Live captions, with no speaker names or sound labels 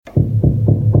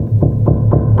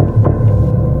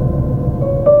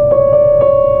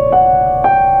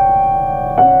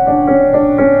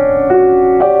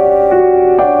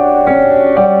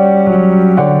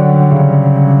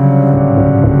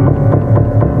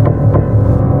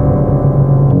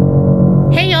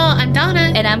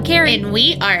I'm Carrie. And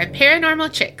we are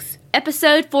Paranormal Chicks.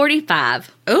 Episode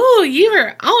 45. Ooh, you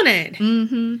were on it.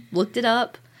 Mm-hmm. Looked it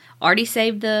up. Already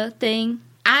saved the thing.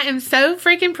 I am so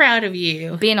freaking proud of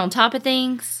you. Being on top of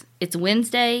things. It's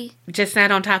Wednesday. Just not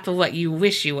on top of what you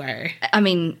wish you were. I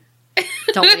mean,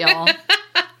 don't we all?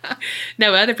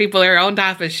 No, other people are on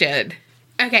top of shit.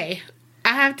 Okay,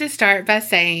 I have to start by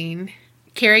saying,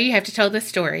 Carrie, you have to tell the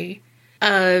story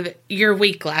of your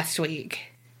week last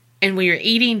week. And we were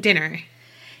eating dinner.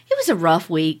 It was a rough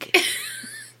week.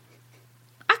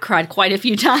 I cried quite a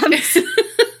few times.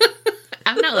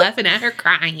 I'm not laughing at her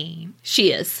crying.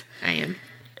 She is. I am.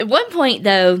 At one point,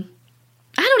 though,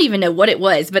 I don't even know what it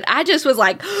was, but I just was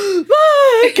like,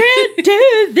 I can't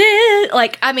do this.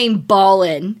 Like, I mean,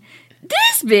 bawling.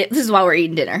 This is why we're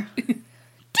eating dinner.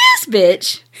 This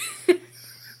bitch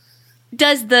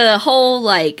does the whole,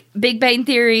 like, Big Bang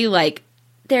Theory, like,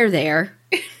 they're there.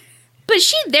 But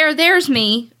she there's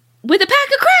me with a pack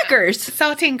of crackers.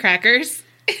 Saltine crackers.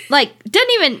 Like,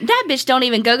 that bitch don't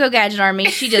even go gadget on me.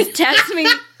 She just texts me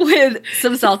with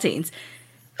some saltines.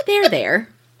 They're there.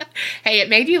 Hey, it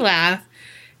made you laugh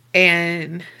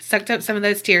and sucked up some of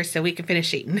those tears so we could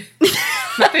finish eating.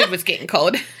 My food was getting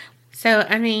cold. So,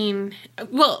 I mean,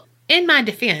 well, in my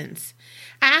defense,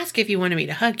 I asked if you wanted me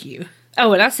to hug you.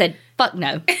 Oh, and I said, fuck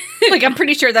no. Like, I'm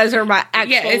pretty sure those are my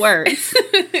actual words.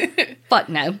 Fuck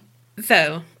no.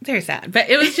 So, there's that. But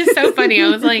it was just so funny. I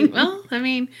was like, well, I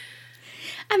mean,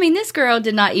 this girl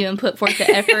did not even put forth the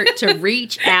effort to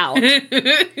reach out.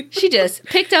 She just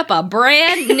picked up a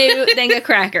brand new thing of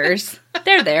crackers.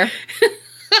 They're there.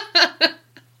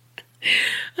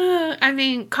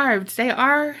 Carbs, they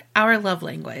are our love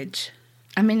language.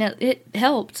 It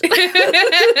helped.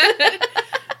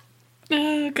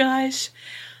 Oh, gosh.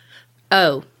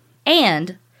 Oh,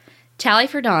 and Tally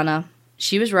for Donna,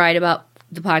 she was right about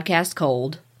the podcast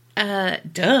Cold.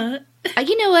 Duh.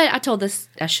 You know what?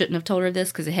 I shouldn't have told her this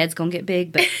because the head's going to get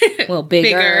big, but, well,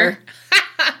 bigger.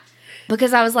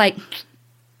 Because I was like, I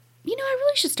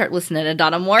really should start listening to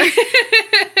Donna more.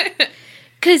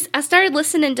 Because I started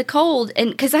listening to Cold,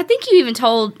 and because I think you even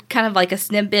told kind of like a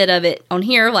snippet of it on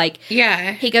here. Like,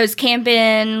 yeah, he goes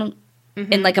camping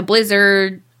in like a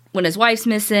blizzard when his wife's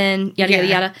missing, yada, yada,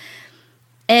 yada.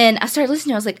 And I started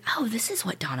listening. I was like, oh, this is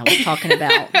what Donna was talking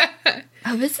about.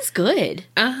 Oh, this is good.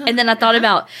 Uh-huh. And then I thought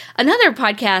about another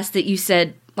podcast that you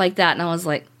said like that, and I was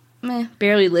like, meh,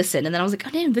 barely listen. And then I was like, oh,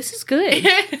 damn, this is good.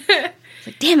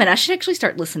 Like, damn it, I should actually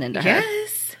start listening to her.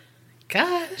 Yes.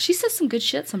 God. She says some good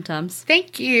shit sometimes.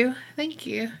 Thank you. Thank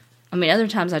you. Other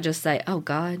times I just say, oh,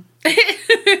 God.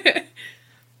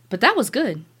 But that was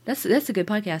good. That's a good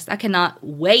podcast. I cannot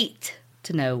wait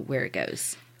to know where it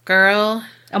goes. Girl.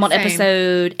 I'm on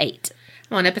episode 8.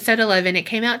 I'm on episode 11. It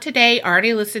came out today.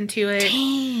 Already listened to it.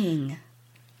 Dang.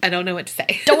 I don't know what to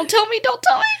say. Don't tell me.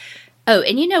 Oh,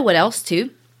 and you know what else,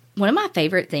 too? One of my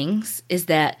favorite things is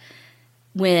that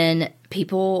when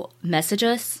people message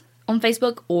us on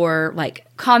Facebook or, like,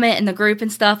 comment in the group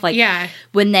and stuff, like, yeah,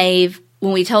 when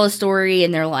we tell a story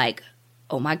and they're like,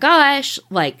 oh my gosh,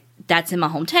 like, that's in my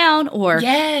hometown, or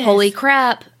yes, holy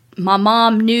crap, my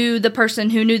mom knew the person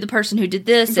who did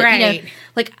this. Right. And,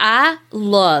 like, I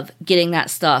love getting that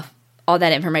stuff, all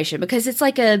that information, because it's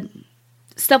like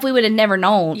stuff we would have never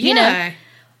known, you know?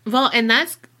 Well, and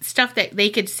that's stuff that they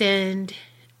could send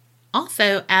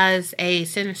also as a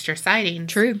sinister sighting.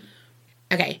 True.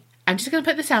 Okay, I'm just going to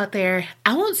put this out there.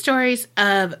 I want stories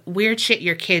of weird shit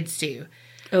your kids do.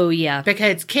 Oh, yeah.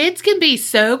 Because kids can be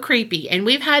so creepy. And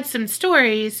we've had some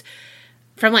stories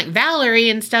from, like, Valerie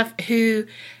and stuff who,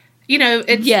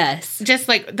 it's just,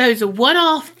 like, those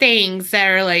one-off things that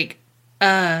are, like,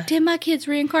 damn, my kid's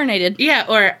reincarnated. Yeah,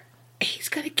 or, he's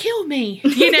gonna kill me,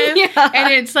 Yeah.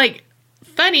 And it's, like,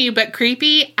 funny but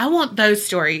creepy. I want those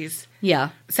stories.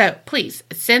 Yeah. So, please,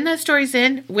 send those stories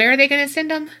in. Where are they going to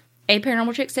send them?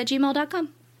 aparanormalchicks@gmail.com.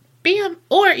 Bam.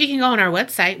 Or you can go on our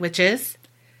website, which is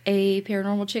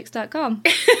aparanormalchicks.com.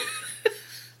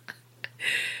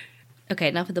 Okay,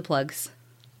 enough of the plugs.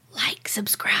 Like,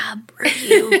 subscribe,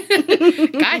 review.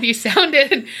 God, you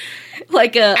sounded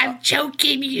like I'm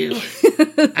choking you.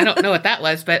 I don't know what that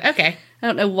was, but okay. I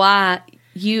don't know why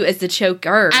you, as the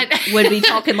choker, would be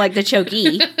talking like the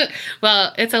chokey.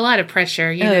 Well, it's a lot of pressure,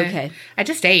 you know. Okay. I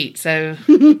just ate, so.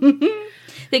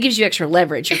 That gives you extra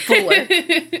leverage. You're fuller.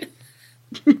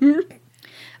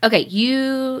 Okay,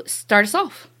 you start us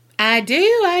off. I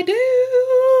do.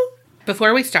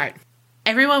 Before we start,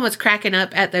 everyone was cracking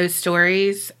up at those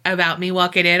stories about me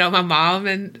walking in on my mom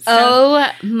and stuff.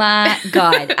 Oh my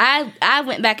God. I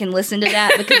went back and listened to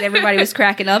that because everybody was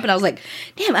cracking up and I was like,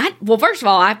 damn, well, first of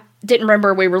all, I didn't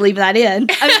remember we were leaving that in.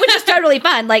 I mean, which is totally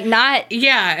fine. Like, not,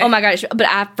 Yeah. oh my gosh, but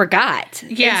I forgot.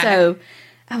 Yeah. And so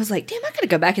I was like, damn, I gotta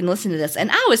go back and listen to this.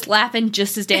 And I was laughing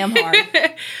just as damn hard.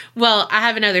 Well, I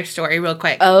have another story real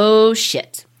quick. Oh,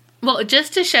 shit. Well,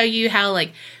 just to show you how,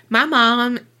 like, my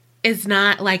mom is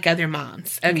not like other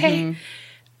moms, okay? Mm-hmm.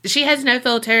 She has no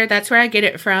filter. That's where I get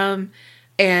it from.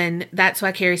 And that's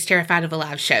why Carrie's terrified of a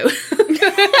live show.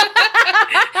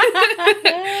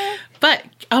 But,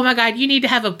 oh my God, you need to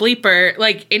have a bleeper,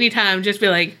 like, anytime. Just be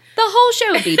like... The whole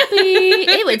show would be beep.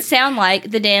 It would sound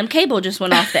like the damn cable just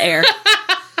went off the air.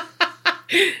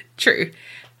 True.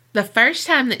 The first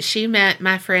time that she met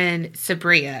my friend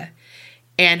Sabria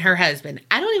and her husband,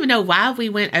 I don't even know why we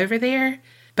went over there,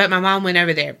 but my mom went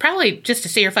over there. Probably just to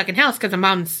see her fucking house, because my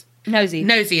mom's...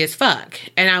 Nosy as fuck.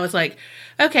 And I was like,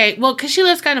 okay, well, because she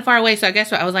lives kind of far away, so I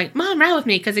guess what? I was like, Mom, ride with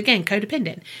me, because again,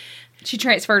 codependent. She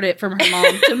transferred it from her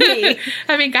mom to me.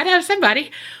 I mean, gotta have somebody.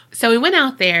 So we went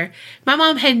out there. My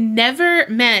mom had never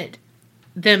met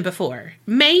them before.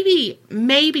 Maybe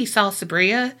saw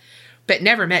Sabria, but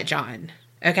never met John.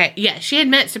 Okay, yeah, she had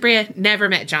met Sabria, never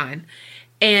met John.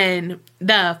 And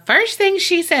the first thing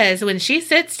she says when she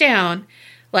sits down,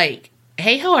 like,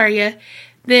 hey, how are you?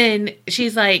 Then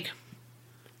she's like,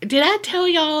 did I tell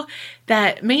y'all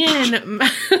that me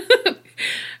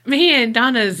and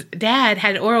Donna's dad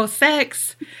had oral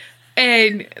sex?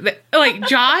 And, like,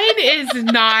 John is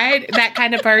not that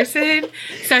kind of person.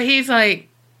 So he's like,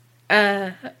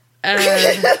 and,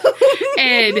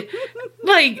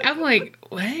 like, I'm like,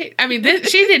 what? I mean,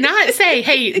 she did not say,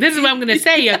 hey, this is what I'm going to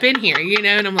say up in here, you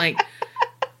know? And I'm like,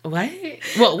 what?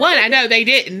 Well, one, I know they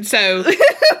didn't, so...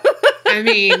 I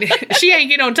mean, she ain't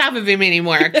get on top of him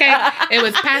anymore, okay? It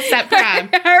was past that prime.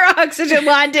 Her oxygen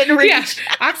line didn't reach. Yeah,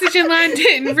 oxygen line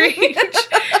didn't reach.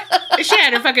 She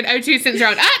had her fucking O2 sensor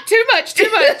on. Too much.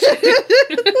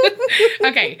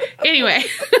 Okay, anyway.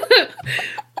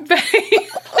 But,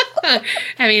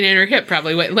 I mean, and her hip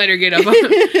probably wouldn't let her get up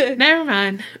on. Never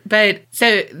mind. But,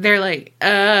 so they're like,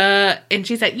 and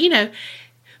she's like, you know,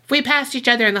 we passed each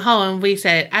other in the hall and I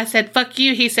said, fuck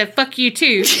you. He said, fuck you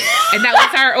too. And that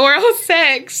was our oral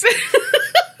sex.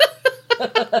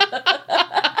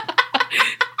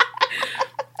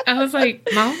 I was like,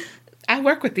 Mom, I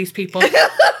work with these people.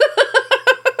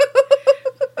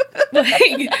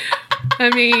 Like, I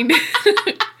mean,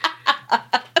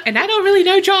 and I don't really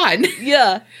know John.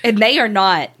 Yeah. And they are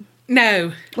not.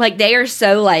 No. Like, they are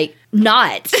so, like,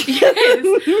 not.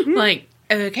 Yes. Like,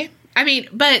 okay. I mean,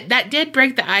 but that did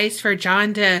break the ice for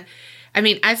John to, I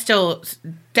mean, I still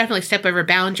definitely step over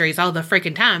boundaries all the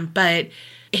freaking time, but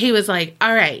he was like,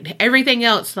 all right, everything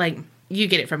else, like, you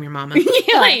get it from your mama.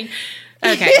 Yeah. Like,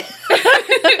 okay.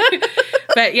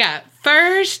 But yeah,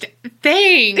 first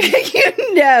thing.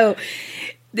 You know,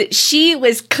 that she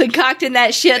was concocting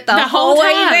that shit the whole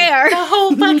way time. there. The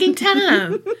whole fucking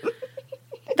time.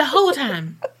 The whole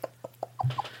time.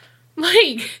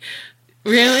 Like...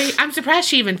 Really? I'm surprised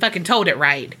she even fucking told it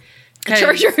right.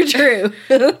 True.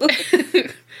 Who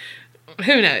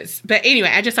knows? But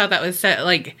anyway, I just thought that was so,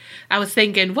 like, I was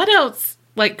thinking, what else,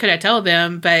 like, could I tell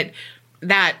them? But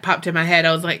that popped in my head.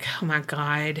 I was like, oh my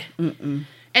God. Mm-mm.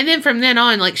 And then from then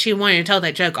on, like, she wanted to tell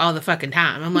that joke all the fucking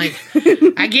time. I'm like,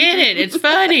 I get it. It's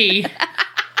funny.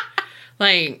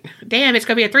 Like, damn, it's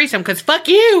going to be a threesome because fuck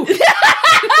you.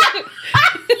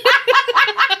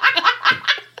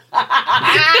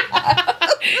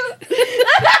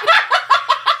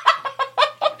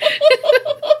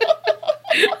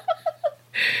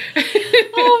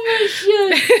 Oh my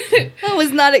shit. I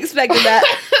was not expecting that.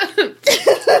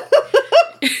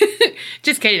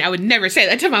 Just kidding. I would never say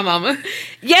that to my mama.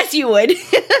 Yes, you would. Yeah,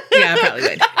 I probably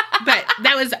would. But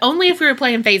that was only if we were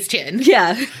playing Phase 10.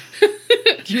 Yeah.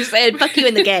 You said, fuck you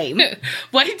in the game.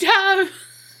 One time,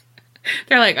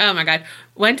 they're like, oh my God.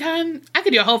 One time, I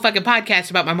could do a whole fucking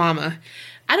podcast about my mama.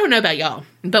 I don't know about y'all,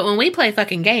 but when we play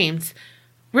fucking games,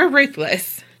 we're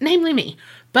ruthless. Namely me.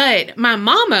 But my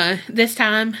mama, this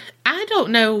time, I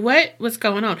don't know what was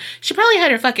going on. She probably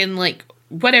had her fucking, like,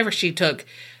 whatever she took.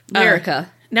 Lyrica.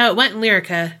 No, it wasn't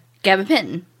Lyrica.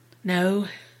 Gabapentin. No.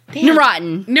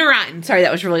 Damn. Neurontin. Sorry,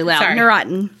 that was really loud. Sorry.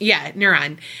 Neurontin. Yeah,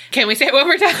 Neuron. Can we say it one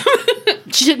more time?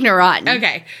 She took Neurontin.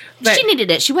 Okay. But she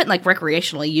needed it. She wasn't, like,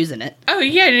 recreationally using it. Oh,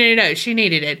 yeah, no. She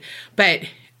needed it. But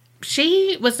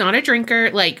she was not a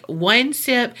drinker. Like, one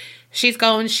sip, she's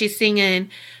going, she's singing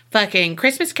fucking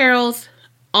Christmas carols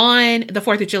on the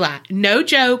 4th of July. No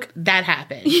joke, that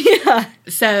happened. Yeah.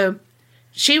 So,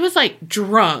 she was, like,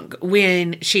 drunk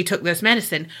when she took this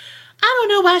medicine. I don't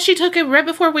know why she took it right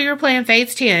before we were playing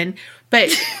Phase 10, but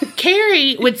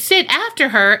Carrie would sit after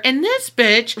her, and this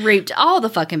bitch reaped all the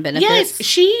fucking benefits. Yes,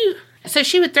 she So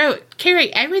she would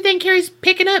Carrie, everything Carrie's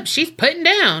picking up, she's putting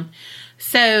down.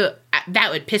 So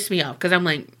that would piss me off because I'm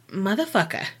like,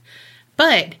 motherfucker.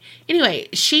 But anyway,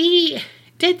 she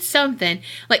did something.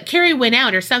 Like Carrie went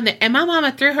out or something, and my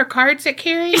mama threw her cards at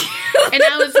Carrie. And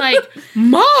I was like,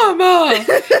 Mama!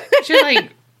 She's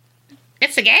like,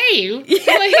 it's a game.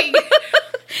 Like,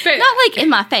 but, not like in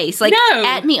my face, like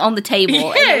at me on the table.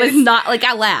 Yes. And it was not like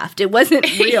I laughed. It wasn't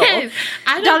real. Yes.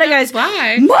 I don't know goes,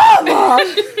 why. Mama!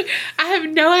 I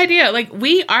have no idea. Like,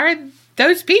 we are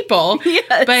those people.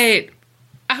 Yes. But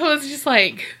I was just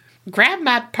like, grab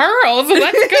my pearls.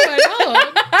 What's going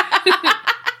on?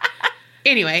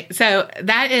 Anyway, so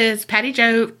that is Patty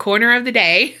Jo corner of the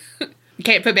day. You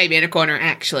can't put baby in a corner,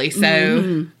 actually.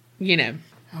 So, you know.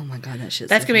 Oh my God, that shit's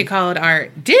That's going to be called our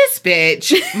Dis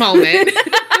Bitch moment.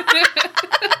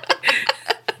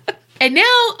 And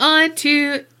now on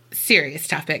to serious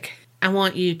topic. I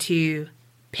want you to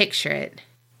picture it.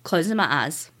 Closing my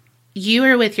eyes. You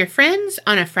are with your friends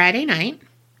on a Friday night.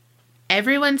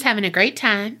 Everyone's having a great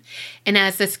time. And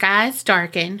as the skies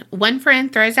darken, one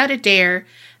friend throws out a dare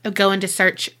of going to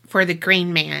search for the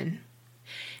Green Man.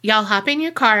 Y'all hop in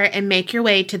your car and make your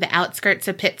way to the outskirts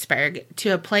of Pittsburgh to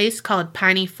a place called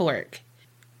Piney Fork.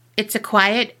 It's a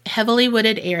quiet, heavily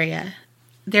wooded area.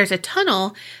 There's a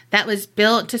tunnel that was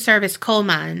built to service coal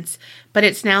mines, but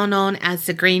it's now known as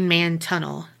the Green Man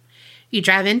Tunnel. You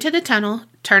drive into the tunnel,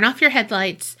 turn off your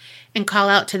headlights, and call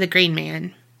out to the Green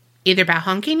Man, either by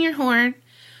honking your horn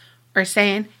or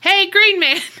saying, "Hey, Green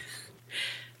Man!"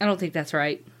 I don't think that's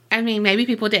right. I mean, maybe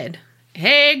people did.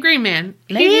 "Hey, Green Man."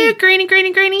 Maybe. "Hey, Greenie,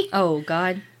 Greenie, Greenie." Oh,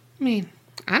 God. I mean,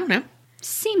 I don't know.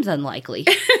 Seems unlikely.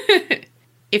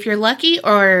 If you're lucky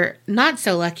or not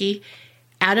so lucky,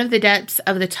 out of the depths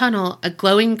of the tunnel, a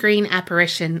glowing green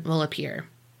apparition will appear.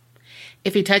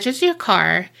 If he touches your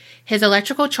car, his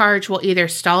electrical charge will either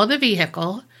stall the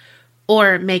vehicle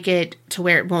or make it to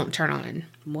where it won't turn on.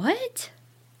 What?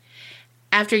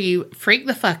 After you freak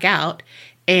the fuck out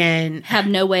and Have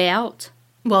no way out?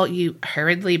 well, you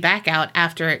hurriedly back out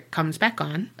after it comes back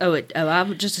on. Oh,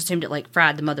 I just assumed it like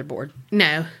fried the motherboard.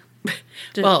 No.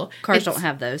 Well, cars don't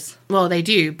have those. Well, they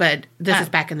do, but this is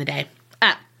back in the day.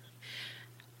 Ah.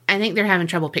 I think they're having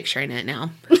trouble picturing it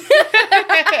now.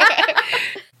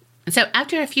 So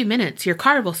after a few minutes, your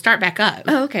car will start back up.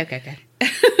 Oh, okay.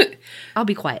 I'll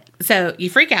be quiet. So you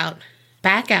freak out,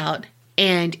 back out,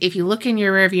 and if you look in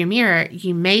your rearview mirror,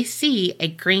 you may see a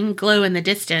green glow in the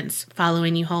distance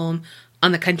following you home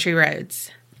on the country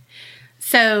roads.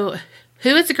 So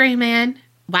who is the Green Man?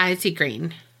 Why is he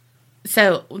green?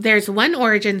 So there's one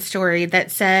origin story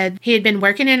that said he had been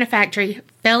working in a factory,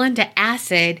 fell into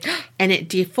acid, and it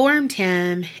deformed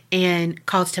him and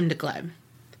caused him to glow.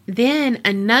 Then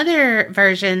another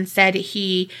version said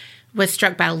he was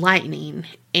struck by lightning,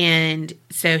 and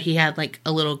so he had like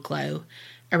a little glow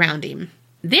around him.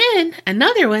 Then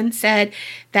another one said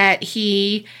that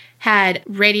he had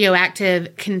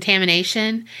radioactive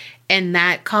contamination, and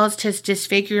that caused his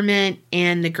disfigurement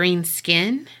and the green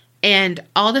skin. And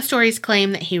all the stories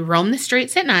claim that he roamed the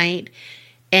streets at night,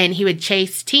 and he would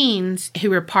chase teens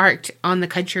who were parked on the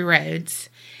country roads.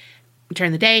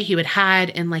 During the day, he would hide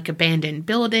in like abandoned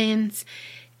buildings,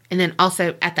 and then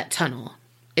also at that tunnel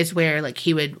is where like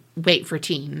he would wait for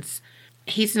teens.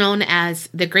 He's known as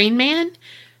the Green Man,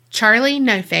 Charlie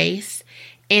No Face,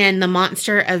 and the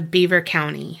Monster of Beaver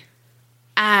County.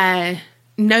 I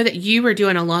know that you were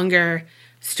doing a longer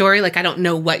story. Like, I don't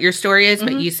know what your story is,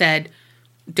 but you said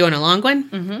doing a long one.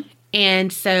 Mm-hmm.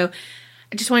 And so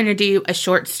I just wanted to do a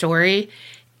short story.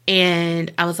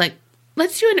 And I was like,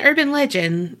 let's do an urban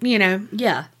legend, you know.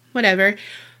 Yeah. Whatever.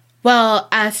 Well,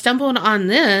 I stumbled on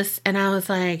this and I was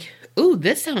like, ooh,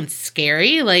 this sounds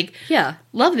scary. Like, Yeah.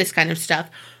 love this kind of stuff.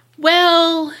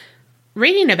 Well,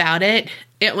 reading about it,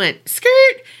 it went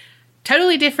skirt,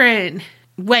 totally different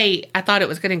way I thought it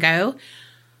was going to go.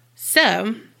 So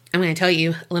I'm going to tell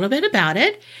you a little bit about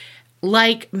it.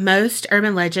 Like most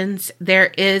urban legends,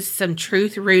 there is some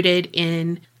truth rooted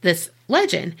in this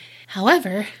legend.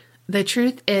 However, the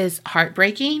truth is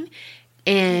heartbreaking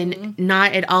and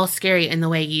not at all scary in the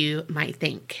way you might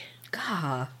think.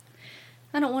 God.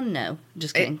 I don't want to know.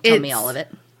 Just kidding. Tell me all of it.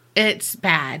 It's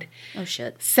bad. Oh,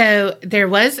 shit. So there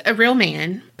was a real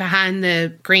man behind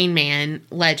the Green Man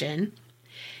legend.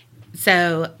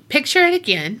 So picture it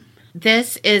again.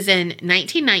 This is in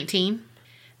 1919.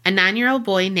 A 9-year-old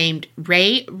boy named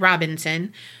Ray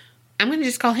Robinson. I'm going to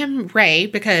just call him Ray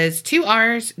because 2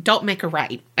 R's don't make a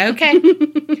right. Okay?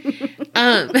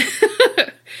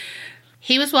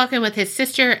 He was walking with his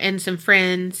sister and some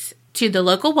friends to the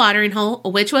local watering hole,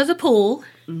 which was a pool.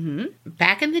 Mm-hmm.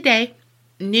 Back in the day,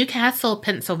 Newcastle,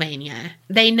 Pennsylvania.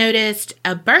 They noticed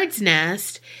a bird's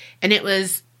nest, and it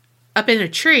was up in a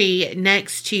tree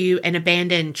next to an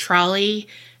abandoned trolley.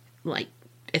 Like,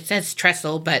 it says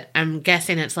trestle, but I'm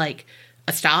guessing it's like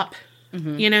a stop,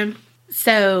 you know?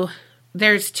 So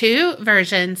there's two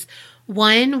versions.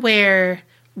 One where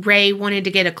Ray wanted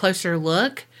to get a closer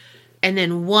look, and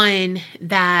then one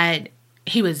that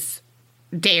he was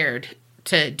dared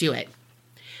to do it.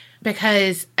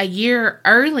 Because a year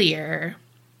earlier,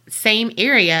 same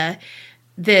area,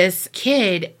 this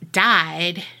kid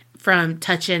died from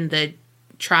touching the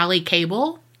trolley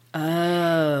cable.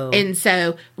 Oh. And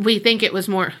so we think it was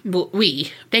more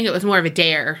of a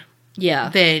dare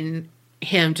than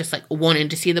him just like wanting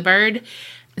to see the bird.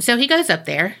 So he goes up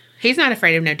there. He's not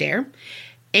afraid of no dare.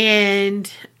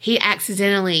 And he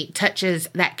accidentally touches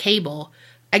that cable.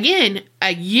 Again,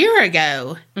 a year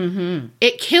ago,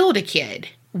 it killed a kid.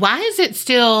 Why is it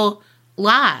still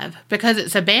live? Because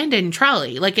it's abandoned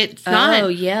trolley. Like, it's not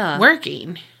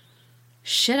working.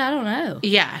 Shit, I don't know.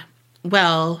 Yeah.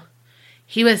 Well,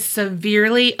 he was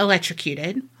severely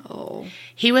electrocuted. Oh.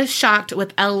 He was shocked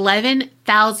with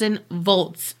 11,000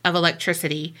 volts of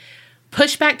electricity,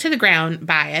 pushed back to the ground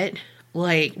by it.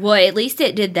 Like, well, at least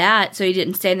it did that, so he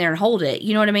didn't stand there and hold it.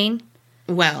 You know what I mean?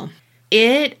 Well,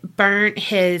 it burnt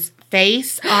his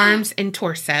face, arms, and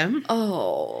torso.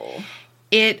 Oh.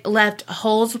 It left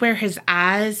holes where his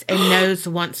eyes and nose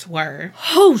once were.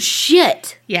 Oh,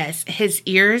 shit. Yes, his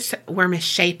ears were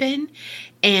misshapen,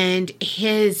 and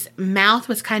his mouth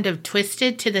was kind of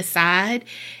twisted to the side,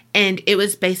 and it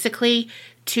was basically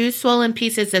two swollen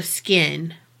pieces of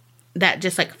skin that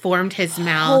just like formed his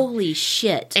mouth. Holy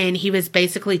shit. And he was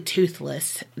basically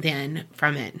toothless then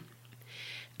from it.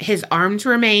 His arms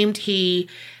were maimed.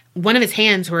 One of his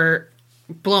hands were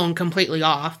blown completely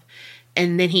off.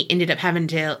 And then he ended up having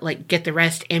to like get the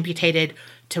rest amputated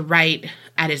to right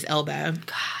at his elbow.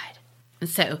 God.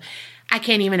 So I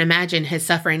can't even imagine his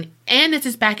suffering. And this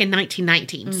is back in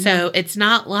 1919. So it's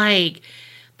not like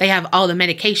they have all the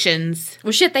medications.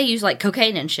 Well, shit, they use like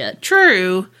cocaine and shit.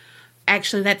 True.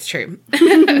 Actually, that's true.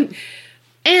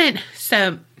 And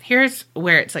so here's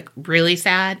where it's like really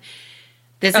sad.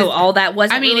 All that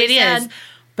wasn't really it sad? is.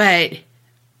 But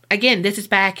again, this is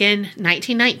back in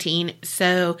 1919.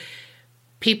 So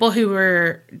people who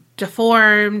were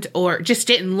deformed or just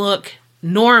didn't look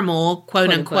normal,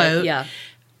 quote unquote,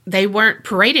 they weren't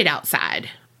paraded outside.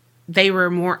 They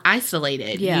were more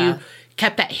isolated. Yeah. You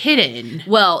kept that hidden.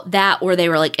 Well, that or they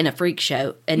were like in a freak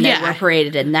show and they were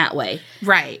paraded in that way.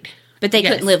 Right. But they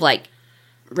couldn't live like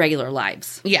regular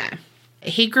lives. Yeah.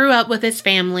 He grew up with his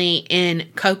family in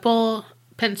Coppell,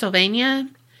 Pennsylvania.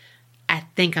 I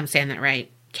think I'm saying that right.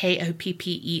 Koppel.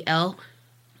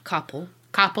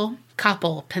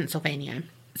 Coppell, Pennsylvania.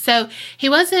 So he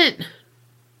wasn't,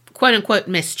 quote unquote,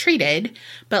 mistreated.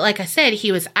 But like I said,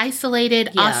 he was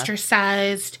isolated,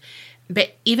 ostracized.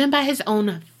 But even by his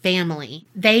own family,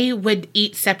 they would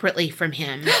eat separately from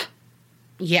him.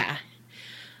 Yeah.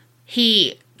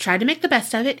 He tried to make the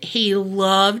best of it. He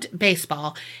loved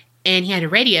baseball. And he had a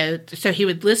radio, so he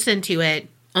would listen to it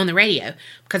on the radio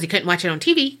because he couldn't watch it on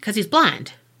TV because he's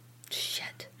blind.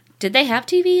 Shit. Did they have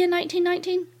TV in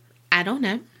 1919? I don't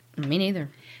know. Me neither.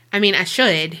 I mean, I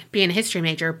should, being a history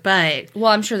major, but...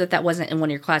 Well, I'm sure that wasn't in one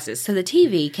of your classes. So the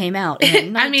TV came out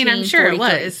in 1943. I mean, I'm sure it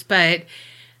was, but...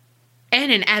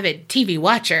 And an avid TV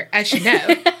watcher, I should know.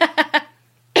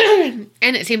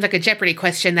 And it seems like a Jeopardy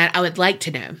question that I would like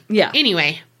to know. Yeah.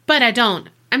 Anyway, but I don't.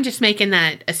 I'm just making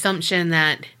that assumption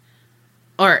that...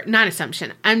 Or, not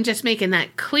assumption. I'm just making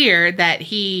that clear that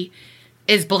he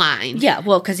is blind. Yeah,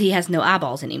 well, because he has no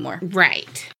eyeballs anymore.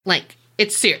 Right. Like,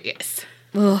 it's serious.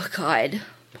 Oh, God.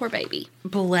 Poor baby.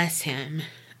 Bless him.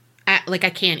 I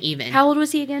can't even. How old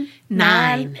was he again?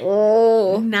 9.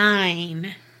 Oh.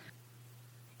 9.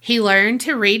 He learned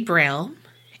to read Braille,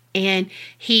 and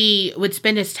he would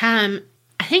spend his time,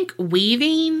 I think,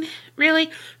 weaving, really,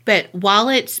 but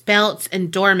wallets, belts,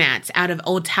 and doormats out of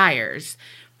old tires.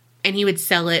 And he would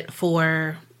sell it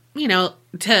for,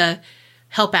 to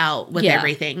help out with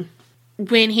everything.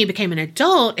 When he became an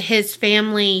adult, his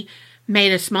family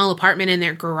made a small apartment in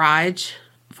their garage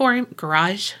for him.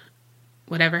 Garage?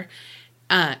 Whatever.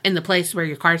 In the place where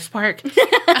your cars park.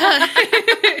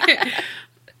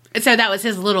 So that was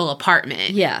his little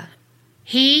apartment. Yeah.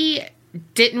 He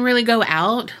didn't really go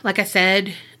out. Like I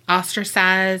said,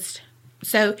 ostracized.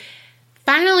 So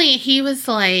finally he was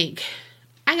like,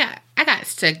 I got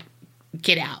to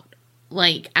get out.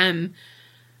 Like, I'm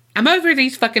over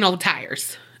these fucking old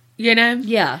tires,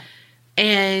 Yeah.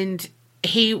 And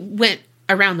he went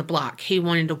around the block. He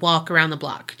wanted to walk around the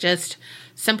block. Just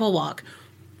simple walk.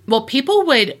 Well, people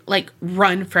would, like,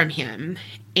 run from him.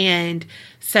 And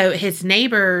so his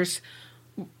neighbors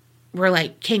were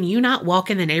like, can you not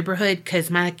walk in the neighborhood? Because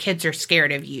my kids are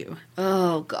scared of you.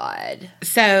 Oh, God.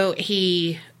 So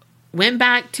he went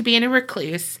back to being a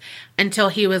recluse until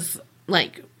he was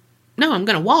like, no, I'm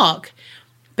going to walk.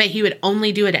 But he would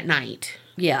only do it at night.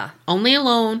 Yeah. Only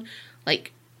alone,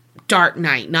 like, dark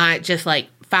night, not just, like,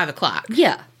 5 o'clock.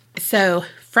 Yeah. So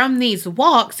from these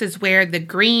walks is where the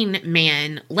Green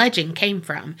Man legend came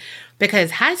from,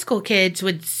 because high school kids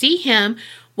would see him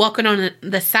walking on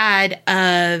the side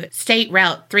of State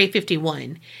Route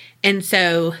 351. And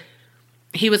so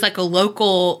he was like a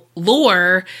local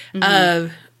lore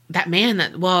of that man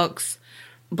that walks,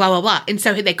 blah, blah, blah. And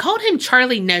so they called him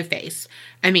Charlie No Face.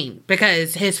 I mean,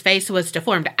 because his face was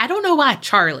deformed. I don't know why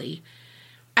Charlie.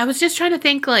 I was just trying to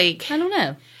think, like, I don't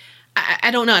know.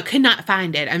 I don't know. I could not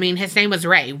find it. I mean, his name was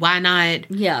Ray. Why not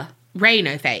Ray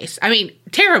No Face? I mean,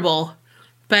 terrible,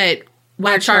 but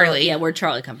why Charlie? Yeah, where'd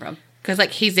Charlie come from? Because,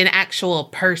 like, he's an actual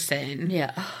person.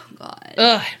 Yeah. Oh, God.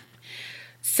 Ugh.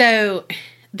 So,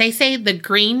 they say the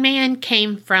Green Man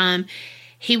came from,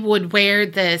 he would wear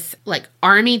this, like,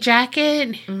 army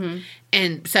jacket.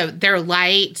 And so their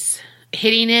lights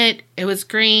hitting it, it was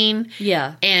green.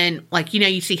 Yeah. And, like, you know,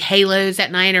 you see halos at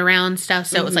night around stuff,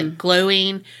 so it was, like,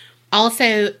 glowing.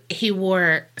 Also, he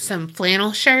wore some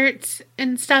flannel shirts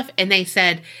and stuff, and they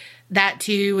said that,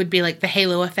 too, would be, like, the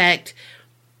halo effect.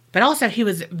 But also, he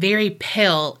was very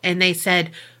pale, and they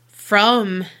said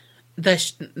from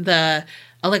the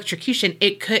electrocution,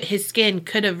 his skin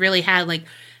could have really had, like,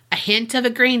 a hint of a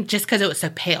green just because it was so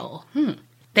pale.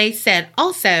 They said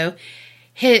also,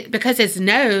 because his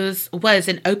nose was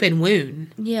an open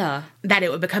wound, that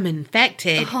it would become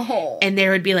infected, and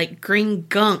there would be, like, green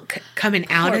gunk coming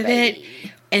out of it,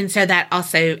 and so that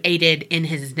also aided in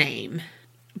his name.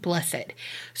 Blessed.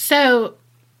 So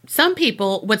some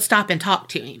people would stop and talk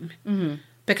to him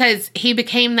because he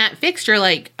became that fixture,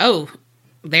 like, oh,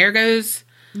 there goes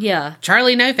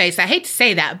Charlie No Face. I hate to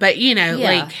say that, but, you know,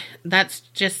 like, that's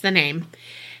just the name.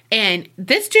 And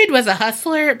this dude was a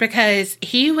hustler because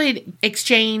he would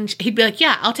he'd be like,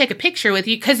 yeah, I'll take a picture with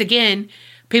you. Because, again,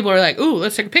 people are like, ooh,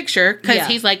 let's take a picture. Because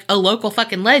he's like a local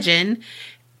fucking legend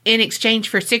in exchange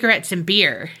for cigarettes and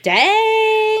beer.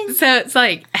 Dang. So it's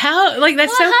like, how, like,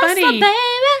 that's so hustler, funny. Baby.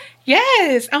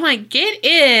 Yes. I'm like, get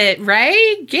it,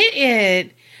 right? Get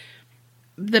it.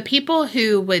 The people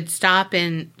who would stop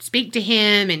and speak to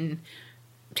him and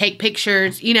take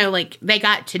pictures, you know, like, they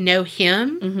got to know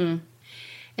him.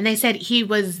 And they said he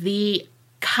was the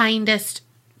kindest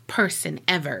person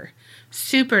ever.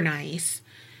 Super nice.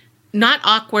 Not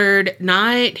awkward.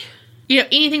 Not, you know,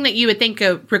 anything that you would think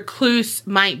a recluse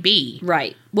might be.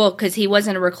 Right. Well, because he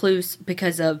wasn't a recluse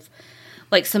because of,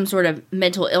 like, some sort of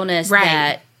mental illness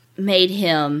that made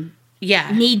him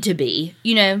need to be,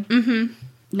 you know?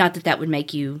 Not that would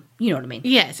make you, you know what I mean?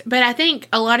 Yes. But I think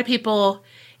a lot of people,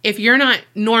 if you're not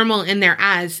normal in their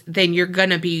eyes, then you're going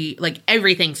to be, like,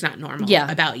 everything's not normal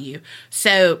about you.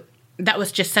 So that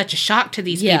was just such a shock to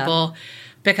these people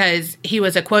because he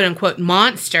was a quote-unquote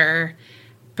monster,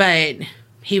 but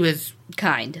he was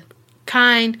kind,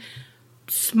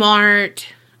 smart,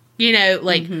 you know,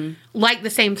 like the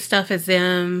same stuff as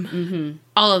them,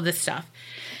 all of this stuff.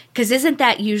 Because isn't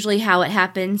that usually how it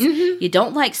happens? You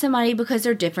don't like somebody because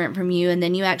they're different from you, and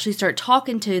then you actually start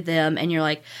talking to them, and you're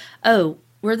like, oh,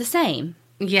 we're the same.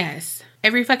 Yes.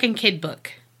 Every fucking kid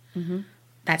book.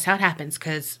 That's how it happens,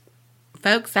 because,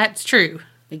 folks, that's true.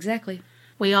 Exactly.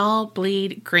 We all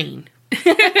bleed green.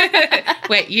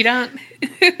 Wait, you don't?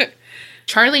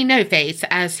 Charlie No Face,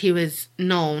 as he was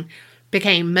known,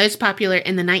 became most popular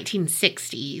in the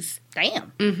 1960s.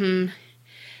 Damn.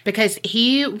 Because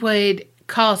he would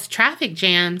cause traffic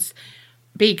jams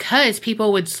because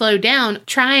people would slow down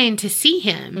trying to see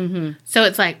him. So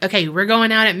it's like, okay, we're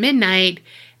going out at midnight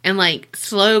and, like,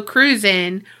 slow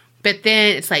cruising, but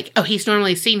then it's like, oh, he's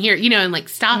normally seen here, you know, and, like,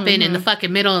 stopping in the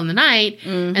fucking middle of the night,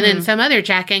 and then some other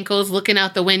jackankles looking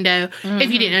out the window.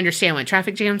 If you didn't understand what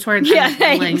traffic jams were, I'm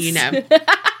letting you know.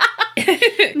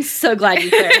 I'm so glad you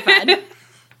clarified.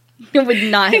 You would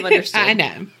not have understood. I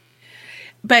know.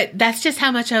 But that's just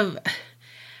how much of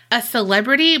a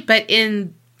celebrity, but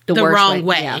in the wrong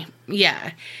way.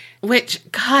 Yeah. Which,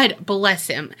 God bless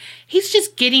him. He's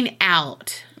just getting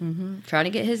out. Trying to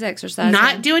get his exercise.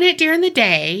 Not doing it during the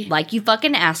day. Like you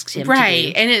fucking asked him right.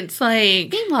 to do. And it's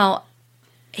like... Meanwhile,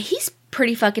 he's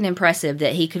pretty fucking impressive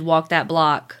that he could walk that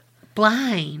block.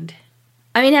 Blind.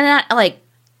 I mean, I'm not, like...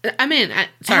 sorry.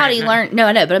 How did he learn... No,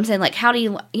 I know, but I'm saying, like, how do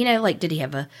you... You know, like, did he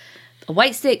have a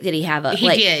white stick? Did he have a... He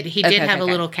did. He did have a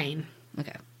little cane.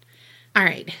 Okay. All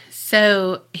right.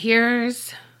 So,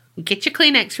 here's get your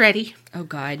Kleenex ready. Oh,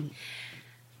 God.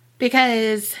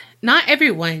 Because not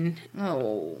everyone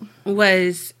Oh.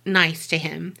 was nice to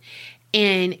him.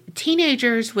 And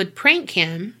teenagers would prank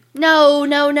him. No,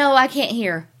 I can't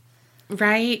hear.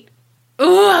 Right?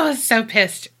 Oh, I was so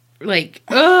pissed. Like,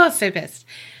 so pissed.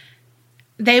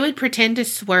 They would pretend to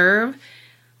swerve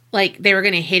like they were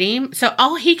going to hit him. So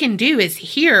all he can do is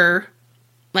hear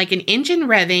like an engine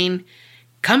revving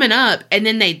coming up, and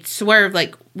then they'd swerve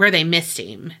like where they missed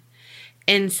him.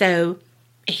 And so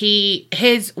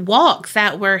his walks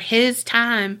that were his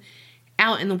time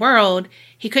out in the world,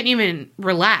 he couldn't even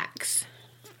relax.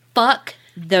 Fuck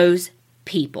those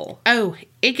people. Oh,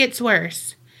 it gets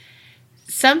worse.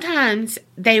 Sometimes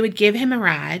they would give him a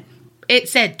ride. It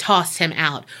said toss him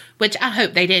out, which I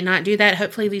hope they did not do that.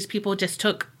 Hopefully these people just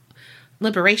took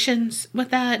liberations with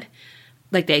that.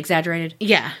 Like they exaggerated?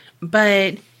 Yeah,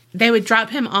 but they would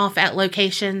drop him off at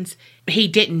locations he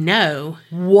didn't know.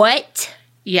 What?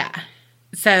 Yeah.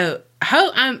 So,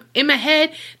 I'm in my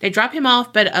head, they drop him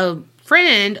off, but a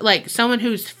friend, like someone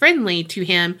who's friendly to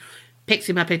him, picks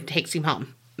him up and takes him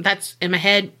home. That's in my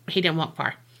head. He didn't walk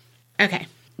far. Okay.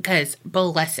 Because,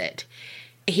 bless it.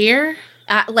 Here.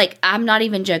 I'm not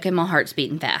even joking. My heart's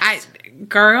beating fast.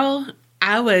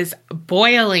 I was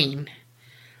boiling.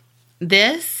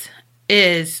 This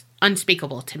is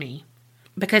unspeakable to me.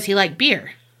 Because he liked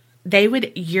beer. They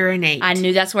would urinate. I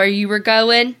knew that's where you were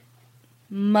going.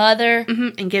 Mother.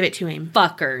 And give it to him.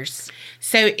 Fuckers.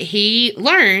 So he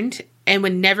learned and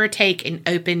would never take an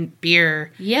open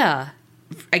beer. Yeah.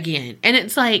 Again. And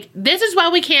it's like, this is why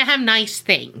we can't have nice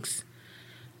things.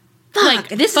 Fuck. Like,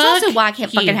 this is also why I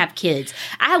can't fucking have kids.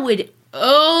 I would.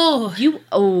 You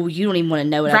don't even want to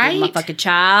know what I did to my fucking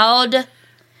child.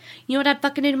 You know what I'd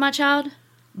fucking do to my child?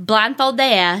 Blindfold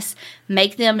their ass,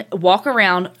 make them walk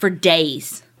around for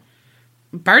days.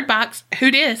 Bird Box, who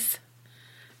dis?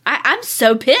 I'm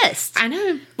so pissed. I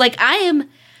know. Like, I am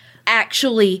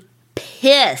actually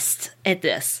pissed at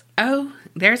this. Oh,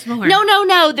 there's more.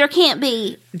 No, there can't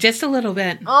be. Just a little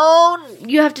bit. Oh,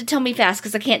 you have to tell me fast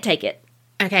because I can't take it.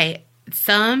 Okay,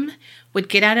 some would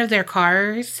get out of their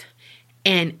cars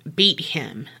and beat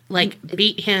him. Like,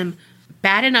 beat him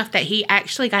bad enough that he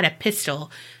actually got a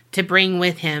pistol to bring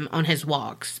with him on his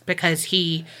walks because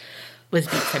he was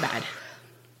beat so bad.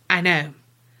 I know.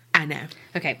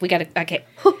 Okay, we gotta, okay.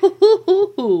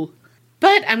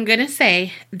 But I'm gonna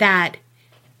say that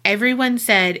everyone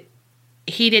said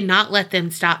he did not let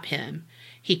them stop him.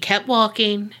 He kept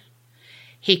walking.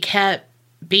 He kept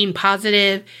being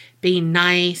positive, being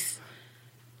nice,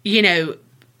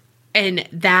 and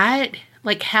that,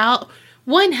 like, how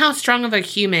strong of a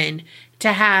human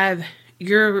to have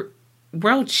your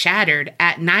world shattered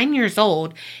at 9 years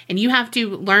old, and you have to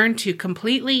learn to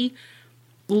completely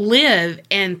live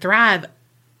and thrive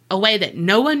a way that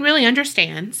no one really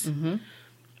understands. Mm-hmm.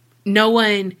 No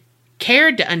one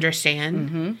cared to understand.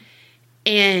 Mm-hmm.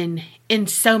 And in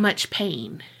so much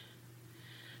pain.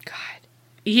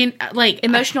 God. Like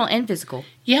emotional and physical.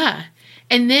 Yeah.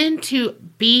 And then to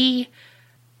be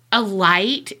a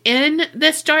light in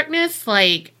this darkness,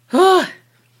 like,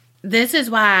 this is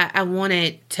why I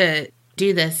wanted to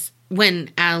do this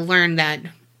when I learned that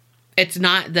it's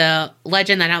not the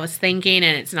legend that I was thinking,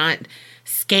 and it's not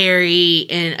scary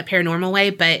in a paranormal way,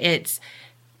 but it's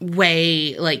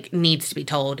way, like, needs to be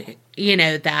told.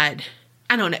 That,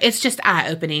 I don't know, it's just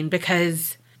eye-opening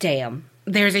because damn,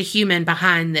 there's a human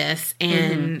behind this,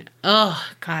 and, oh,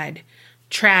 God,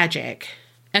 tragic.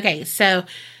 Okay, so,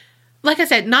 like I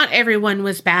said, not everyone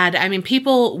was bad. I mean,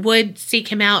 people would seek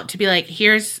him out to be like,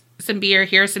 here's some beer,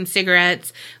 here's some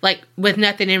cigarettes, like, with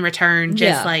nothing in return,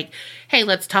 just like, hey,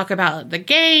 let's talk about the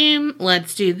game,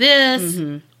 let's do this,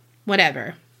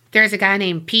 whatever. There's a guy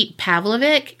named Pete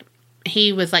Pavlovic.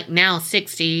 He was, like, now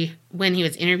 60 when he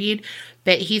was interviewed,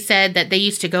 but he said that they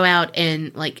used to go out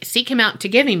and, like, seek him out to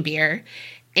give him beer,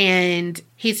 and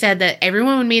he said that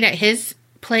everyone would meet at his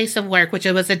place of work, which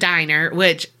it was a diner,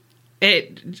 which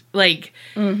it, like,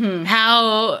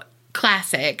 how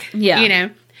classic,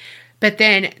 But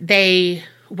then they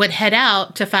would head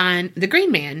out to find the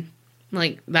Green Man.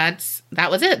 Like, that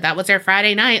was it. That was their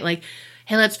Friday night. Like,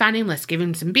 hey, let's find him. Let's give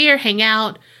him some beer, hang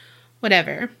out,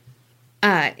 whatever.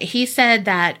 He said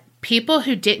that people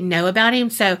who didn't know about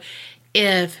him, so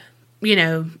if,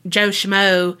 Joe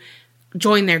Schmo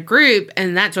joined their group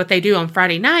and that's what they do on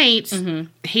Friday nights,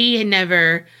 he had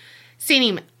never seen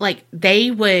him. Like,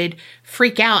 they would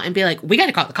freak out and be like, we got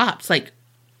to call the cops. Like,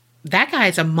 that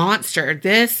guy's a monster.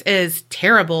 This is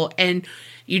terrible. And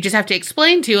you just have to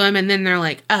explain to them. And then they're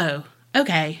like, oh,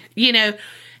 okay.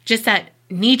 Just that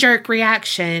knee-jerk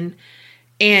reaction.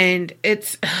 And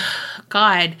it's,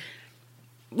 God,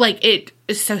 Like, it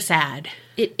is so sad.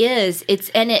 It is.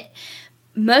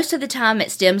 Most of the time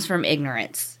it stems from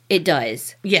ignorance. It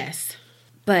does. Yes.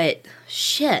 But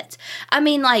shit. I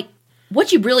mean, like, what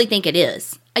do you really think it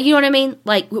is? You know what I mean?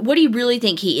 Like, what do you really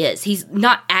think he is? He's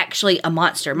not actually a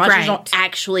monster. Monsters don't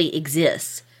actually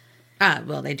exist.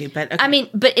 Well, they do, but okay. I mean,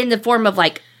 but in the form of,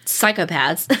 like,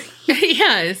 psychopaths.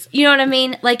 Yes. You know what I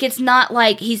mean? Like, it's not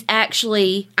like he's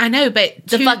actually... I know, but...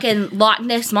 the fucking Loch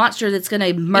Ness monster that's going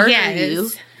to murder you.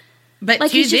 But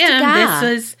like, to them, this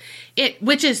was... it,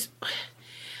 which is...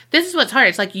 This is what's hard.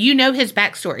 It's like, you know his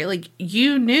backstory. Like,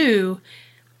 you knew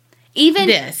even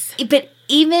this. But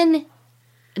even...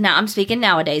 Now, I'm speaking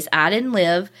nowadays. I didn't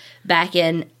live back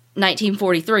in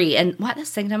 1943. And what? That's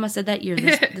the second time I said that year.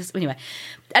 Anyway,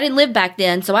 I didn't live back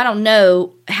then, so I don't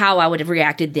know how I would have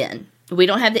reacted then. We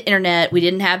don't have the internet. We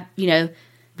didn't have, you know,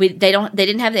 they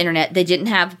didn't have the internet. They didn't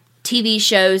have TV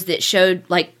shows that showed,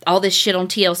 like, all this shit on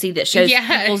TLC that shows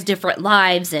people's different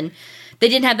lives, and they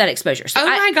didn't have that exposure. So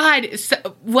my God. So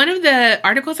one of the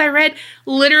articles I read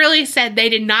literally said they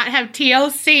did not have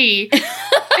TLC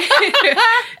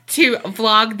to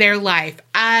vlog their life.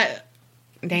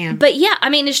 Damn. But yeah, I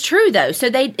mean, it's true though.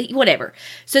 So whatever.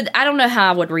 So I don't know how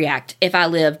I would react if I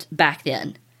lived back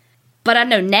then. But I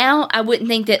know now I wouldn't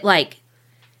think that, like,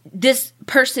 this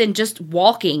person just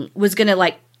walking was going to,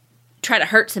 like, try to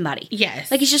hurt somebody.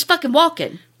 Yes. Like, he's just fucking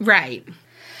walking. Right.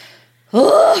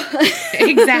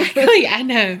 Exactly. I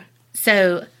know.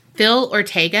 So Phil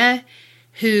Ortega,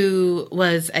 who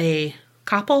was a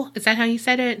couple, is that how you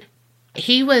said it?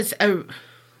 He was a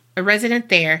resident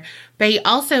there, but he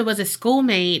also was a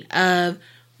schoolmate of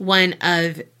one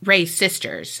of Ray's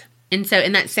sisters. And so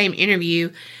in that same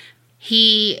interview,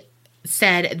 he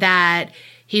said that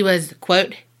he was,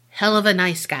 quote, hell of a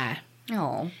nice guy.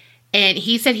 Oh. And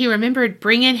he said he remembered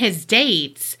bringing his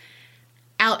dates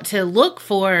out to look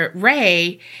for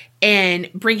Ray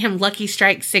and bring him Lucky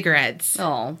Strike cigarettes.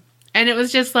 Oh. And it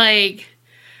was just like,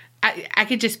 I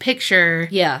could just picture,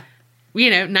 yeah,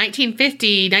 you know,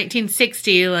 1950,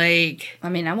 1960, like. I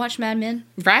mean, I watched Mad Men.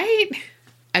 Right?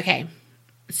 Okay.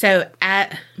 So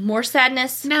more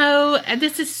sadness? No,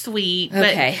 this is sweet.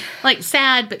 Okay. But, like,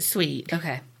 sad but sweet.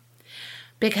 Okay.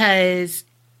 Because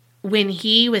when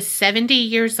he was 70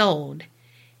 years old,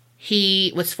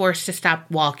 he was forced to stop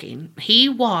walking. He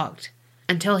walked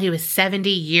until he was 70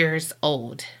 years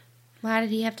old. Why did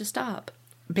he have to stop?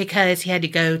 Because he had to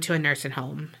go to a nursing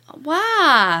home.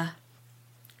 Why?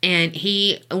 And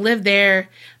he lived there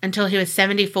until he was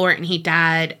 74, and he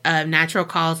died of natural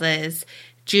causes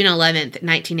June 11th,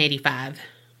 1985.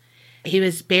 He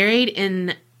was buried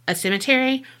in a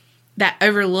cemetery that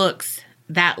overlooks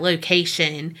that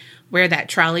location where that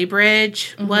trolley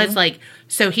bridge was. Like,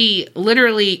 so he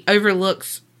literally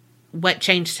overlooks what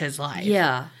changed his life.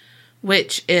 Yeah.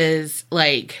 Which is,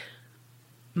 like,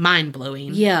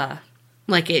 mind-blowing. Yeah.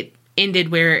 Like, it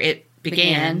ended where it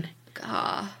began.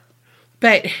 God.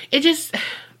 But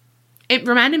it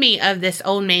reminded me of this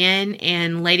old man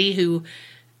and lady who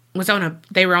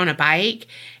they were on a bike,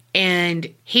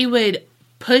 and he would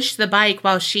push the bike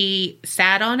while she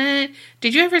sat on it.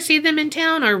 Did you ever see them in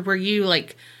town, or were you,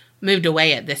 like, moved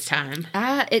away at this time?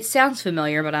 It sounds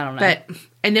familiar, but I don't know.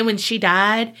 And then when she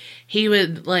died, he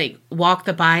would, like, walk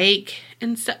the bike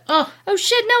and stuff. Oh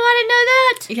shit, no, I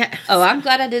didn't know that. Yeah. Oh, I'm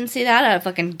glad I didn't see that. I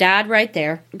fucking died right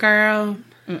there. Girl.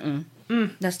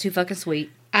 That's too fucking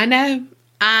sweet. I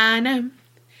know.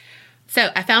 So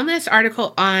I found this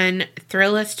article on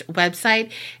Thrillist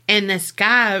website, and this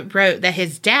guy wrote that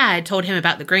his dad told him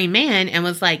about the Green Man and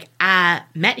was like, I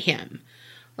met him.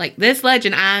 Like, this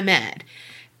legend I met.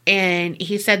 And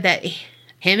he said that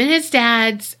him and his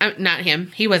dad's, not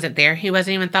him, he wasn't there. He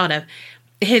wasn't even thought of.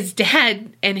 His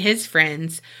dad and his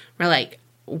friends were like,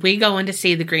 we going to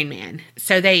see the Green Man.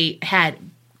 So they had,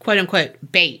 quote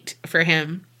unquote, bait for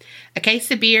him. A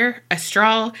case of beer, a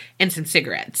straw, and some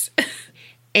cigarettes.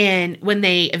 And when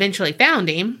they eventually found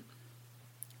him,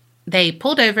 they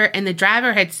pulled over, and the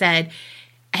driver had said,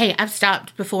 hey, I've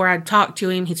stopped before. I talked to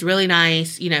him. He's really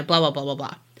nice, you know, blah, blah, blah, blah,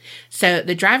 blah. So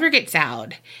the driver gets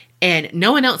out, and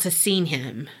no one else has seen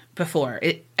him before.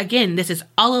 Again, this is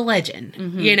all a legend,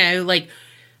 you know, like,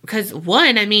 because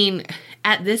I mean,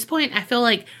 at this point, I feel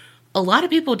like a lot of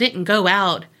people didn't go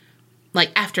out,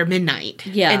 like, after midnight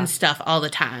and stuff all the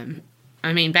time.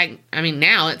 I mean,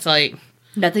 now it's like,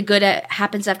 nothing good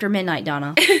happens after midnight,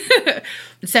 Donna.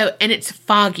 So, and it's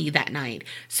foggy that night.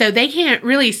 So they can't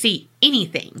really see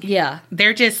anything. Yeah.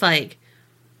 They're just like,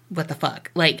 what the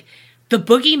fuck? Like, the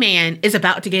boogeyman is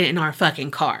about to get in our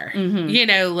fucking car. You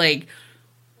know, like,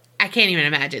 I can't even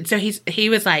imagine. So he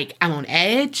was like, I'm on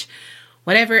edge.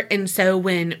 whatever. And so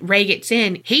when Ray gets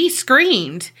in, he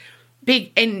screamed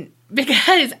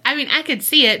because, I mean, I could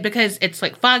see it because it's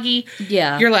like foggy.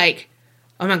 Yeah. You're like,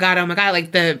 oh my God,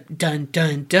 like the dun,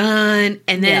 dun, dun.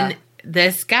 And then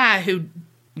this guy who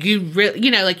you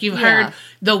really, like you've heard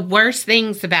the worst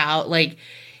things about, like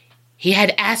he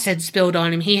had acid spilled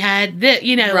on him. He had this,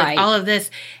 like all of this.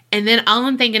 And then all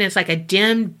I'm thinking is like a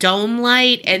dim dome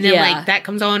light. And then like that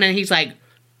comes on and he's like,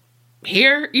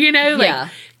 here,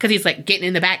 because he's like getting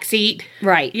in the back seat.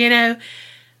 Right.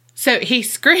 So he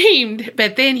screamed,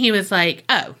 but then he was like,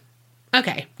 oh,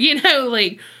 okay.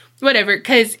 Like whatever.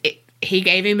 Because he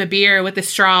gave him a beer with a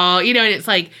straw, and it's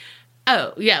like,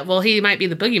 oh, yeah, well, he might be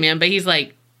the boogeyman, but he's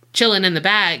like chilling in the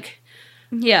back.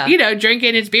 Yeah.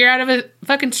 Drinking his beer out of a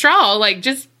fucking straw, like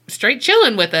just straight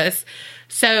chilling with us.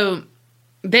 So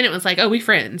then it was like, oh, we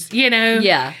friends,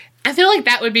 Yeah. I feel like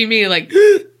that would be me, like,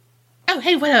 oh,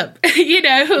 hey, what up?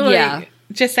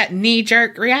 Just that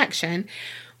knee-jerk reaction.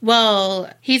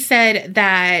 Well, he said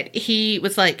that he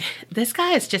was like, this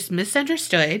guy is just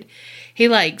misunderstood. He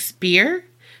likes beer,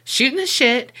 shooting the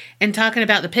shit, and talking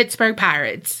about the Pittsburgh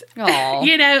Pirates.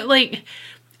 Aww.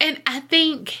 And I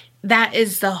think that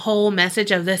is the whole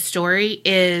message of this story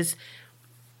is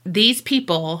these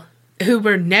people who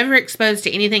were never exposed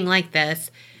to anything like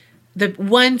this, the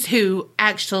ones who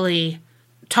actually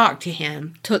talked to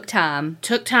him. Took time.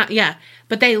 Yeah.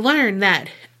 But they learned that,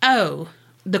 oh,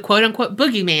 the quote-unquote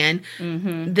boogeyman,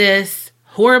 this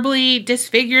horribly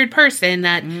disfigured person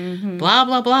that blah,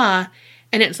 blah, blah.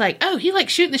 And it's like, oh, he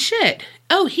likes shooting the shit.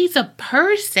 Oh, he's a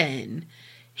person.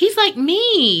 He's like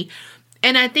me.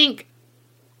 And I think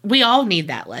we all need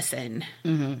that lesson.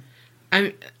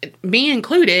 Me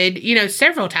included,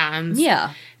 several times.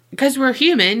 Yeah. Because we're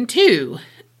human, too.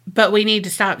 But we need to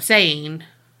stop saying,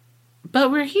 but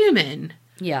we're human.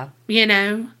 Yeah.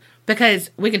 Because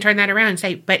we can turn that around and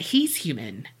say, but he's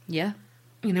human. Yeah.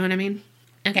 You know what I mean?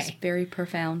 Okay. It's very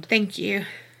profound. Thank you.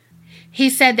 He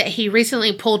said that he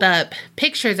recently pulled up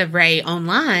pictures of Ray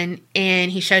online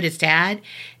and he showed his dad.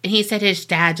 And he said his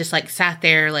dad just like sat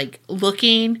there like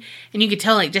looking and you could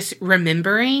tell like just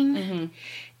remembering.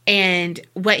 And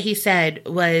what he said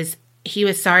was he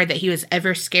was sorry that he was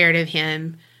ever scared of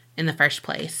him in the first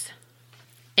place.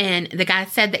 And the guy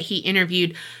said that he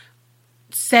interviewed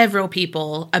several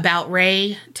people about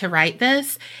Ray to write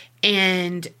this.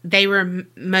 And they were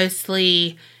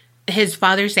mostly his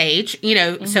father's age,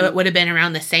 so it would have been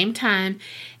around the same time.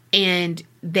 And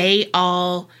they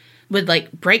all would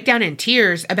like break down in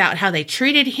tears about how they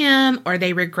treated him or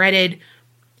they regretted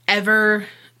ever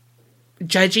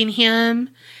judging him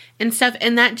and stuff.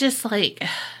 And that just like,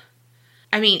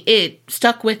 I mean, it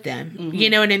stuck with them. You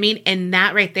know what I mean? And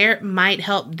that right there might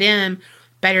help them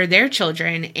better their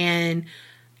children and,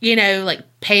 like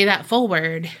pay that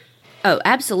forward. Oh,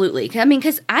 absolutely. I mean,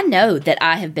 because I know that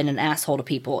I have been an asshole to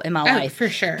people in my life. For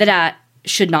sure. That I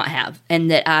should not have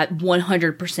and that I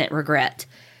 100% regret.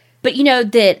 But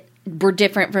that were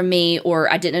different from me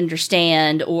or I didn't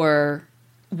understand or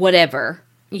whatever.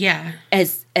 Yeah.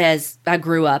 As I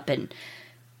grew up.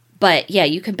 But yeah,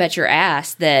 you can bet your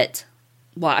ass that,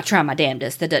 well, I try my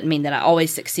damnedest. That doesn't mean that I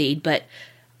always succeed, but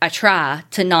I try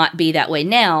to not be that way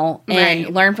now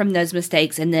and learn from those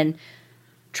mistakes and then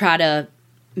try to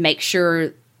make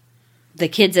sure the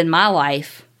kids in my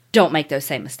life don't make those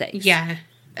same mistakes. Yeah.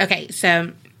 Okay,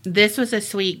 so this was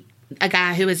a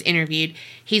guy who was interviewed.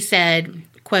 He said,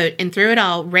 quote, and through it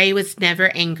all, Ray was never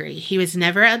angry. He was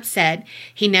never upset.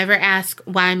 He never asked,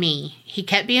 why me? He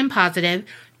kept being positive,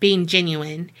 being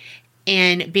genuine,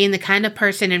 and being the kind of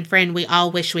person and friend we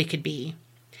all wish we could be.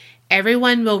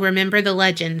 Everyone will remember the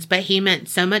legends, but he meant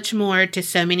so much more to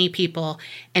so many people,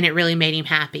 and it really made him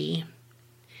happy.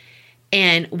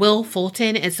 And Will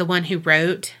Fulton is the one who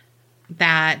wrote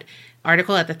that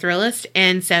article at the Thrillist.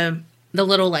 And so the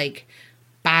little like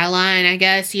byline, I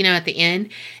guess, at the end,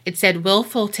 it said, Will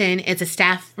Fulton is a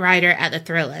staff writer at the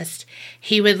Thrillist.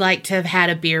 He would like to have had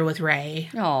a beer with Ray.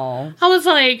 Oh, I was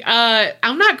like,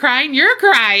 I'm not crying. You're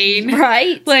crying.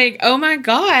 Right. Like, oh my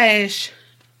gosh.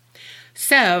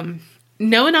 So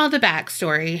knowing all the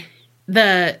backstory,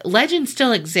 the legend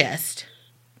still exists.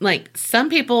 Like, some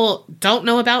people don't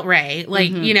know about Ray,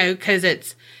 like, because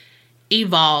it's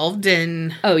evolved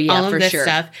and all of this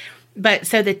stuff. But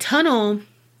so the tunnel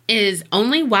is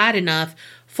only wide enough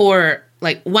for,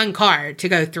 like, one car to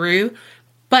go through,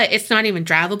 but it's not even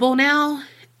drivable now.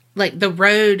 Like, the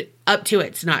road up to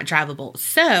it's not drivable.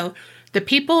 So the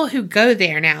people who go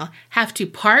there now have to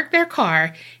park their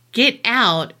car, get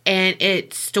out, and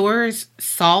it stores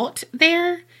salt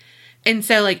there. And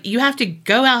so, like, you have to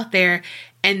go out there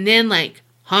and then, like,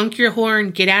 honk your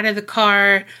horn, get out of the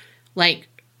car, like,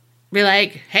 be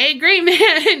like, hey, Green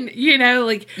Man, you know,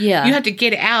 like, Yeah. you have to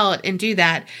get out and do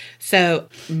that. So,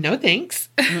 no thanks.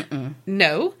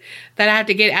 No, that I have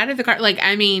to get out of the car. Like,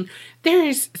 I mean,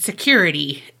 there's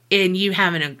security in you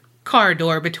having a car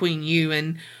door between you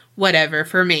and whatever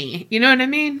for me. You know what I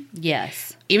mean?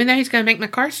 Yes. Even though he's going to make my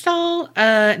car stall?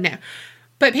 No.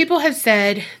 But people have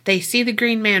said they see the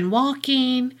Green Man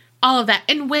walking, all of that,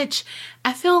 in which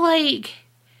I feel like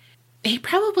he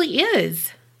probably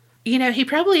is. You know, he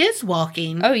probably is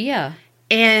walking. Oh, yeah.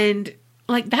 And,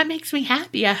 like, that makes me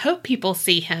happy. I hope people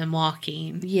see him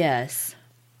walking. Yes.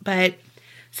 But,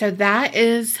 so that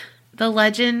is the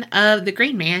legend of the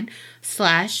Green Man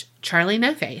 / Charlie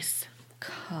No Face.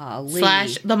 Golly.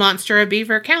 / the monster of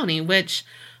Beaver County, which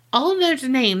all of those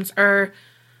names are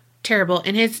terrible.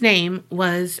 And his name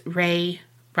was Ray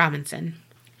Robinson.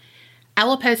 I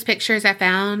will post pictures I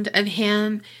found of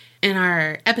him in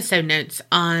our episode notes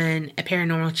on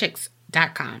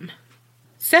paranormalchicks.com.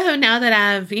 So now that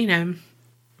I've, you know,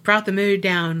 brought the mood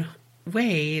down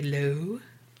way low.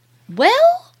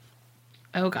 Well,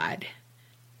 Oh, God.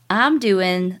 I'm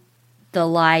doing the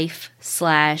life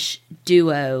 /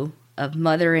 duo of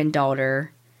mother and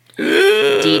daughter,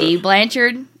 Dee Dee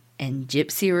Blanchard and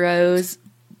Gypsy Rose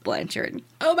Blanchard.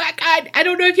 Oh, my God. I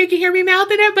don't know if you can hear me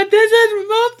mouthing it, but this is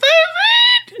my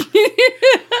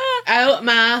favorite. Oh,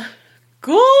 my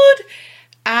God.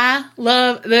 I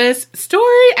love this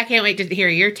story. I can't wait to hear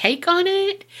your take on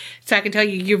it so I can tell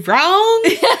you you're wrong.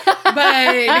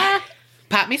 But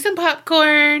pop me some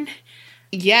popcorn.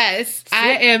 Yes,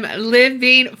 I am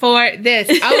living for this.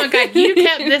 Oh my God, you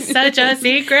kept this such a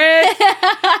secret.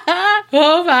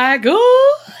 Oh my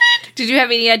God. Did you have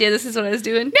any idea this is what I was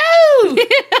doing? No!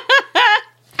 I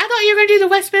thought you were going to do the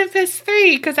West Memphis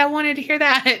 3 because I wanted to hear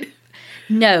that.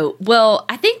 No. Well,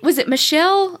 I think, was it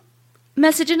Michelle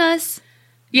messaging us?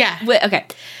 Yeah. Okay.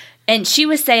 And she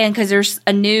was saying, because there's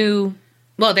a new...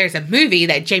 Well, there's a movie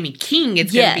that Jamie King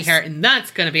is going to be her, and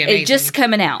that's going to be amazing. It's just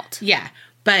coming out. Yeah.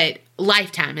 But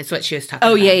Lifetime is what she was talking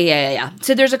Oh, about. yeah.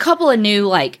 So there's a couple of new,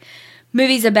 like,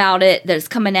 movies about it that's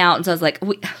coming out. And so I was like,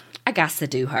 I got to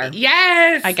do her.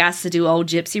 Yes! I got to do old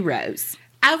Gypsy Rose.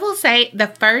 I will say, the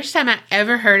first time I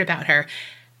ever heard about her,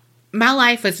 my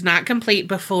life was not complete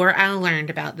before I learned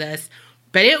about this.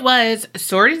 But it was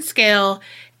Sword and Scale,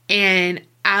 and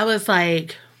I was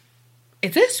like,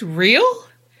 is this real?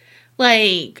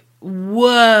 Like,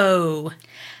 whoa.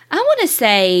 I want to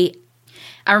say,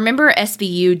 I remember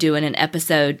SVU doing an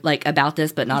episode, like, about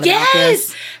this, but not about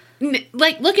this.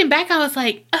 Like, looking back, I was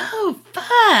like, oh,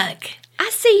 fuck. I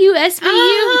see you,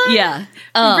 SVU. Yeah.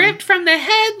 Ripped from the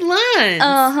headlines.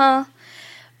 Uh-huh.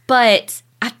 But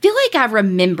I feel like I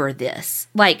remember this.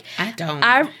 Like, I don't.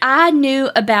 I knew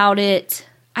about it.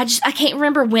 I can't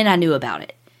remember when I knew about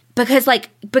it. Because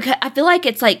I feel like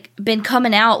it's, like, been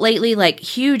coming out lately, like,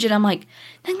 huge, and I'm like,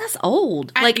 dang, that's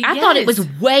old. I thought it was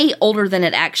way older than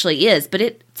it actually is, but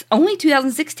it's only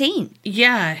 2016.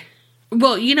 Yeah.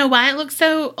 Well, you know why it looks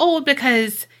so old?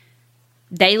 Because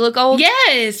they look old?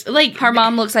 Yes. Like, her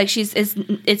mom looks like it's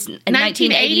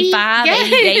 1985,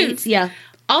 88. Yeah.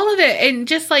 All of it. And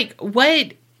just, like,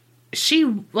 what she,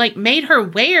 like, made her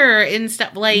wear and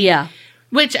stuff. Like, yeah.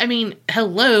 Which, I mean,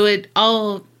 hello, it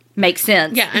all... makes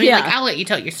sense. Yeah, I mean, like, I'll let you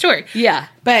tell your story. Yeah.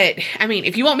 But, I mean,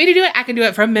 if you want me to do it, I can do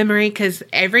it from memory, because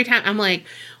every time I'm like,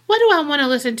 what do I want to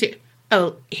listen to?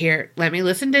 Oh, here, let me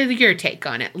listen to your take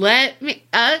on it.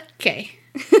 Okay.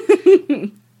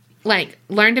 Like,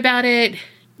 learned about it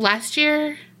last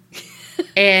year,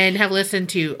 and have listened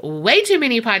to way too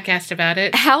many podcasts about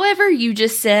it. However, you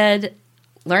just said,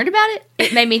 learned about it,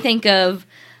 it made me think of,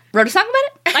 wrote a song about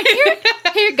it?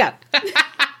 Like, here you go.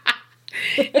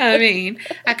 I mean,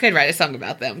 I could write a song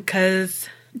about them, because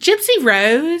Gypsy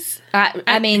Rose.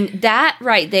 I mean, that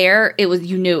right there,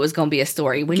 you knew it was going to be a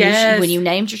story. When you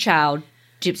named your child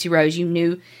Gypsy Rose, you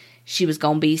knew she was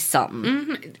going to be something.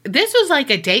 Mm-hmm. This was like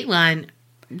a Dateline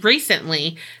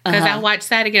recently, because I watched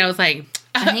that again. I was like,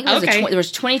 I think it was there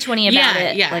was 2020 about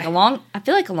it. Yeah. Like I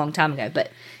feel like a long time ago.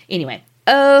 But anyway.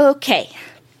 Okay.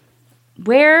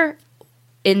 Where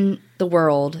in the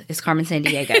world is Carmen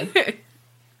Sandiego?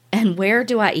 And where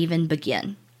do I even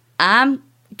begin?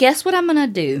 Guess what I'm going to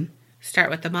do? Start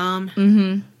with the mom.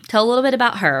 Mm-hmm. Tell a little bit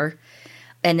about her,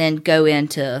 and then go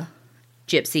into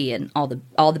Gypsy and all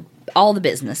the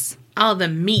business. All the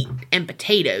meat and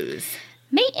potatoes.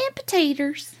 Meat and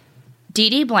potatoes. Dee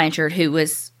Dee Blanchard, who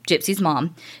was Gypsy's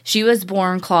mom, she was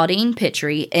born Claudine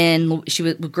Pitry, and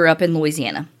she grew up in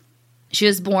Louisiana. She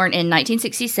was born in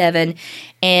 1967,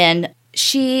 and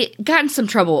she got in some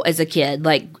trouble as a kid,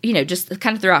 like, you know, just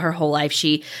kind of throughout her whole life.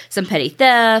 Some petty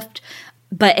theft,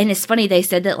 and it's funny, they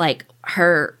said that, like,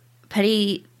 her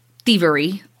petty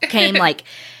thievery came like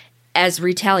as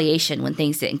retaliation when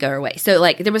things didn't go her way. So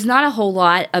like there was not a whole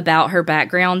lot about her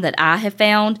background that I have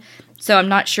found. So I'm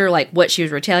not sure like what she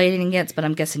was retaliating against, but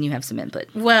I'm guessing you have some input.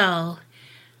 Well,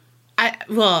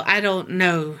 I don't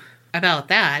know about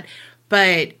that,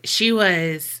 but she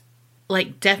was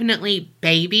like definitely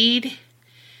babied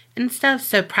and stuff.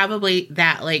 So probably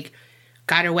that like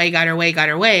got her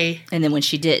way. And then when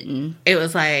she didn't, it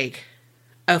was like,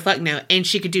 oh, fuck no. And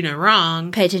she could do no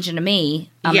wrong. Pay attention to me.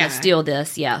 I'm going to steal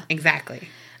this. Yeah. Exactly.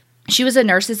 She was a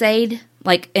nurse's aide,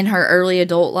 like, in her early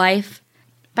adult life.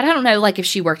 But I don't know, like, if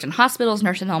she worked in hospitals,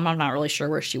 nursing home. I'm not really sure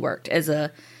where she worked as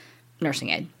a nursing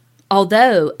aide.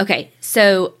 Although, okay,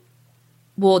 so,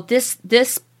 well,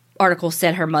 this article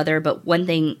said her mother, but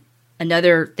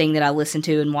another thing that I listened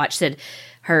to and watched said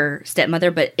her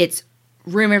stepmother, but it's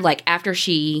rumored like after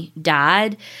she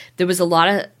died, there was a lot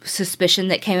of suspicion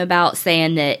that came about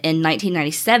saying that in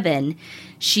 1997,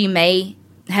 she may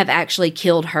have actually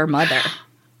killed her mother.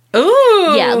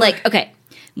 Ooh. Yeah, like, okay.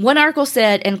 One article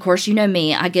said, and of course, you know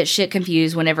me, I get shit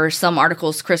confused whenever some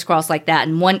articles crisscross like that,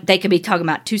 and they could be talking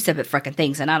about two separate fucking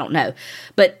things, and I don't know.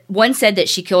 But one said that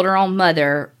she killed her own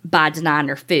mother by denying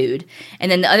her food, and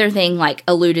then the other thing, like,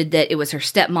 alluded that it was her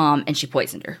stepmom and she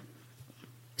poisoned her.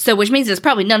 So, which means it's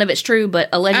probably none of it's true, but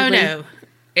allegedly... Oh, no.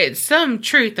 It's some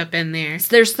truth up in there. So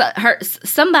there's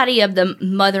somebody of the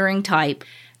mothering type.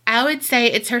 I would say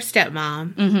it's her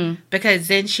stepmom, because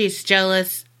then she's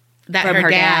jealous that From her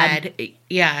dad.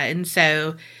 Yeah, and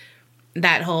so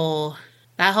that whole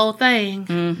thing.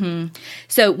 Mm-hmm.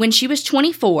 So when she was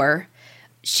 24,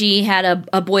 she had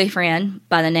a boyfriend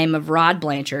by the name of Rod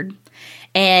Blanchard,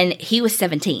 and he was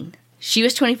 17. She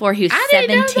was 24. He was 17.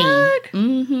 Didn't know that.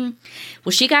 Mm-hmm.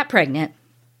 Well, she got pregnant,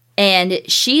 and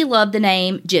she loved the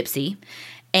name Gypsy,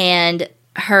 and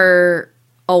her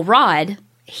old Rod,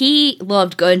 he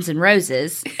loved Guns N'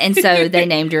 Roses, and so they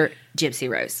named her Gypsy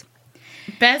Rose.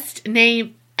 Best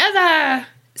name ever.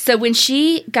 So when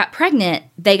she got pregnant,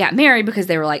 they got married because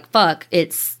they were like, fuck,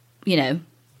 it's,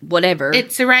 whatever.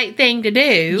 It's the right thing to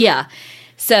do. Yeah.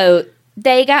 So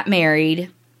they got married.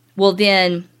 Well,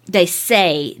 then they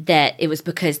say that it was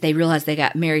because they realized they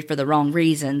got married for the wrong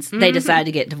reasons. Mm-hmm. They decided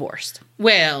to get divorced.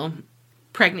 Well,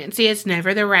 pregnancy is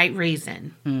never the right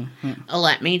reason. Mm-hmm.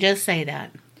 Let me just say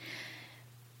that.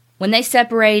 When they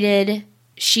separated,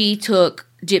 she took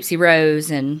Gypsy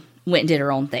Rose and went and did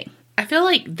her own thing. I feel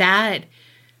like that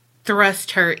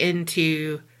thrust her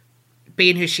into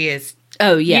being who she is.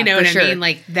 Oh, yeah, you know what sure. I mean?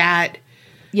 Like that.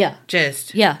 Yeah.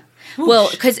 Just. Yeah. Whoosh.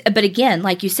 Well, but again,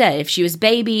 like you said, if she was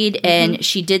babied and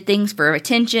she did things for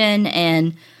attention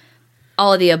and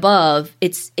all of the above,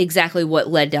 it's exactly what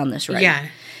led down this road. Yeah.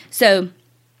 So,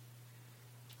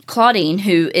 Claudine,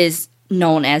 who is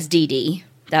known as Dee Dee,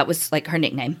 that was like her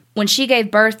nickname. When she gave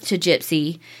birth to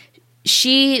Gypsy,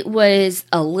 she was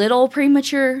a little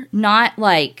premature, not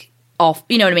like off,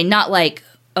 you know what I mean? Not like,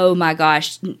 oh my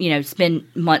gosh, spend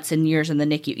months and years in the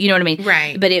NICU. You know what I mean?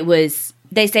 Right. But it was,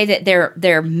 they say that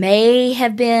there may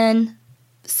have been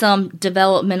some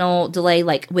developmental delay,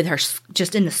 like with her,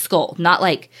 just in the skull, not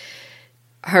like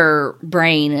her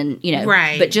brain and,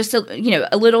 right. But just, a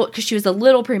little, because she was a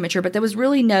little premature, but there was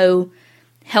really no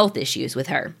health issues with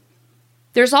her.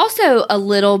 There's also a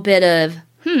little bit of,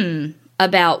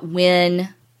 about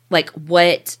when, like,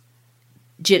 what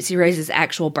Gypsy Rose's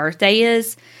actual birthday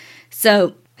is.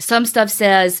 So, some stuff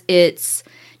says it's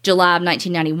July of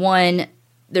 1991.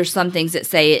 There's some things that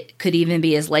say it could even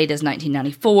be as late as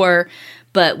 1994.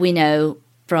 But we know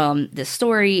from this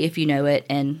story, if you know it,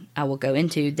 and I will go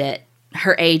into, that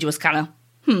her age was kind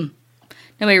of,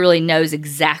 nobody really knows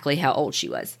exactly how old she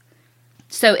was.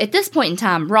 So, at this point in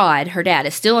time, Rod, her dad,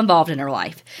 is still involved in her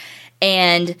life.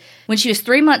 And when she was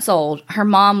 3 months old, her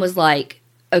mom was like,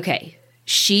 okay,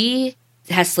 she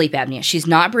has sleep apnea.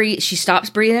 She stops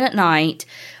breathing at night,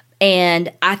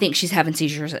 and I think she's having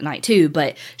seizures at night too,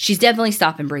 but she's definitely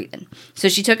stopping breathing. So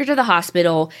she took her to the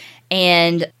hospital,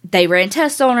 and they ran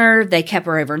tests on her. They kept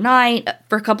her overnight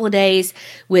for a couple of days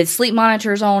with sleep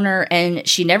monitors on her, and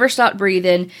she never stopped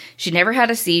breathing. She never had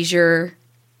a seizure.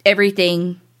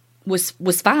 Everything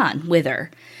was fine with her.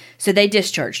 So they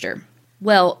discharged her.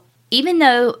 Well, even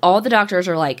though all the doctors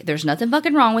are like, there's nothing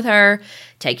fucking wrong with her,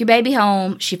 take your baby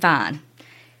home, she's fine.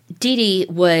 Dee Dee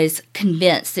was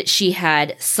convinced that she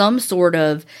had some sort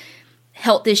of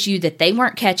health issue that they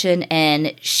weren't catching,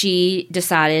 and she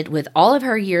decided, with all of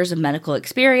her years of medical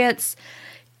experience,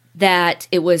 that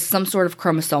it was some sort of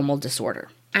chromosomal disorder.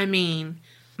 I mean,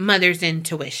 mother's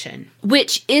intuition.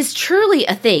 Which is truly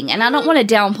a thing, and I don't want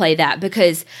to downplay that,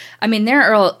 because,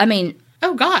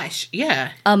 Oh, gosh.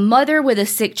 Yeah. A mother with a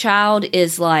sick child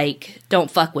is like, don't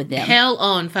fuck with them. Hell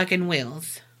on fucking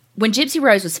wheels. When Gypsy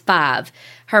Rose was 5,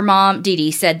 her mom, Dee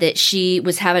Dee, said that she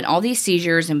was having all these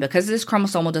seizures, and because of this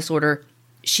chromosomal disorder,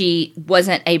 she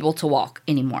wasn't able to walk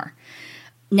anymore.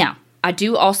 Now, I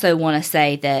do also want to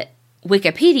say that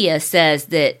Wikipedia says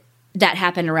that that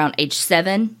happened around age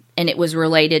 7, and it was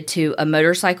related to a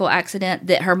motorcycle accident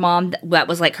that that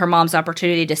was like her mom's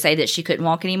opportunity to say that she couldn't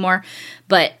walk anymore.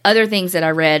 But other things that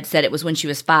I read said it was when she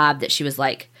was 5 that she was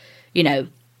like, you know,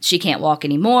 she can't walk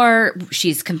anymore.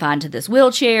 She's confined to this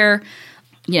wheelchair,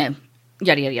 you know,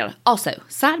 yada, yada, yada. Also,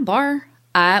 sidebar,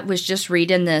 I was just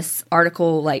reading this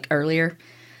article like earlier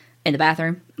in the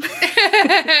bathroom.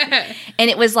 And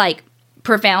it was like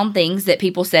profound things that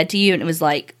people said to you. And it was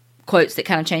like quotes that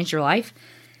kind of changed your life.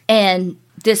 And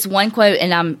this one quote,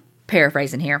 and I'm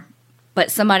paraphrasing here, but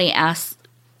somebody asked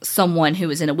someone who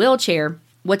was in a wheelchair,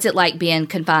 what's it like being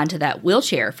confined to that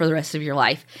wheelchair for the rest of your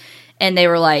life? And they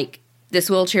were like, this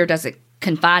wheelchair doesn't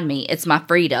confine me. It's my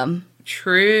freedom.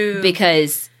 True.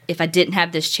 Because if I didn't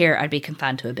have this chair, I'd be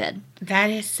confined to a bed.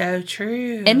 That is so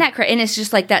true. And and it's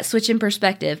just like that switch in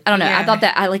perspective. I don't know. Yeah. I thought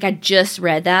that I just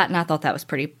read that and I thought that was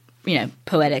pretty,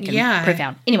 poetic and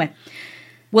profound. Anyway.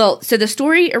 Well, so the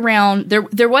story around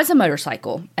there was a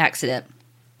motorcycle accident.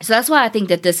 So that's why I think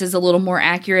that this is a little more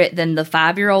accurate than the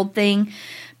 5-year-old thing,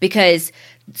 because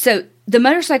so the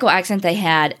motorcycle accident they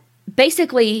had,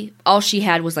 basically all she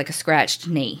had was like a scratched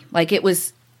knee. Like it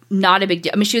was not a big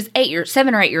deal. I mean, she was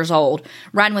 7 or 8 years old,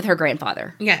 riding with her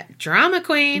grandfather. Yeah, drama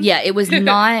queen. Yeah, it was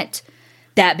not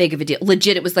that big of a deal.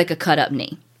 Legit, it was like a cut up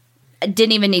knee.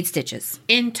 Didn't even need stitches.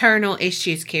 Internal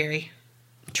issues, Carrie.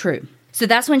 True. So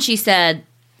that's when she said,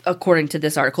 according to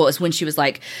this article, is when she was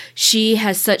like, she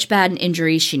has such bad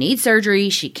injuries, she needs surgery,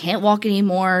 she can't walk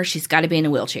anymore, she's got to be in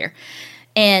a wheelchair.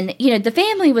 And, the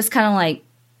family was kind of like,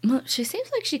 well, she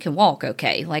seems like she can walk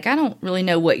okay. Like, I don't really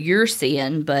know what you're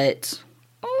seeing, but...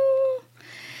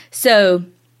 So,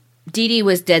 Dee Dee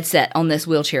was dead set on this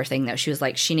wheelchair thing, though. She was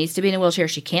like, she needs to be in a wheelchair,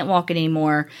 she can't walk it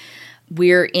anymore.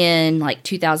 We're in,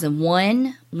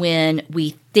 2001, when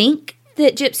we think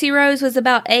that Gypsy Rose was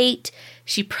about 8.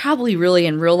 She probably really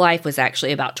in real life was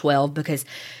actually about 12, because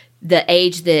the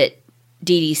age that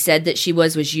Dee Dee said that she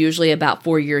was usually about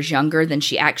 4 years younger than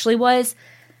she actually was,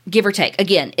 give or take.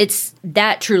 Again,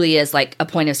 that truly is like a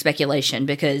point of speculation,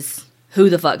 because who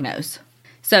the fuck knows?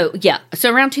 So, yeah.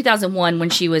 So around 2001, when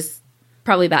she was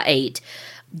probably about 8,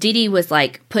 Dee Dee was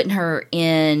like putting her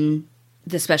in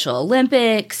the Special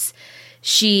Olympics.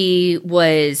 She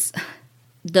was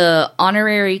the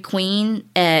honorary queen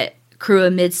at Crew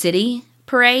of Mid-City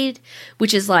Parade,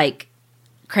 which is like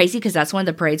crazy because that's one of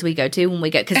the parades we go to when we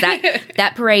go, because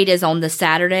that parade is on the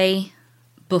Saturday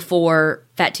before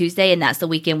Fat Tuesday, and that's the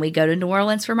weekend we go to New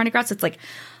Orleans for Mardi Gras. So it's like,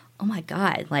 oh my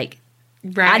God, like,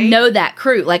 right? I know that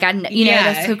crew. Like, know,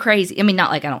 that's so crazy. I mean,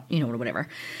 not like I don't, whatever.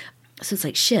 So it's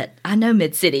like, shit, I know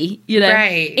Mid-City,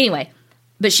 Right. Anyway,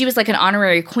 but she was like an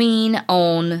honorary queen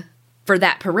for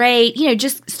that parade,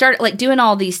 just started like doing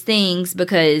all these things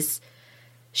because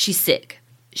she's sick.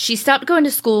 She stopped going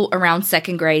to school around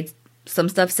 2nd grade. Some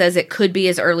stuff says it could be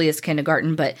as early as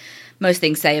kindergarten, but most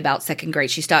things say about 2nd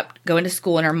grade. She stopped going to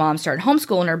school and her mom started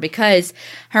homeschooling her because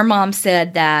her mom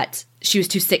said that she was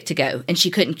too sick to go and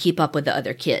she couldn't keep up with the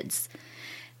other kids.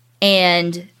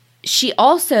 And she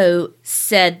also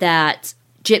said that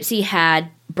Gypsy had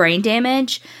brain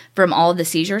damage from all of the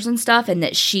seizures and stuff, and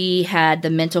that she had the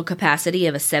mental capacity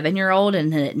of a 7-year-old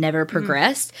and that it never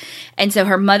progressed. And so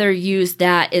her mother used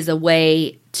that as a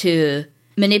way to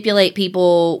manipulate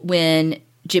people when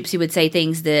Gypsy would say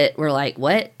things that were like,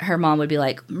 what? Her mom would be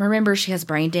like, remember, she has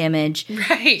brain damage.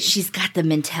 Right. She's got the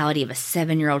mentality of a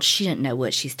 7-year-old. She didn't know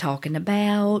what she's talking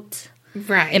about.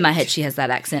 Right. In my head, she has that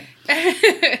accent.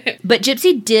 But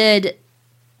Gypsy did...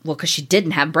 Well, because she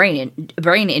didn't have brain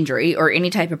injury or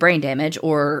any type of brain damage,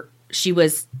 or she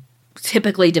was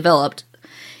typically developed.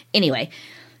 Anyway,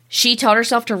 she taught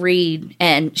herself to read,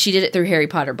 and she did it through Harry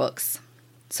Potter books.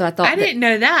 So I thought I didn't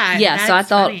know that. Yeah, That's so I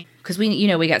thought, funny. because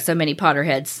we got so many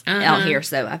Potterheads out here,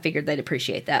 so I figured they'd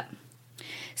appreciate that.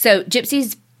 So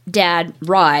Gypsy's dad,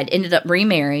 Rod, ended up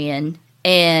remarrying,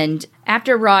 and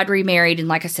after Rod remarried, and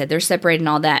like I said, they're separated and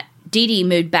all that, Dee Dee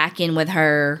moved back in with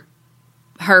her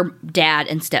dad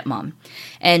and stepmom.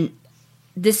 And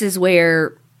this is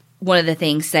where one of the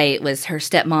things say it was her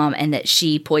stepmom and that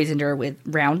she poisoned her with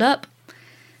Roundup,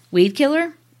 weed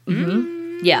killer.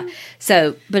 Mm-hmm. Yeah.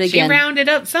 So, but again, she rounded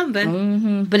up something.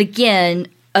 Mm-hmm. But again,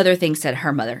 other things said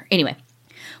her mother. Anyway,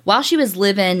 while she was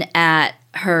living at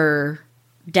her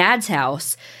dad's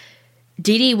house,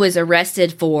 Dee Dee was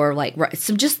arrested for, like,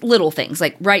 some just little things,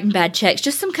 like writing bad checks,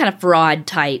 just some kind of fraud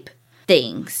type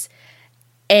things.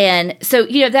 And so,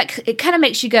 you know, that it kind of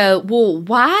makes you go, well,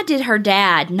 why did her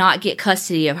dad not get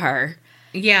custody of her?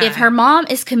 Yeah. If her mom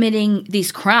is committing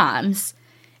these crimes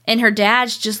and her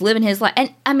dad's just living his life.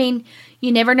 And, I mean,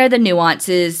 you never know the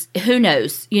nuances. Who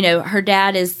knows? You know, her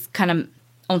dad is kind of,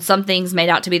 on some things, made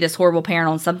out to be this horrible parent.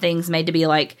 On some things, made to be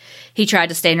like he tried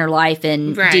to stay in her life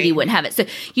and Dee Dee wouldn't have it. So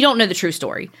you don't know the true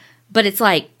story. But it's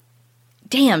like,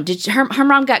 damn, did her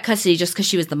mom got custody just because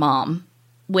she was the mom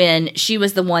when she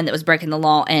was the one that was breaking the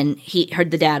law and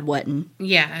the dad wasn't.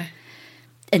 Yeah.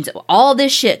 And so all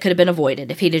this shit could have been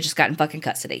avoided if he'd have just gotten fucking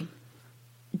custody.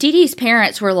 Dee Dee's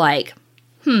parents were like,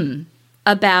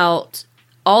 about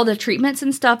all the treatments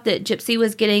and stuff that Gypsy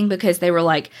was getting, because they were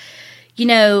like, you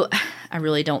know, I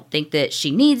really don't think that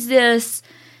she needs this.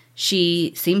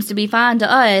 She seems to be fine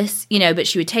to us, you know, but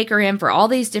she would take her in for all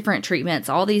these different treatments,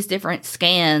 all these different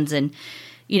scans. And,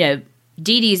 you know,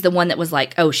 Dee Dee's the one that was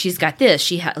like, oh, she's got this.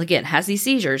 She, again, has these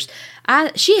seizures.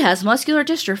 She has muscular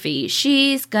dystrophy.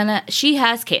 She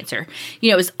has cancer. You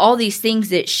know, it was all these things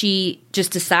that she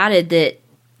just decided that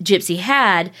Gypsy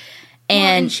had.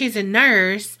 And she's a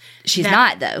nurse. She's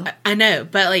not, though. I know,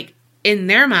 but, like, in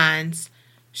their minds,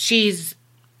 she's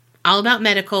all about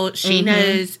medical. She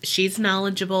knows. She's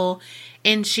knowledgeable.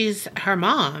 And she's her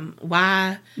mom.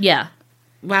 Why? Yeah.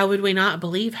 Why would we not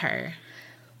believe her?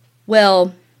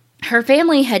 Well, her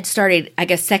family had started, I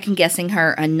guess, second-guessing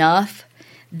her enough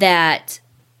that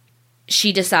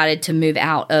she decided to move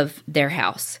out of their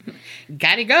house.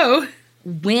 Gotta go.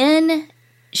 When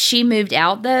she moved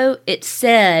out, though, it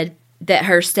said that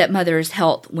her stepmother's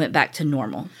health went back to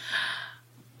normal.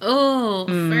 Oh,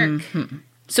 frick.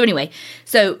 So anyway,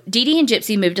 Dee Dee and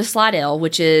Gypsy moved to Slidell,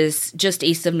 which is just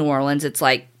east of New Orleans. It's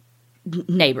like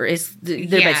neighbor. They're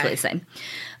basically the same.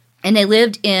 And they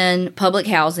lived in public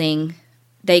housing.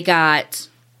 They got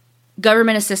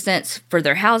government assistance for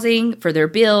their housing, for their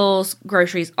bills,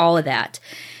 groceries, all of that.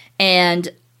 And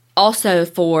also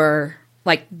for,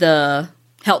 like, the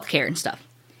health care and stuff.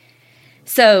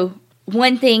 So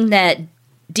one thing that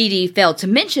Dee Dee failed to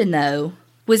mention, though,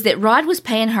 was that Rod was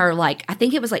paying her, like, I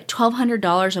think it was like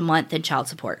 $1,200 a month in child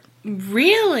support.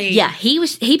 Really? Yeah,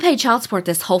 he paid child support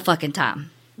this whole fucking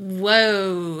time.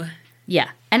 Whoa.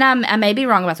 Yeah, and I may be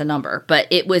wrong about the number, but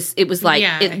it was like,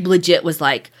 it legit was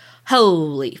like,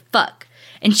 holy fuck.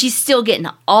 And she's still getting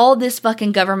all this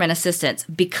fucking government assistance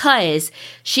because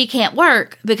she can't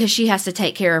work because she has to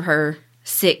take care of her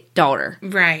sick daughter.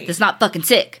 Right. That's not fucking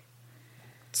sick.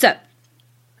 So.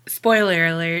 Spoiler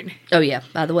alert. Oh, yeah,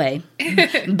 by the way.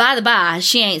 By the by,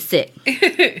 she ain't sick.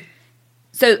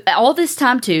 So, all this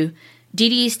time, too, Dee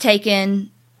Dee's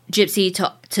taken Gypsy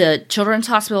to Children's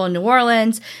Hospital in New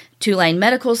Orleans, Tulane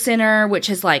Medical Center, which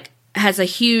has a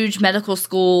huge medical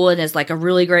school and is, like, a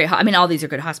really great... I mean, all these are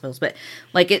good hospitals, but,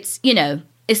 like, it's, you know,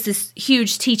 it's this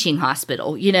huge teaching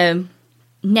hospital, you know.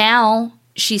 Now,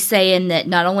 she's saying that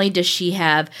not only does she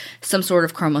have some sort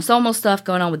of chromosomal stuff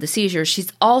going on with the seizures,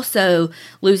 she's also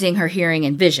losing her hearing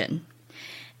and vision.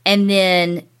 And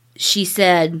then she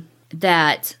said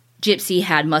that Gypsy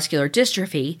had muscular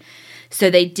dystrophy, so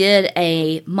they did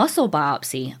a muscle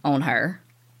biopsy on her,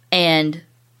 and,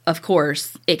 of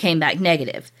course, it came back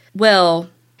negative. Well,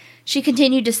 she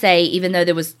continued to say, even though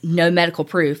there was no medical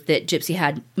proof that Gypsy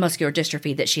had muscular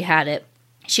dystrophy, that she had it,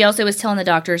 she also was telling the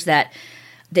doctors that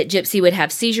Gypsy would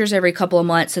have seizures every couple of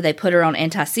months, so they put her on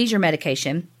anti-seizure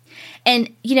medication.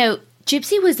 And, you know,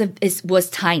 Gypsy was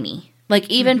tiny. Like,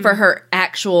 even for her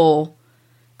actual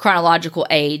chronological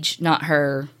age, not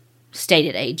her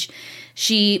stated age,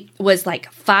 she was,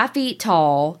 like, 5 feet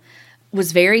tall,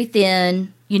 was very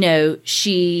thin. You know,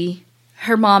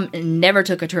 her mom never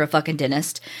took her to a fucking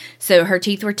dentist, so her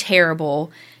teeth were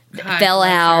terrible, fell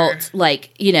out.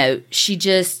 Like, you know, she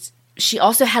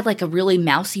also had, like, a really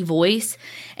mousy voice.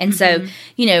 And so,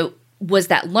 you know, was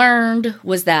that learned?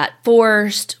 Was that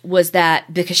forced? Was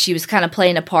that because she was kind of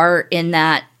playing a part in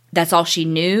that that's all she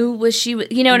knew was she,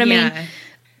 you know what I mean?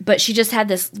 But she just had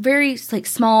this very, like,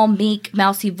 small, meek,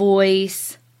 mousy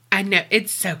voice. I know.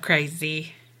 It's so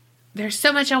crazy. There's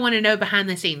so much I want to know behind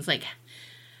the scenes. Like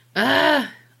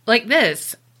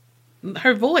this.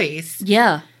 Her voice.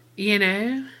 Yeah. You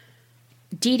know?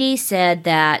 Dee Dee said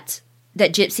that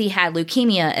Gypsy had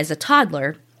leukemia as a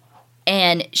toddler,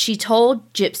 and she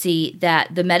told Gypsy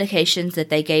that the medications that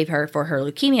they gave her for her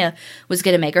leukemia was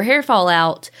going to make her hair fall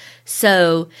out,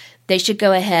 so they should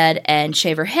go ahead and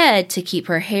shave her head to keep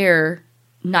her hair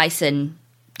nice and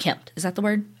kempt. Is that the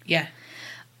word? Yeah.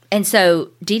 And so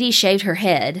Dee Dee shaved her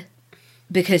head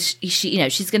because she, you know,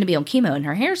 she's going to be on chemo and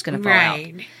her hair's going to fall out.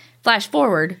 Flash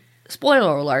forward,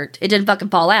 spoiler alert, it didn't fucking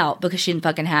fall out because she didn't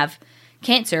fucking have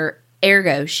cancer.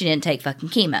 Ergo, she didn't take fucking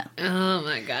chemo. Oh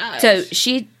my god. So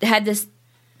she had this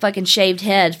fucking shaved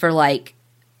head for like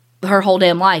her whole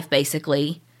damn life,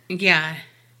 basically. Yeah.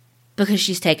 Because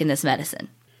she's taken this medicine.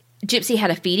 Gypsy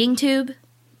had a feeding tube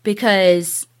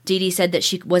because Dee Dee said that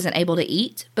she wasn't able to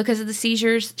eat because of the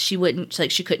seizures. She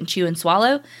couldn't chew and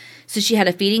swallow. So she had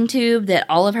a feeding tube that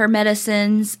all of her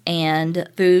medicines and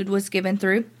food was given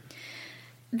through.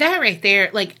 That right there,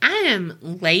 like, I am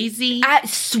lazy. I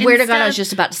swear to God, I was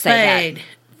just about to say that.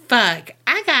 Fuck,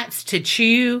 I got to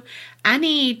chew. I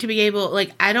need to be able,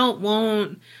 like, I don't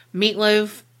want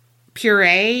meatloaf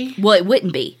puree. Well, it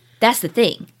wouldn't be. That's the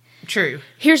thing. True.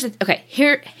 Here's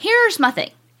my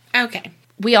thing. Okay.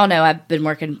 We all know I've been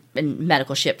working in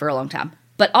medical shit for a long time.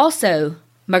 But also,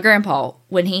 my grandpa,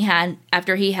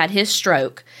 after he had his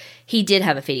stroke, he did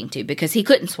have a feeding tube because he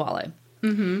couldn't swallow.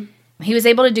 Mm-hmm. He was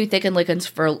able to do thickened liquids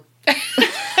for...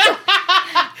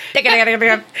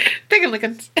 Thickened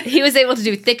liquids. He was able to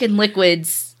do thickened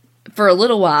liquids for a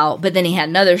little while, but then he had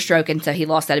another stroke, and so he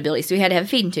lost that ability. So he had to have a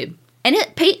feeding tube. And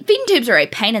feeding tubes are a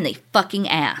pain in the fucking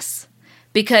ass.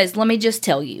 Because, let me just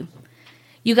tell you,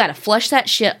 you got to flush that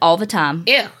shit all the time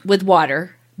with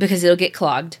water because it'll get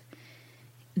clogged.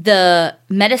 The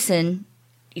medicine,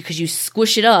 because you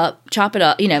squish it up, chop it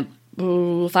up,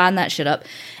 find that shit up,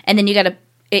 and then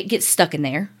it gets stuck in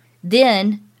there.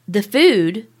 Then the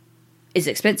food is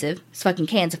expensive. It's fucking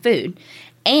cans of food.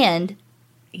 And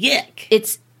yuck.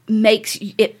 It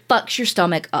fucks your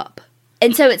stomach up.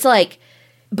 And so it's like,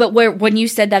 but when you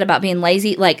said that about being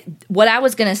lazy, like, what I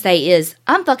was going to say is,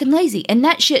 I'm fucking lazy, and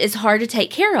that shit is hard to take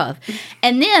care of.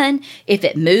 And then, if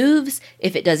it moves,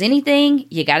 if it does anything,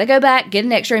 you got to go back, get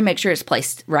an x-ray, make sure it's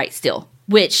placed right still.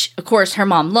 Which, of course, her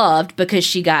mom loved, because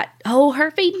she got,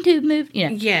 her feeding tube moved.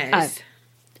 Yes. I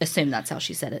assume that's how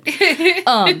she said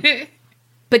it.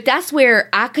 But that's where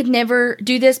I could never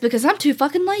do this, because I'm too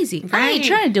fucking lazy. Right. I ain't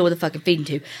trying to deal with a fucking feeding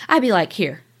tube. I'd be like,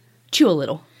 here, chew a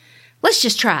little. Let's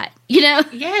just try it,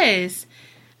 Yes.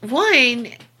 One,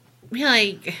 be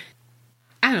like,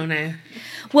 I don't know.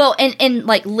 Well, and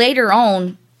like later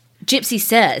on, Gypsy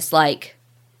says, like,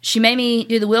 she made me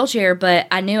do the wheelchair, but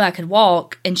I knew I could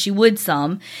walk, and she would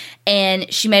some.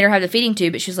 And she made her have the feeding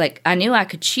tube, but she was like, I knew I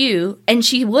could chew, and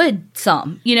she would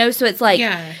some, So it's like,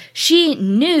 she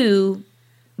knew,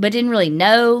 but didn't really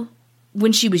know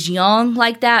when she was young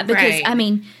like that. Because, right. I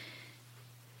mean,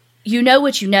 you know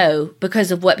what you know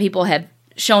because of what people have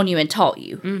shown you and taught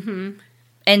you. Mm-hmm.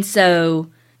 And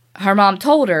so her mom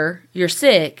told her, you're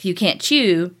sick, you can't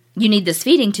chew, you need this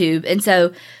feeding tube. And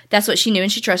so that's what she knew,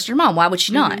 and she trusted her mom. Why would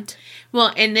she not?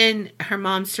 Well, and then her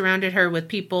mom surrounded her with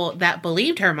people that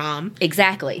believed her mom.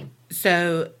 Exactly.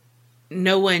 So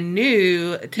no one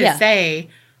knew to say,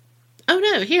 oh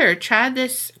no, here, try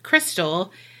this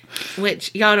crystal,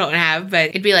 which y'all don't have, but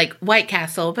it'd be like White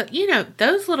Castle. But,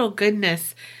 those little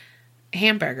goodness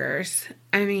hamburgers,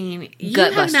 I mean, you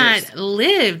Gut have busters. not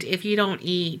lived if you don't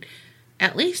eat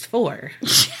at least 4.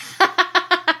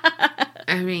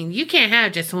 I mean, you can't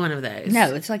have just one of those.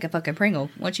 No, it's like a fucking Pringle.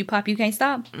 Once you pop, you can't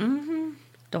stop. Mm-hmm.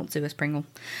 Don't sue us, Pringle.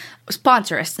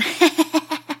 Sponsor us.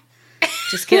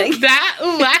 Just kidding.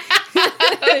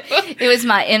 It was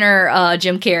my inner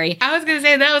Jim Carrey. I was going to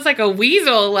say, that was like a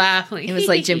weasel laugh. It was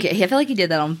like Jim Carrey. I feel like he did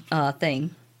that on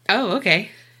Thing. Oh, okay.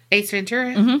 Ace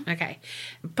Ventura? Mm-hmm. Okay.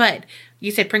 But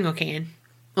you said Pringle can.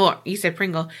 Or you said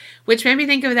Pringle. Which made me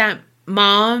think of that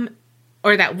mom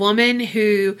or that woman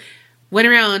who went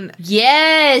around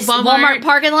Walmart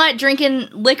parking lot drinking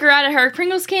liquor out of her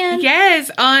Pringles can. Yes,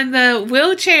 on the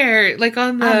wheelchair. Like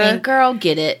on the... I mean, girl,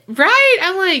 get it. Right.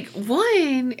 I'm like,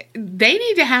 one, they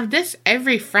need to have this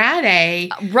every Friday.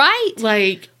 Right.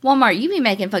 Like... Walmart, you be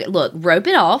making fucking... Look, rope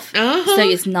it off so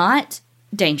it's not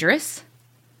dangerous.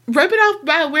 Rope it off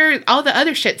by where all the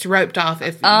other shit's roped off.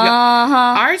 If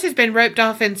ours has been roped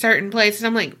off in certain places.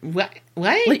 I'm like, what?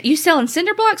 What? You selling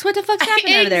cinder blocks? What the fuck's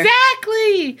happening over there?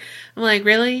 Exactly. I'm like,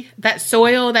 really? That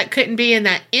soil that couldn't be in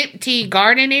that empty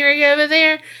garden area over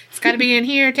there? It's got to be in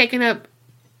here taking up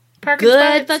parking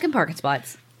spots? Good fucking parking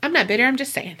spots. I'm not bitter. I'm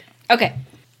just saying. Okay.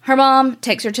 Her mom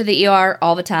takes her to the ER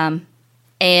all the time.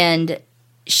 And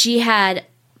she had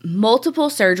multiple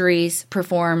surgeries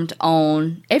performed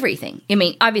on everything. I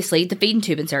mean, obviously, the feeding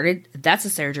tube inserted, that's a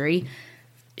surgery.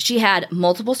 She had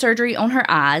multiple surgery on her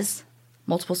eyes.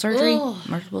 Multiple surgery? Ooh.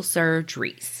 Multiple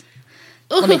surgeries.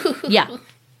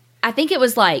 I think it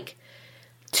was like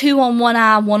 2 on one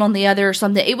eye, 1 on the other or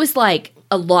something. It was like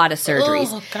a lot of surgeries.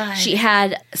 Oh, God. She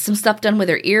had some stuff done with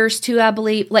her ears too, I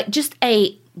believe. Like just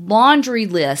a laundry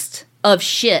list of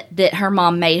shit that her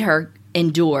mom made her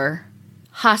endure.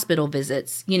 Hospital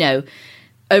visits,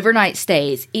 overnight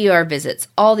stays, ER visits,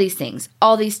 all these things,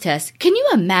 all these tests. Can you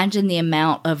imagine the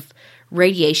amount of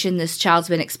radiation this child's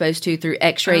been exposed to through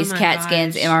x-rays, CAT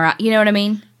scans, MRI? You know what I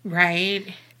mean?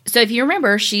 Right. So if you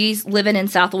remember, she's living in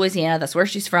South Louisiana. That's where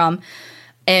she's from.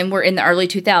 And we're in the early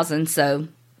 2000s. So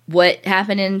what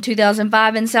happened in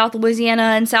 2005 in South Louisiana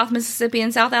and South Mississippi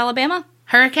and South Alabama?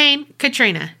 Hurricane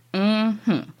Katrina.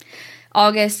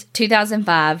 August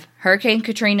 2005, Hurricane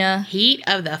Katrina. Heat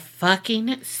of the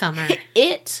fucking summer.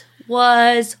 It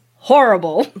was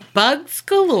horrible. Bugs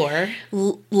galore.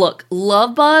 Look,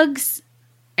 love bugs.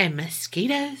 And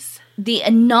mosquitoes. The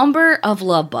number of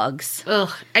love bugs.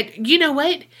 Ugh. You know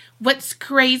what? What's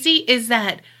crazy is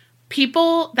that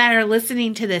people that are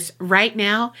listening to this right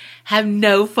now have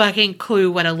no fucking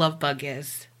clue what a love bug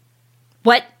is.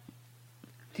 What?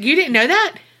 You didn't know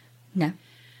that? No.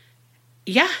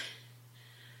 Yeah.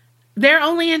 They're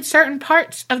only in certain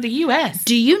parts of the U.S.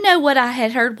 Do you know what I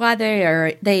had heard why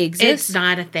they exist? It's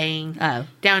not a thing. Oh.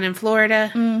 Down in Florida?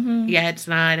 Mm-hmm. Yeah, it's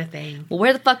not a thing. Well,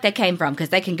 where the fuck they came from? Because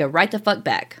they can go right the fuck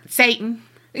back. Satan.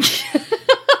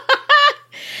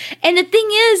 And the thing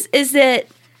is that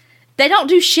they don't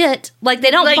do shit. Like,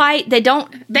 they don't bite. They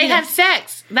don't... They have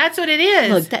sex. That's what it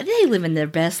is. Look, they living their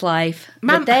best life.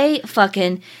 But they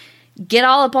fucking get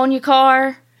all up on your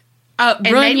car... Oh, and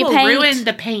they will ruin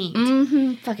the paint.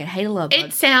 Mm-hmm. Fucking hate a love bug.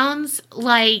 It sounds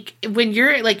like when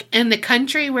you're like in the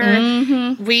country where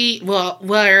when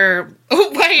you're in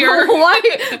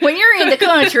the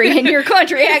country and your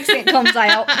country accent comes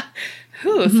out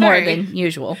more than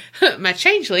usual. My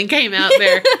changeling came out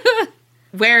there.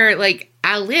 Where like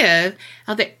I live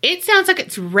out there, it sounds like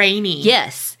it's raining.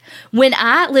 Yes, when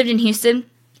I lived in Houston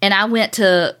and I went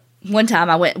to one time,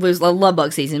 it was a love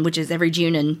bug season, which is every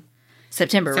June and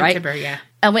September, right? September, yeah.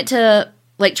 I went to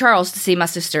Lake Charles to see my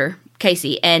sister,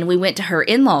 Casey, and we went to her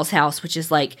in-laws' house, which is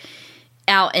like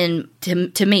out in,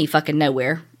 to me, fucking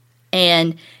nowhere.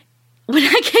 And when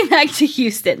I came back to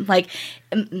Houston, like,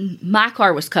 my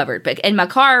car was covered. And my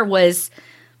car was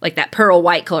like that pearl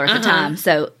white color at the time.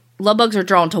 So love bugs are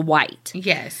drawn to white.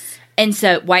 Yes. And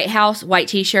so white house, white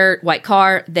t-shirt, white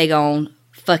car, they gon'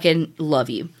 fucking love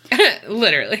you.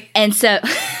 Literally. And so,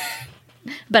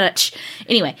 but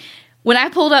anyway... When I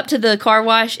pulled up to the car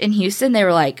wash in Houston, they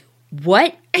were like,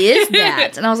 "What is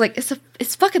that?" And I was like,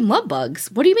 "It's fucking love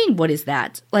bugs." What do you mean? What is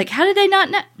that? Like, how did they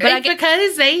not know? But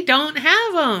because they don't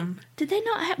have them. Did they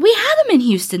not have? We had them in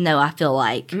Houston, though. I feel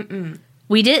like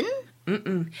we didn't.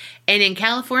 And in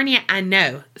California, I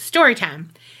know. Story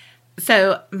time.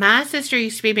 So my sister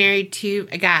used to be married to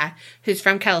a guy who's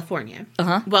from California.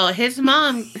 Well, his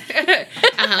mom.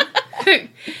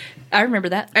 I remember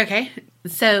that. Okay.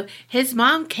 So his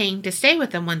mom came to stay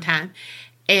with him one time,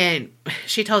 and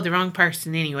she told the wrong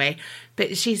person anyway,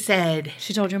 but she said...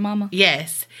 She told your mama?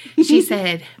 Yes. She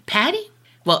said, Patty?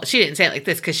 Well, she didn't say it like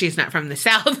this because she's not from the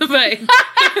South, but...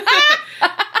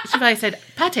 she probably said,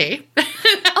 Patty.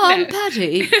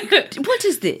 Patty, what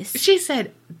is this? She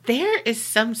said, there is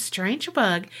some strange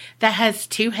bug that has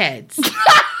two heads.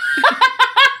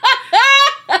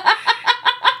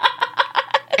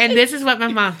 And this is what my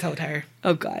mom told her.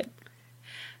 Oh, God.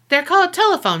 They're called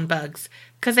telephone bugs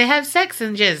because they have sex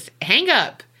and just hang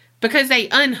up because they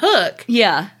unhook.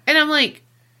 Yeah. And I'm like,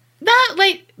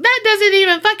 that doesn't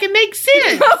even fucking make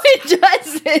sense. No, it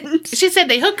doesn't. She said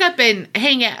they hook up and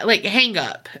hang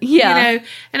up. Yeah. You know?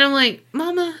 And I'm like,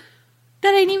 Mama,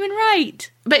 that ain't even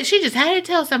right. But she just had to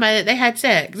tell somebody that they had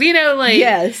sex. You know, like...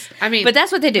 Yes. I mean... But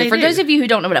that's what they do. For those of you who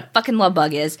don't know what a fucking love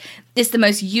bug is, it's the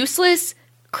most useless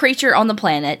creature on the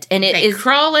planet. And they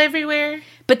crawl everywhere.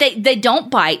 But they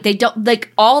don't bite. They don't...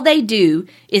 Like, all they do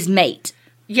is mate.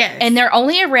 Yes. And they're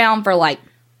only around for, like,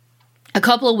 a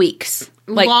couple of weeks.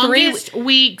 Like longest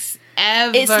weeks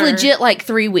ever. It's legit like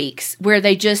 3 weeks where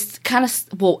they just kind of...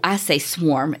 Well, I say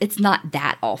swarm. It's not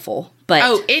that awful. But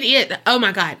oh, it is. Oh,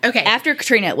 my God. Okay. After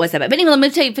Katrina, it was that bad. But anyway, let me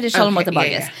finish telling them what the bug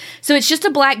is. So it's just a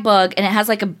black bug, and it has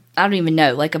like a, I don't even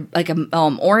know, like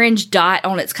a orange dot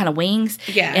on its kind of wings.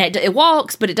 Yeah. And it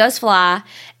walks, but it does fly.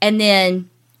 And then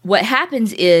what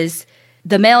happens is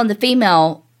the male and the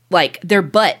female, like their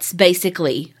butts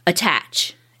basically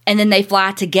attach. And then they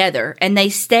fly together, and they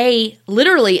stay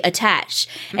literally attached.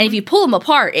 Mm-hmm. And if you pull them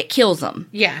apart, it kills them.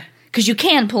 Yeah. Because you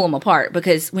can pull them apart,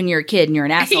 because when you're a kid and you're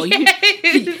an asshole,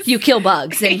 yes. you kill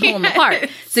bugs and pull them apart.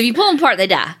 So if you pull them apart, they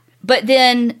die. But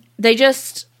then they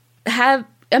just have,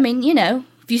 I mean, you know,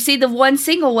 if you see the one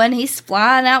single one, he's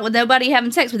flying out with nobody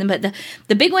having sex with him. But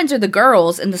the big ones are the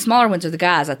girls, and the smaller ones are the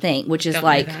guys, I think, which is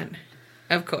like,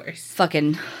 of course,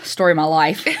 fucking story of my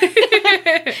life.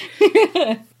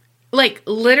 Like,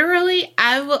 literally,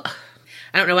 I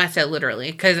don't know why I said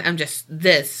literally, because I'm just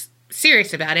this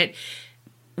serious about it.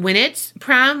 when it's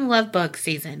prime love bug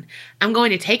season, I'm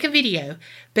going to take a video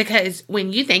because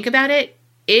when you think about it,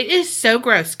 it is so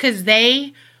gross because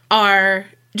they are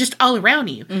just all around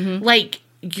you. Mm-hmm. Like,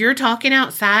 you're talking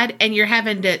outside and you're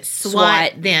having to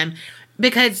swat them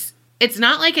because it's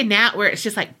not like a gnat where it's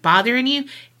just like bothering you.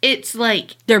 It's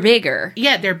like they're bigger.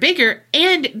 Yeah, they're bigger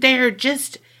and they're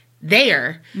just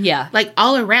there. Yeah. Like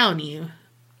all around you.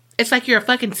 It's like you're a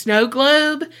fucking snow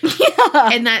globe. Yeah.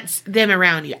 And that's them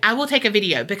around you. I will take a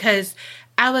video because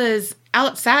I was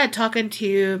outside talking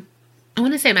to, I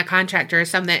want to say my contractor or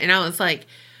something, and I was like,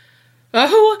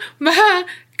 oh my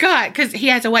God, because he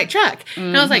has a white truck. Mm-hmm.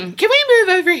 And I was like, can we move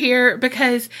over here?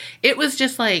 Because it was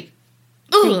just like,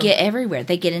 ugh. They get everywhere.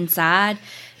 They get inside.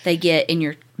 They get in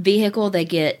your vehicle. They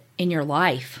get in your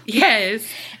life. Yes.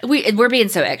 We're being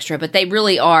so extra, but they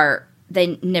really are.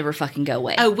 They never fucking go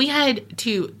away. Oh, we had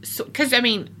to, because, I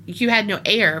mean, you had no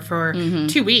air for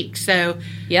 2 weeks. So,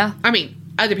 yeah. I mean,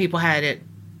 other people had it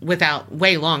without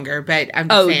way longer, but I'm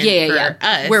just saying for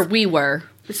us. Where we were.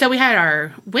 So we had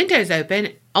our windows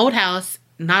open. Old house,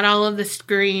 not all of the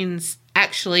screens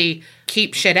actually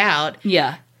keep shit out.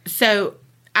 Yeah. So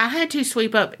I had to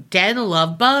sweep up dead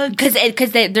love bugs.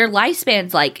 Because their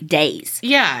lifespan's like days.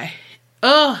 Yeah.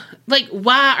 Oh, like,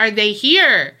 why are they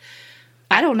here?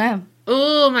 I don't know.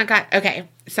 Oh, my God. Okay.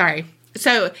 Sorry.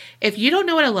 So if you don't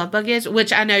know what a love bug is,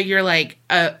 which I know you're like,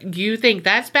 you think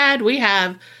that's bad, we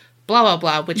have blah, blah,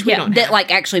 blah, which we don't that have.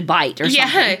 like actually bite or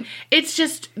something. Yeah. It's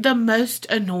just the most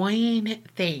annoying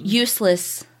thing.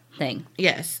 Useless thing.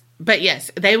 Yes. But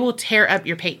yes, they will tear up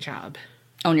your paint job.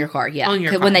 On your car, yeah. On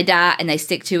your car. When they die and they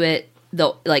stick to it,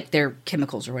 they'll, like, they're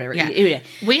chemicals or whatever. Yeah.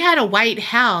 We had a white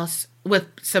house with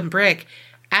some brick.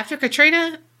 After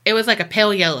Katrina, it was like a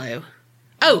pale yellow.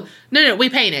 Oh, no, we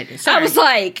painted. Sorry. I was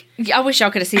like, I wish y'all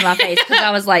could have seen my face because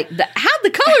I was like, how'd the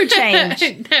color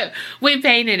change? No, we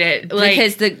painted it.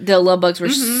 Because the love bugs were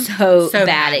so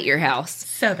bad at your house.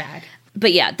 So bad.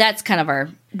 But yeah, that's kind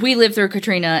of we lived through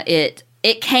Katrina. It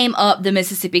came up the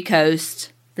Mississippi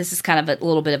coast. This is kind of a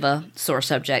little bit of a sore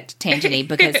subject, tangent-y,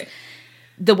 because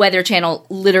the Weather Channel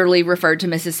literally referred to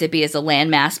Mississippi as a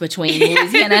landmass between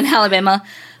Louisiana and Alabama.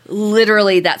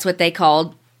 Literally, that's what they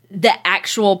called the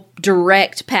actual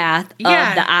direct path of the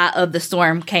eye of the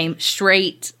storm came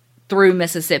straight through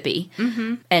Mississippi.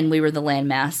 Mm-hmm. And we were the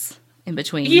landmass in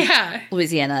between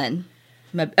Louisiana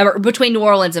and between New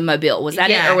Orleans and Mobile. Was that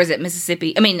it? Or was it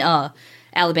Mississippi? I mean,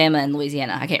 Alabama and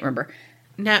Louisiana. I can't remember.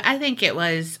 No, I think it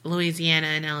was Louisiana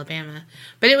and Alabama.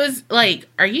 But it was like,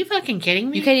 are you fucking kidding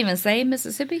me? You can't even say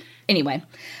Mississippi? Anyway,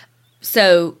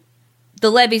 so the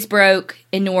levees broke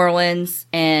in New Orleans,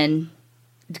 and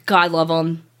God love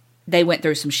them, they went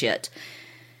through some shit.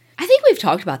 I think we've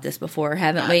talked about this before,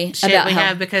 haven't we? We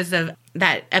have, because of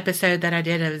that episode that I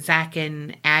did of Zach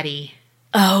and Addie.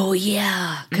 Oh,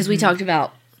 yeah. Because we talked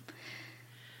about...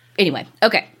 Anyway,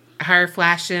 okay. Her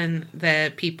flashing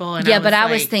the people. And I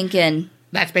was thinking...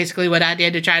 That's basically what I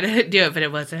did to try to do it, but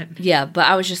it wasn't. Yeah, but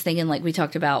I was just thinking, like, we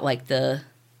talked about, like, the...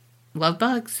 Love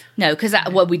bugs? No, because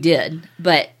what we did.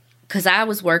 But, because I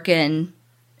was working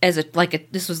as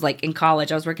this was, like, in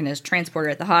college. I was working as a transporter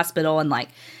at the hospital, and, like,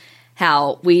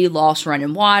 how we lost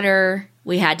running water.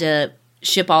 We had to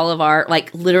ship all of our,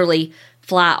 like, literally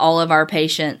fly all of our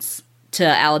patients to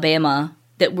Alabama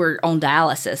that were on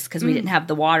dialysis because we didn't have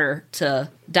the water to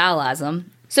dialyze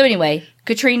them. So, anyway,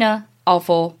 Katrina...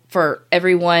 awful for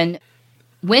everyone.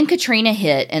 When Katrina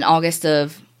hit in August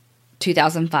of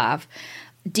 2005,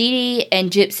 Dee Dee and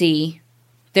Gypsy,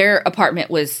 their apartment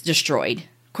was destroyed.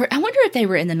 I wonder if they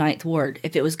were in the 9th Ward,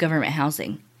 if it was government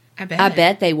housing. I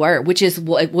bet they were, which is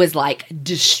what was like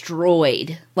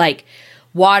destroyed. Like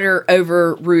water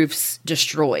over roofs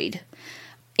destroyed.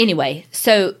 Anyway,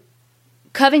 so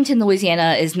Covington,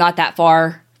 Louisiana is not that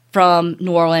far from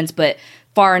New Orleans, but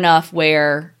far enough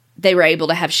where they were able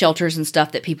to have shelters and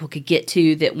stuff that people could get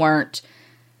to that weren't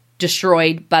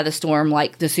destroyed by the storm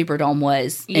like the Superdome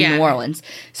was in New Orleans.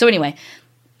 So anyway,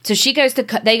 so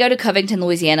they go to Covington,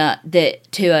 Louisiana,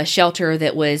 to a shelter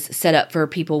that was set up for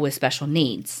people with special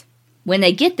needs. When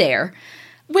they get there...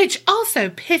 Which also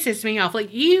pisses me off.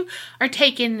 Like, you are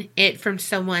taking it from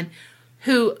someone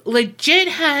who legit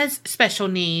has special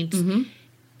needs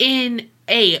in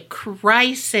a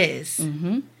crisis.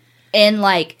 Mm-hmm. And,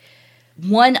 like...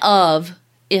 one of,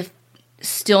 if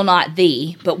still not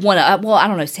the, but one of, well, I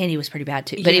don't know, Sandy was pretty bad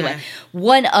too. But anyway,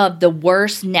 one of the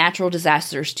worst natural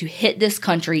disasters to hit this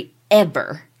country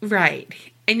ever. Right.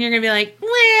 And you're going to be like,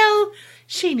 well,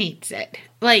 she needs it.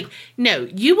 Like, no,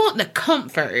 you want the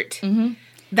comfort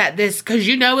that this, because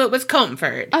you know it was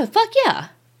comfort. Oh, fuck yeah.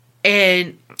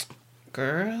 And,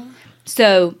 girl.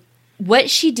 So, what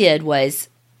she did was,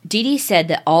 Dee Dee said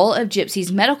that all of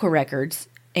Gypsy's medical records,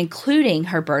 including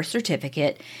her birth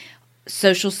certificate,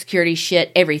 Social Security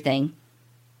shit, everything,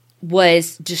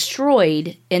 was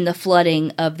destroyed in the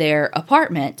flooding of their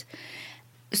apartment.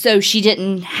 So she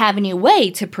didn't have any way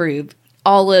to prove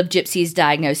all of Gypsy's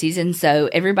diagnoses, and so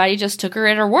everybody just took her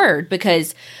at her word,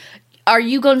 because are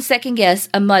you going to second guess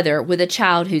a mother with a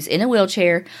child who's in a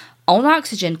wheelchair on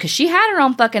oxygen? Because she had her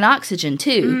own fucking oxygen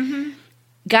too. Mm-hmm.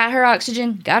 Got her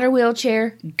oxygen, got her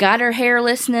wheelchair, got her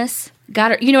hairlessness,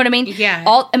 got her, you know what I mean? Yeah.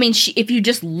 If you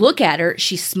just look at her,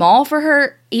 she's small for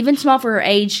her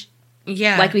age.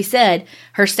 Yeah. Like we said,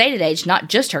 her stated age, not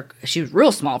just her, she was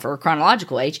real small for her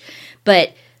chronological age,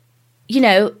 but,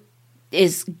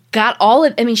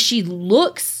 she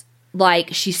looks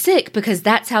like she's sick because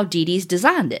that's how Dee Dee's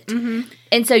designed it. Mm-hmm.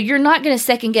 And so you're not going to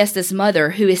second guess this mother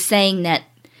who is saying that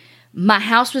my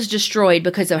house was destroyed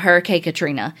because of Hurricane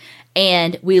Katrina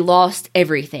and we lost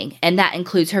everything. And that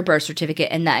includes her birth certificate,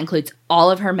 and that includes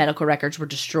all of her medical records were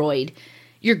destroyed.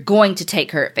 You're going to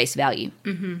take her at face value.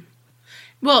 Mm-hmm.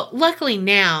 Well, luckily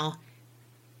now,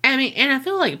 and I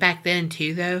feel like back then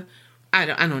too, though, I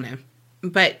don't know.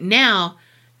 But now,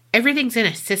 everything's in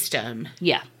a system.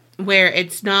 Yeah. Where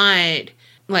it's not,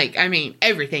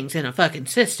 everything's in a fucking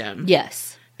system.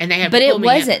 Yes. And they have. But it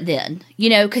wasn't then,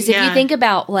 because if you think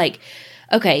about,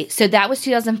 okay, so that was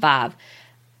 2005.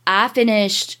 I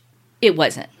finished, it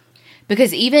wasn't.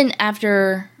 Because even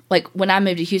after, when I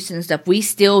moved to Houston and stuff, we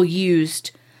still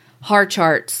used hard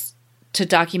charts to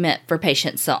document for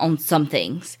patients on some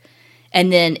things.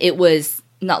 And then it was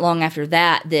not long after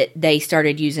that they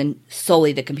started using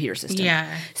solely the computer system.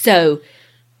 Yeah. So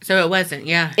it wasn't,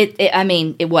 yeah.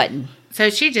 It wasn't. So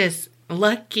she just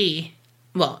lucky.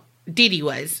 Well, Dee Dee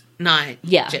was, not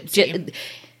Gypsy.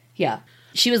 Yeah.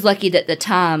 She was lucky that the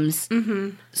Times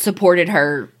supported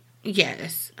her.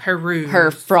 Yes. Her ruse.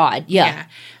 Her fraud. Yeah.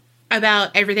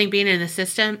 About everything being in the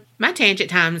system. My tangent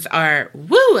times are,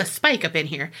 a spike up in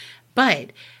here.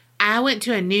 But I went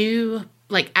to a new,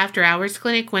 after hours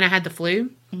clinic when I had the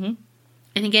flu. Mm-hmm.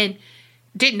 And again,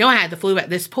 didn't know I had the flu at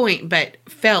this point, but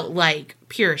felt like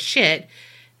pure shit.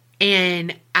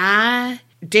 And I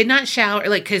did not shower,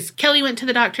 because Kelly went to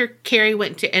the doctor, Carrie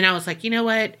went to, and I was like, you know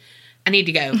what? I need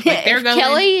to go. They're going.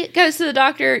 Kelly goes to the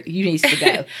doctor, you need to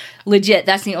go. Legit,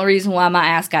 that's the only reason why my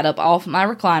ass got up off my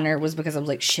recliner was because I was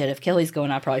like, shit, if Kelly's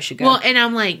going, I probably should go. Well, and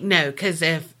I'm like, no, because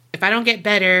if I don't get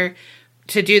better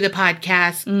to do the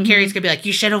podcast, Carrie's going to be like,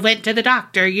 you should have went to the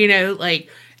doctor,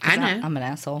 I know. I'm an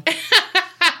asshole.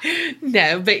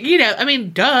 No, but,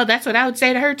 duh, that's what I would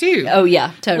say to her, too. Oh,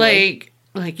 yeah, totally.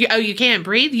 You can't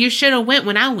breathe? You should have went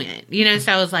when I went,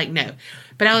 so I was like, no.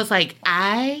 But I was like,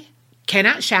 I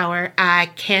cannot shower. I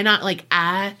cannot,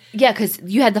 Yeah, because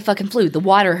you had the fucking flu. The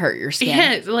water hurt your skin.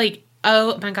 Yeah,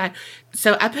 oh, my God.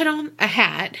 So I put on a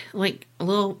hat, a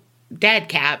little dad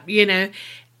cap,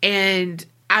 and,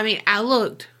 I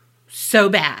looked so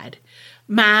bad.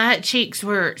 My cheeks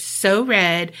were so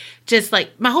red, just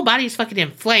my whole body's fucking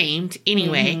inflamed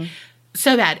anyway. Mm-hmm.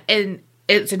 So bad. And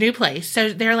it's a new place.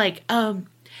 So they're like, I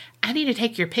need to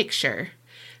take your picture.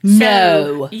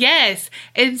 No. So, yes.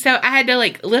 And so I had to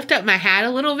lift up my hat a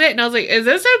little bit, and I was like, is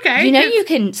this okay? You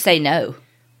can say no.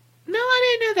 No,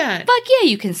 I didn't know that. Fuck yeah,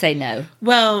 you can say no.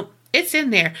 Well, it's in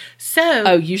there. So.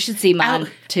 Oh, you should see mine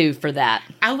too for that.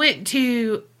 I went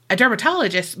to a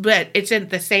dermatologist, but it's in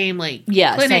the same clinic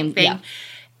thing. Yeah.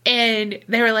 And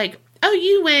they were like, oh,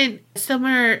 you went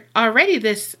somewhere already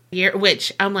this year,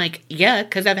 which I'm like, yeah,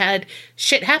 because I've had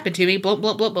shit happen to me. Blump,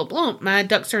 blump, blump, blump, blump. My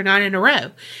ducks are not in a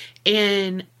row.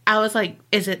 And I was like,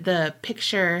 is it the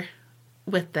picture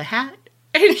with the hat?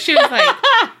 And she was like,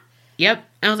 yep.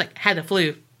 I was like, had the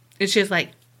flu. And she was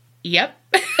like, yep.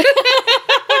 I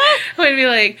would be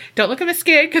like, don't look at my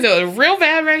skin, because it was real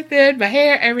bad right then. My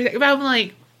hair, everything. But I'm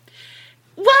like,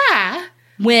 why?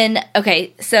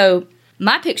 So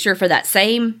my picture for that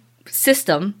same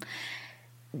system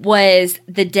was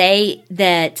the day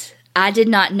that I did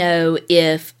not know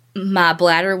if my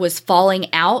bladder was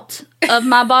falling out of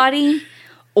my body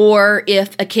or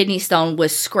if a kidney stone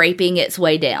was scraping its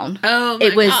way down. Oh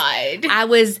my God. I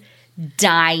was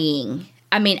dying.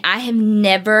 I have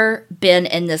never been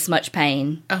in this much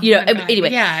pain. Oh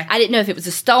Anyway, yeah. I didn't know if it was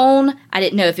a stone. I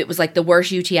didn't know if it was the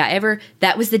worst UTI ever.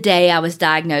 That was the day I was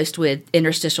diagnosed with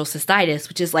interstitial cystitis,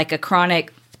 which is a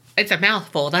chronic. It's a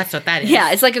mouthful. That's what that is.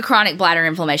 Yeah, it's a chronic bladder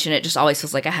inflammation. It just always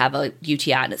feels like I have a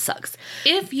UTI and it sucks.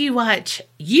 If you watch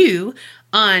You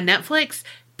on Netflix,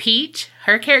 Peach,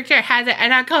 her character has it,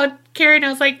 and I called Carrie and I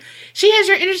was like, she has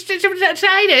your interstitial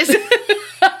cystitis.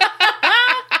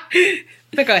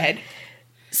 But go ahead.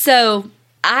 So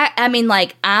I mean,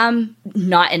 like, I'm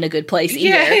not in a good place either.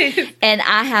 Yes. And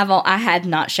I have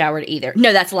not showered either.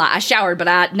 No, that's a lie. I showered,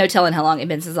 but no telling how long it's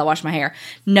been since I washed my hair.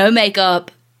 No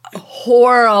makeup.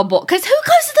 Horrible. Because who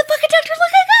goes to the fucking doctor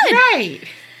looking good? Right.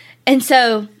 And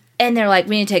so, and they're like,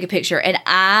 we need to take a picture. And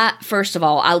first of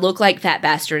all, I look like Fat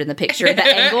Bastard in the picture. The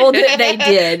angle that they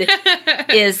did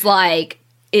is like,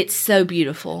 it's so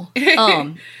beautiful.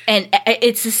 And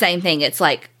it's the same thing. It's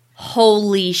like,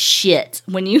 holy shit,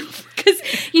 when you,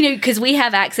 because we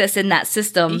have access in that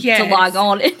system to log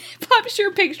on, and it pops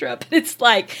your picture up, and it's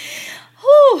like,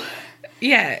 whew,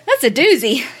 yeah, that's a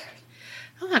doozy.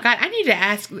 Oh my God, I need to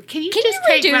ask, can you just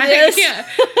take redo my, this? Yeah.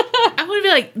 I want to be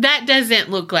like, that doesn't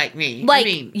look like me. Like, I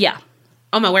mean, yeah.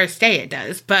 on my worst day it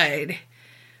does, but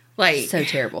like, so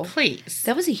terrible. Please.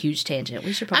 That was a huge tangent.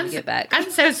 We should probably get back. I'm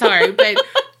so sorry, but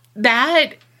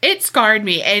it scarred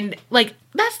me, and like,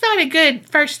 that's not a good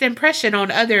first impression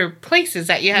on other places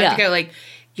that you have to go like,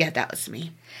 yeah, that was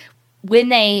me. When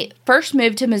they first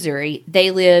moved to Missouri,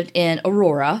 they lived in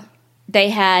Aurora. They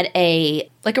had a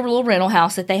little rental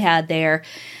house that they had there.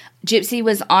 Gypsy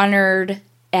was honored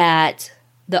at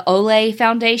the Ole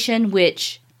Foundation,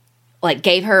 which like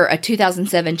gave her a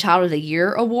 2007 Child of the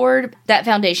Year award. That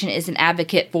foundation is an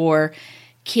advocate for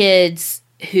kids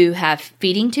who have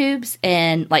feeding tubes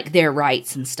and like their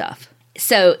rights and stuff.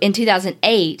 So in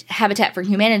 2008, Habitat for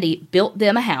Humanity built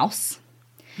them a house,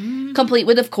 complete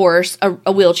with, of course,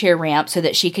 a wheelchair ramp so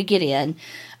that she could get in.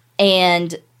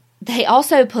 And they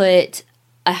also put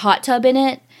a hot tub in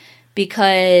it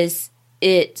because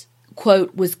it,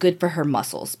 quote, was good for her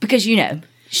muscles. Because, you know,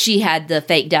 she had the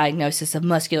fake diagnosis of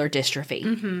muscular dystrophy.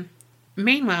 Mm-hmm.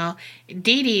 Meanwhile,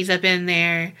 Dee Dee's up in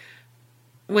there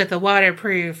with a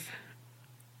waterproof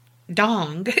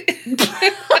dong.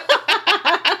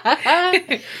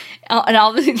 And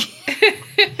all the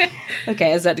okay,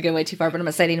 I was about to go way too far, but I'm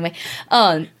gonna say it anyway.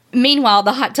 Meanwhile,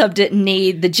 the hot tub didn't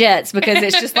need the jets because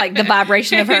it's just like the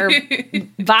vibration of her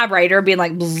vibrator being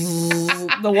like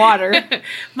bzzz, the water.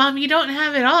 Mom, you don't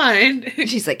have it on.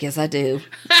 She's like, yes, I do.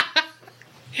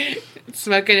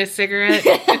 Smoking a cigarette.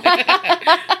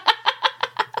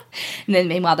 And then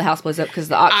meanwhile, the house blows up because of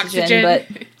the oxygen. But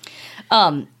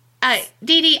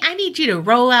Dee Dee, I need you to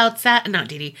roll outside. Not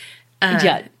Dee Dee.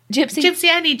 Yeah, Gypsy. Gypsy,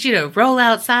 I need you to roll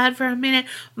outside for a minute.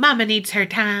 Mama needs her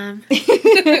time.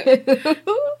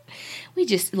 We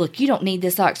just, look, you don't need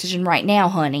this oxygen right now,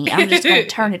 honey. I'm just going to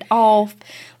turn it off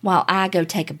while I go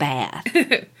take a bath.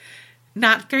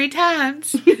 Not 3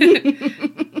 times.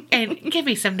 And give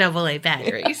me some AA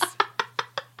batteries.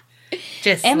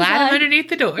 Just slide them underneath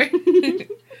the door.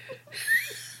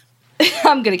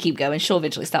 I'm going to keep going. She'll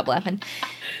eventually stop laughing.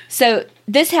 So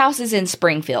this house is in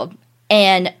Springfield.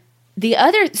 And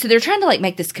so they're trying to like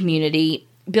make this community,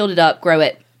 build it up, grow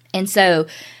it. And so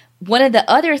one of the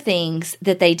other things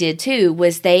that they did too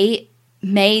was they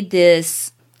made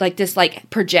this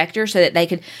projector so that they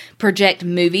could project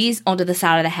movies onto the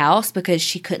side of the house because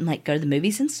she couldn't like go to the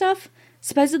movies and stuff,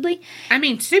 supposedly. I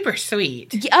mean, super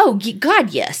sweet. Oh, God,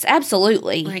 yes,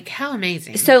 absolutely. Like, how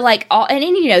amazing. So like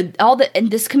and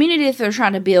this community that they're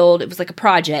trying to build, it was like a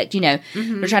project, you know,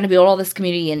 they're trying to build all this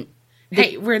community. And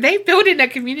hey, were they building a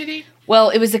community?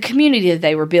 Well, it was a community that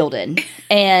they were building,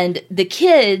 and the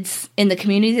kids in the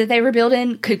community that they were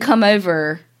building could come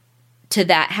over to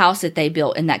that house that they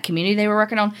built in that community they were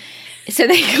working on, so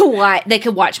they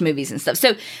could watch movies and stuff.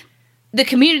 So the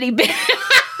community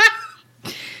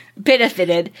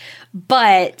benefited,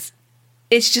 but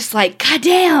it's just like,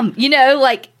 goddamn, you know,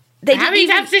 like they. How many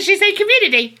times did she say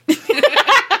community?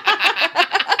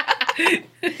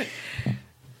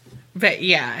 But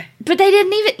yeah, but they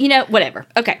didn't even, you know, whatever.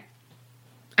 Okay.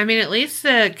 I mean, at least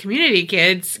the community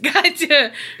kids got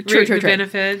to reap the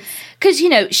benefits. Because, you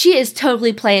know, she is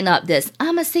totally playing up this,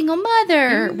 I'm a single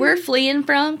mother. Mm-hmm. We're fleeing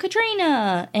from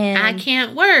Katrina. And I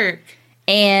can't work.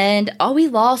 And, we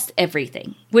lost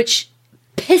everything. Which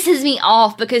pisses me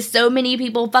off because so many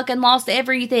people fucking lost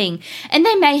everything. And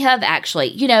they may have actually.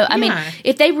 You know, I mean,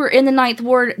 if they were in the Ninth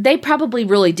Ward, they probably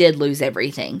really did lose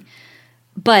everything.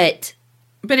 But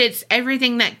it's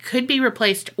everything that could be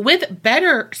replaced with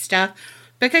better stuff.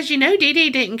 Because, you know, Dee Dee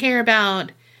didn't care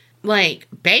about, like,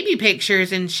 baby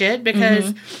pictures and shit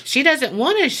because she doesn't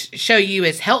want to show you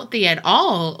as healthy at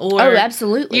all. Or, oh,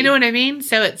 absolutely. You know what I mean?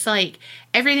 So it's like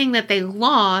everything that they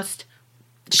lost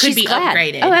could be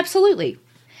upgraded. Oh, absolutely.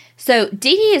 So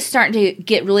Dee Dee is starting to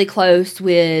get really close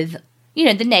with, you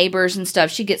know, the neighbors and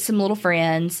stuff. She gets some little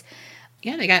friends.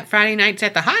 Yeah, they got Friday nights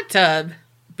at the hot tub.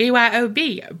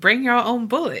 BYOB, bring your own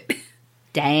bullet.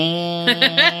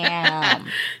 Damn.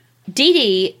 Dee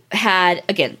Dee had,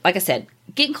 again, like I said,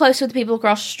 getting close with the people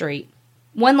across the street.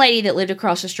 one lady that lived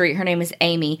across the street, her name was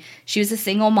Amy. She was a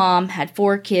single mom, had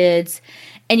 4 kids.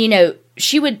 And,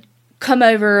 she would come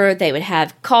over, they would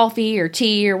have coffee or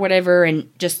tea or whatever and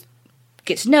just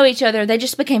get to know each other. They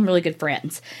just became really good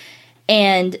friends.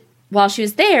 And while she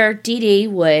was there, Dee Dee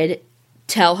would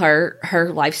tell her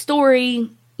life story,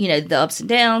 the ups and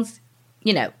downs,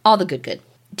 all the good.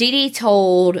 Dee Dee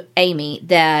told Amy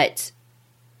that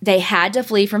they had to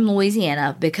flee from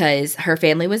Louisiana because her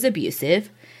family was abusive.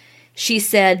 She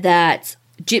said that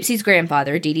Gypsy's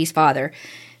grandfather, Dee Dee's father,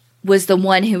 was the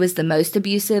one who was the most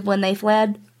abusive when they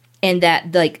fled. And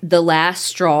that, the last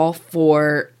straw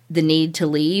for the need to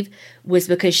leave was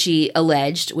because she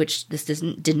alleged, which this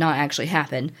did not actually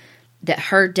happen, that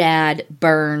her dad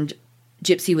burned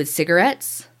Gypsy with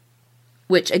cigarettes,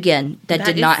 which, again, that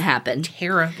did not happen.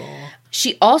 Terrible.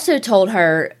 She also told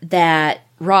her that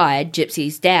Rod,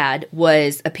 Gypsy's dad,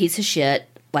 was a piece of shit,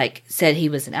 said he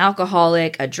was an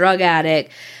alcoholic, a drug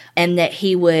addict, and that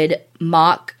he would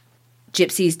mock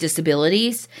Gypsy's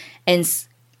disabilities. And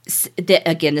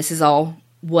again, this is all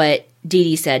what Dee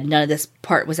Dee said. None of this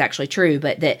part was actually true,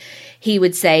 but that he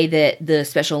would say that the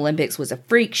Special Olympics was a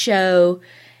freak show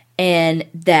and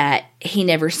that he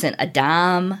never sent a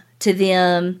dime to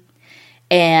them.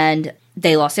 And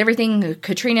they lost everything,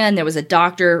 Katrina, and there was a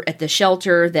doctor at the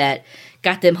shelter that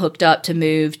got them hooked up to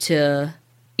move to,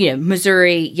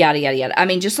 Missouri, yada, yada, yada. I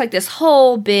mean, just this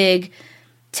whole big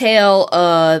tale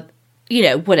of,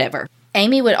 whatever.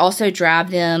 Amy would also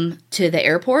drive them to the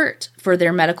airport for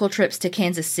their medical trips to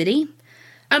Kansas City.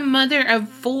 A mother of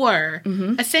 4.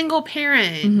 Mm-hmm. A single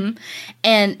parent. Mm-hmm.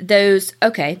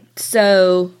 And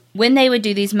so when they would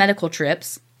do these medical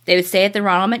trips, they would stay at the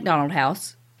Ronald McDonald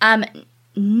House. I'm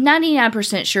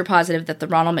 99% sure positive that the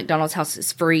Ronald McDonald's house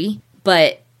is free,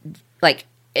 but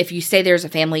if you stay there as a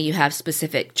family, you have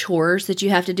specific chores that you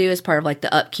have to do as part of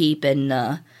the upkeep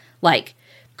and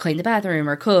clean the bathroom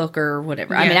or cook or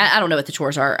whatever. Yeah. I mean, I don't know what the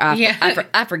chores are.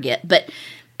 I forget, but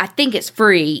I think it's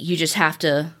free. You just have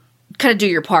to kind of do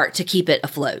your part to keep it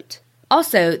afloat.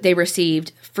 Also, they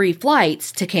received free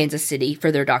flights to Kansas City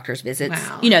for their doctor's visits.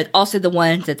 Wow. Also the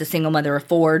ones that the single mother of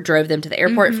 4 drove them to the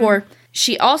airport for.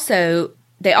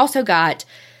 They also got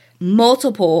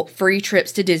multiple free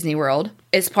trips to Disney World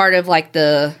as part of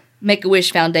the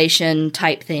Make-A-Wish Foundation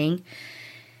type thing.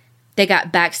 They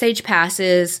got backstage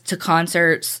passes to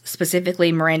concerts,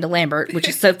 specifically Miranda Lambert, which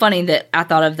is so funny that I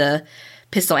thought of the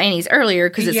Pistol Annies earlier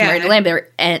because it's Miranda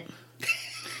Lambert. And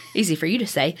easy for you to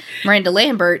say. Miranda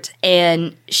Lambert,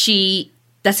 and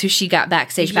that's who she got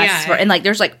backstage passes for. And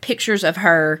there's pictures of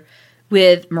her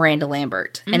with Miranda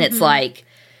Lambert. And it's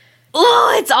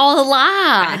oh, it's all a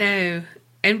lie. I know.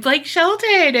 And Blake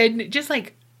Shelton and just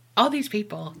all these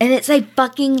people. And it's a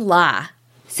fucking lie.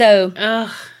 So,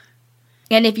 ugh.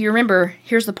 And if you remember,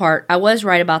 here's the part. I was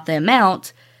right about the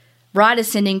amount. Rod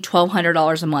is sending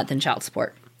 $1,200 a month in child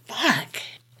support. Fuck.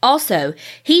 Also,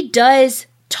 he does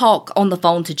talk on the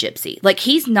phone to Gypsy.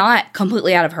 He's not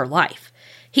completely out of her life.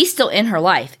 He's still in her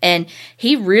life. And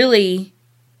he really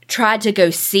tried to go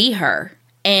see her.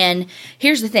 And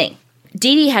here's the thing.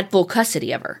 Dee Dee had full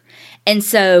custody of her. And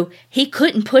so he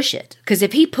couldn't push it. Because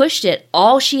if he pushed it,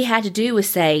 all she had to do was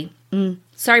say,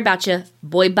 sorry about you,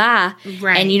 boy, bye.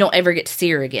 Right. And you don't ever get to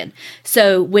see her again.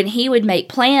 So when he would make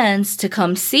plans to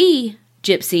come see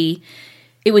Gypsy,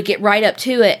 it would get right up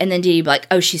to it. And then Dee Dee would be like,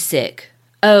 oh, she's sick.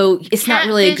 Oh, it's not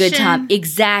really a good time.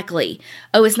 Exactly.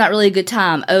 Oh, it's not really a good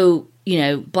time. Oh,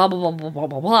 blah, blah, blah, blah, blah,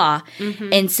 blah, blah.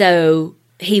 Mm-hmm. And so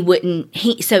he was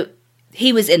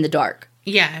in the dark.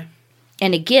 Yeah.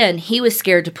 And again, he was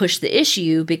scared to push the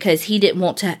issue because he didn't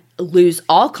want to lose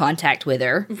all contact with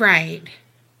her. Right.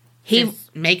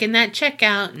 Just making that check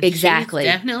out. And exactly.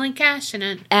 She's definitely cashing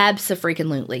it.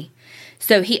 Abso-freaking-lutely.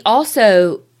 So he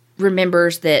also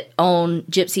remembers that on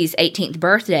Gypsy's 18th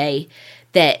birthday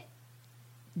that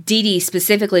Dee Dee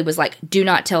specifically was do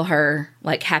not tell her,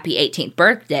 happy 18th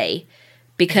birthday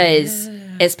because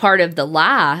as part of the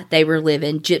lie they were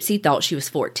living, Gypsy thought she was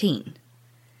 14.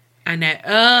 I know.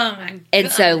 Oh, my God.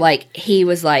 And so, he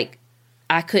was I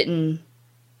couldn't,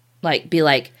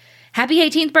 be happy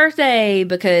 18th birthday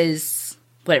because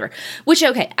whatever. Which,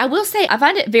 okay, I will say, I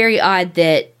find it very odd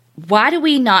that why do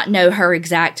we not know her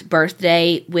exact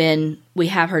birthday when we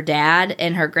have her dad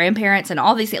and her grandparents and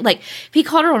all these things? If he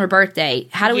called her on her birthday,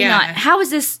 how do we not, how is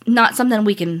this not something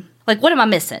we can, what am I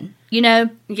missing? Yeah.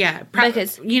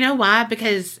 Because, you know why?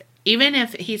 Because even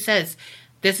if he says,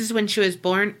 this is when she was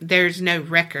born, there's no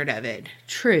record of it.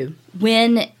 True.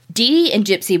 When Dee Dee and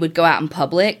Gypsy would go out in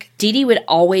public, Dee Dee would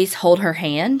always hold her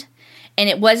hand. And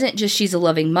it wasn't just she's a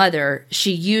loving mother.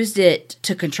 She used it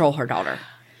to control her daughter.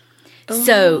 Oh.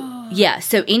 So, yeah.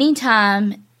 So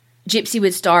anytime Gypsy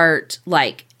would start,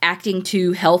 like, acting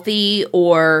too healthy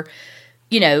or,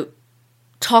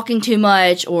 talking too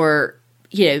much or,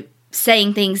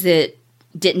 saying things that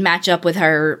didn't match up with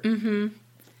her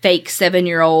fake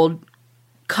 7-year-old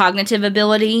cognitive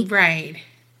ability. Right.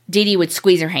 Dee Dee would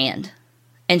squeeze her hand.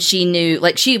 And she knew,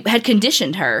 like, she had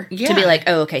conditioned her to be like,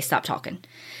 oh, okay, stop talking.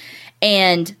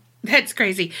 And that's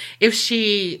crazy. If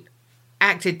she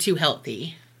acted too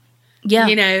healthy. Yeah.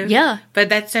 Yeah. But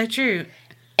that's so true.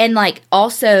 And, like,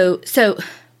 also, so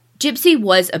Gypsy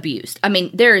was abused. I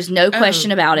mean, there is no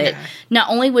question about it. Yeah. Not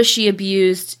only was she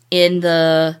abused in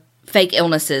the fake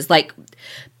illnesses, like,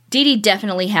 Dee Dee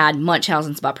definitely had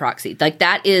Munchausen's by proxy. Like,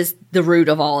 that is the root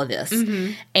of all of this.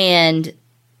 And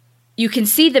you can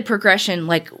see the progression,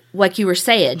 like you were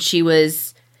saying. She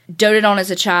was doted on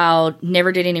as a child,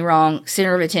 never did any wrong,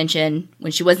 center of attention.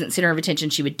 When she wasn't center of attention,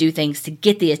 she would do things to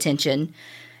get the attention.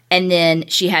 And then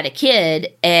she had a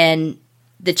kid, and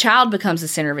the child becomes the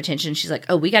center of attention. She's like,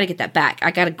 oh, we got to get that back.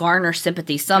 I got to garner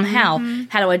sympathy somehow.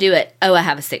 How do I do it? Oh, I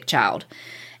have a sick child.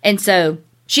 And so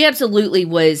she absolutely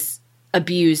was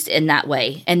abused in that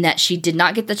way, and that she did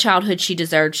not get the childhood she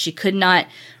deserved. She could not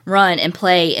run and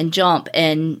play and jump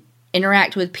and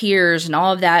interact with peers and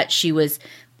all of that. She was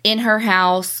in her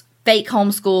house, fake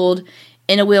homeschooled,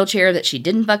 in a wheelchair that she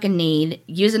didn't fucking need,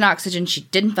 using oxygen she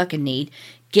didn't fucking need,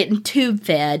 getting tube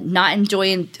fed, not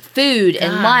enjoying food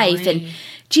and life. And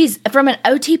geez, from an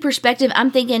OT perspective,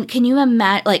 I'm thinking, can you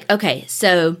imagine, like, okay,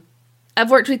 so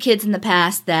I've worked with kids in the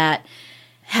past that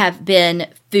have had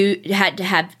to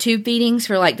have tube feedings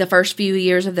for, like, the first few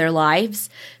years of their lives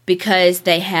because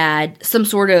they had some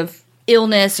sort of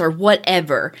illness or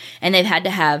whatever, and they've had to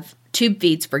have tube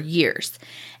feeds for years.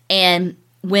 And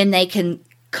when they can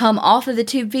come off of the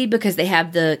tube feed because they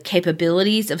have the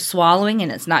capabilities of swallowing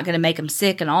and it's not going to make them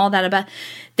sick and all that,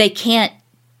 they can't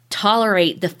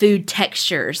tolerate the food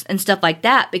textures and stuff like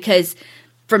that because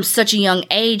from such a young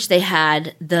age they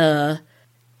had the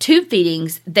tube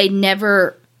feedings. They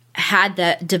never had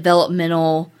that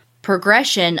developmental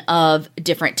progression of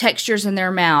different textures in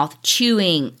their mouth,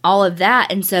 chewing, all of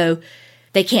that. And so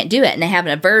they can't do it, and they have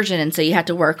an aversion. And so you have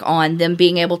to work on them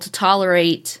being able to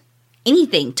tolerate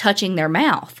anything touching their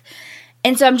mouth.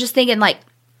 And so I'm just thinking, like,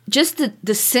 just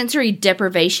the sensory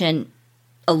deprivation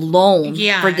alone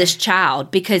for this child,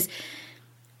 because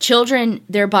children,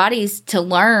 their bodies, to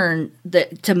learn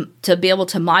to be able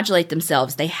to modulate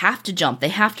themselves, they have to jump, they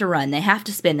have to run, they have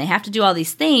to spin, they have to do all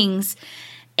these things.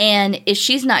 And if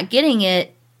she's not getting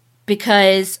it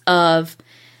because of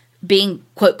being,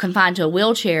 quote, confined to a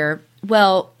wheelchair,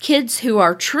 well, kids who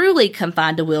are truly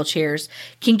confined to wheelchairs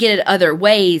can get it other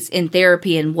ways in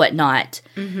therapy and whatnot,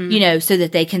 so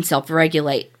that they can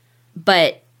self-regulate.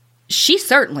 But she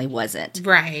certainly wasn't.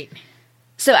 Right.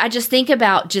 So I just think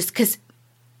about, just because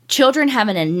children have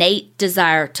an innate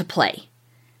desire to play.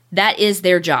 That is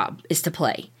their job, is to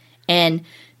play. And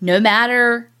no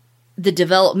matter the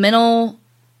developmental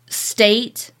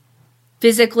state,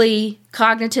 physically,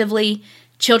 cognitively,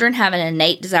 children have an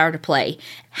innate desire to play.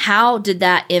 How did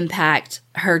that impact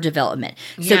her development?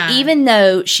 Yeah. So even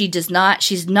though she's not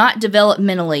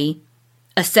developmentally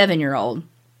a 7-year-old,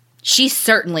 she's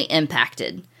certainly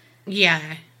impacted. Yeah.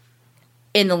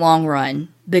 In the long run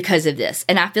because of this.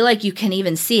 And I feel like you can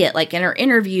even see it, like, in her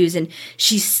interviews, and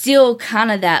she's still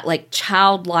kind of that, like,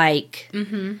 childlike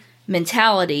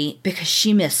mentality because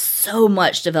she missed so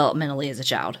much developmentally as a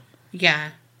child. Yeah.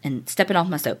 And stepping off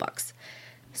my soapbox.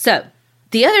 So,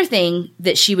 the other thing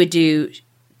that she would do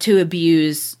to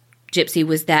abuse Gypsy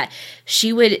was that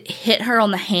she would hit her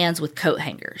on the hands with coat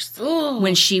hangers. Ooh,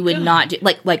 when she would not do,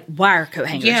 like wire coat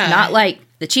hangers. Yeah. Not like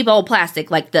the cheap old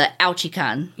plastic, like the ouchie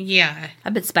kind. Yeah.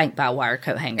 I've been spanked by a wire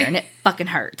coat hanger, and it fucking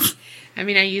hurts. I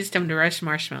mean, I used them to roast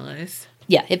marshmallows.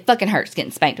 Yeah, it fucking hurts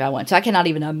getting spanked by one. So I cannot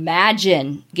even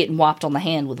imagine getting whopped on the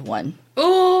hand with one.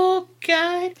 Oh,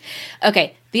 God.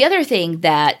 Okay, the other thing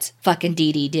that fucking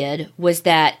Dee Dee did was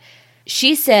that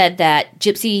she said that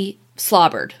Gypsy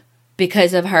slobbered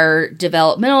because of her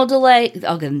developmental delay.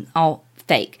 All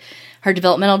fake. Her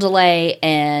developmental delay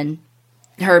and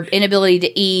her inability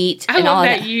to eat. I and love all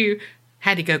that that. You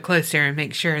had to go closer and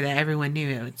make sure that everyone knew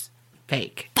it was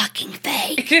fake. Fucking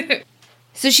fake.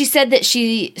 So she said that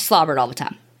she slobbered all the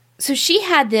time. So she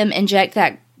had them inject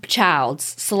that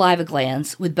child's saliva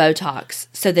glands with Botox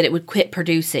so that it would quit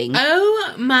producing.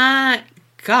 Oh my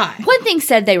God. One thing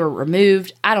said they were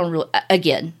removed. I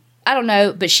don't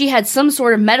know, but she had some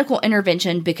sort of medical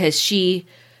intervention because she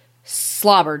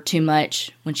slobbered too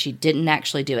much when she didn't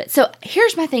actually do it. So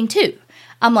here's my thing too.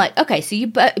 I'm like, okay, so you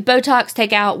Botox,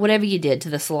 take out whatever you did to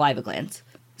the saliva glands.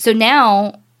 So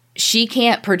now she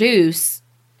can't produce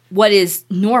what is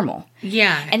normal.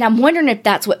 Yeah. And I'm wondering if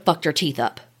that's what fucked her teeth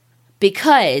up.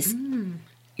 Because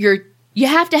you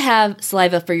have to have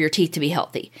saliva for your teeth to be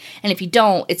healthy. And if you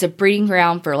don't, it's a breeding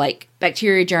ground for, like,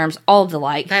 bacteria, germs, all of the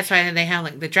like. That's why they have,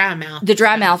 like, the dry mouth. The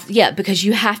dry mouth, yeah, because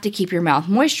you have to keep your mouth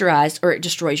moisturized or it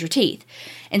destroys your teeth.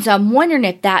 And so I'm wondering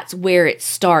if that's where it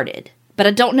started. But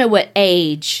I don't know what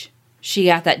age she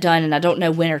got that done, and I don't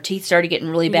know when her teeth started getting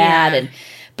really bad.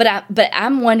 Yeah. But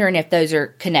I'm wondering if those are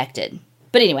connected.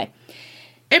 But anyway.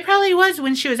 It probably was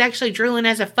when she was actually drooling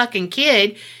as a fucking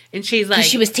kid, and she's like...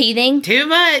 She was teething? Too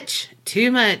much.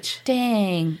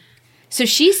 Dang. So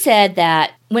she said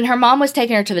that when her mom was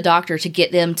taking her to the doctor to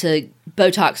get them to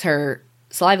Botox her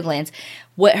saliva glands,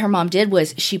 what her mom did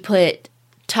was she put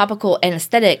topical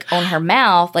anesthetic on her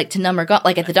mouth, like to numb her gut,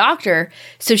 like at the doctor.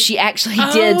 So she actually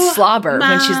did slobber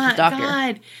when she was at the doctor.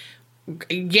 God.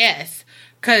 Yes.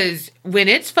 Because when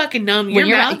it's fucking numb, your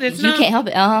mouth is numb. You can't help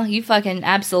it. You fucking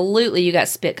absolutely, you got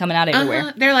spit coming out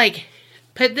everywhere. They're like,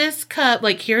 put this cup,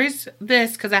 like, here's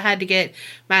this, because I had to get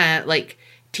my, like,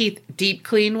 teeth deep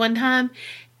cleaned one time.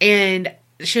 And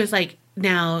she was like,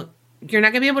 now, you're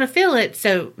not going to be able to feel it,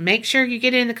 so make sure you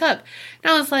get it in the cup.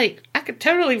 And I was like, I could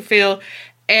totally feel.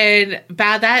 And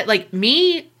by that, like,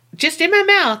 me, just in my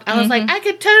mouth, I was like, I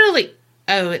could totally.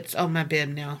 Oh, it's on my bib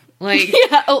now. Like,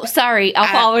 yeah. Oh, sorry. I'll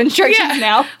follow instructions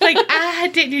now. Like, I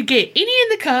didn't get any in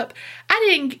the cup.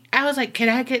 I was like, can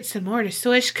I get some more to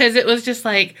swish? Because it was just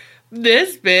like,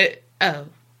 this bit. Oh.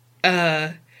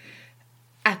 I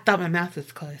thought my mouth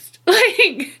was closed.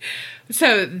 Like,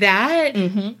 so that,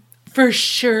 for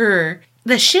sure,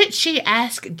 the shit she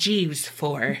asked Jeeves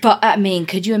for. But, I mean,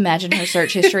 could you imagine her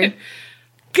search history?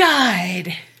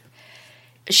 God.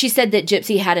 She said that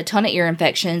Gypsy had a ton of ear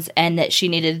infections and that she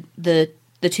needed the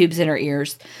tubes in her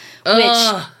ears.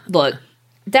 Which, look,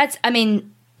 that's, I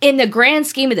mean, in the grand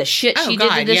scheme of the shit she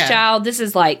did to this child, this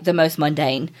is like the most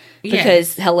mundane.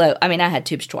 Because, hello, I mean, I had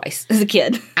tubes twice as a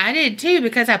kid. I did too,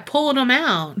 because I pulled them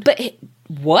out. But,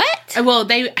 what? Well,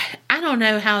 I don't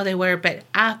know how they were, but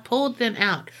I pulled them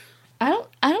out. I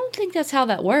don't think that's how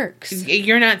that works.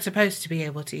 You're not supposed to be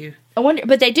able to. I wonder,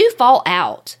 but they do fall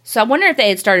out. So I wonder if they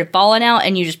had started falling out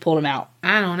and you just pulled them out.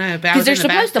 I don't know, but because they're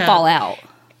supposed to fall out.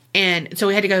 And so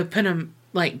we had to go put them,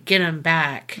 like, get them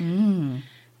back. And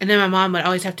then my mom would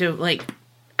always have to, like,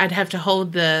 I'd have to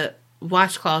hold the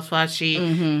washcloth while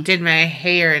she did my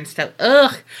hair and stuff.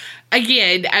 Ugh.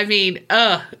 Again, I mean,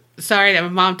 sorry that my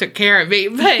mom took care of me,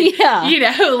 but you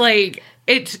know, like,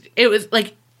 it was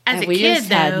like, as a kid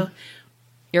though,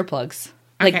 earplugs.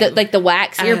 Like the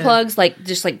wax earplugs, like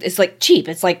just like it's like cheap.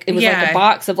 It's like it was like a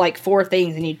box of like 4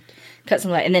 things, and you cut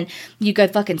some of that, and then you go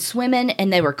fucking swimming,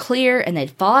 and they were clear, and they'd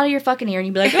fall out of your fucking ear, and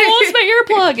you'd be like, "Oh, it's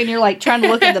my earplug," and you're like trying to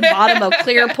look at the bottom of a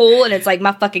clear pool, and it's like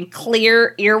my fucking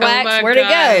clear earwax. Where'd it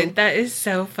go? That is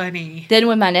so funny. Then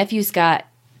when my nephews got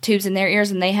tubes in their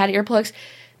ears and they had earplugs,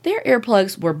 their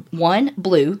earplugs were 1,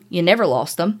 blue. You never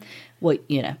lost them. Well,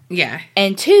 you know. Yeah.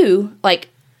 And 2, like,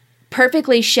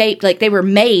 perfectly shaped, like they were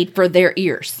made for their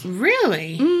ears.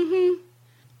 Really?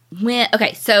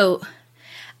 Okay, so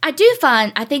I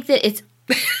think that it's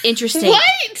interesting. What?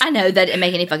 I know that it didn't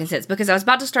make any fucking sense because I was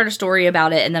about to start a story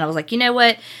about it, and then I was like, you know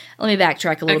what? Let me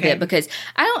backtrack a little bit because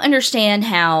I don't understand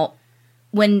how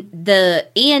when the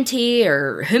ENT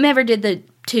or whomever did the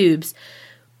tubes,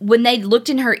 when they looked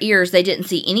in her ears, they didn't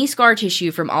see any scar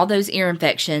tissue from all those ear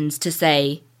infections to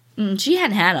say she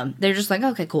hadn't had them. They're just like,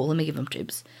 okay, cool, let me give them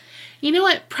tubes. You know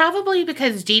what? Probably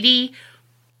because Dee Dee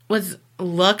was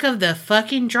luck of the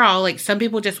fucking draw. Like, some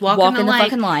people just walk in the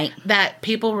fucking light. That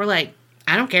people were like,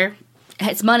 I don't care.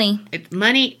 It's money. It's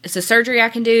money. It's a surgery I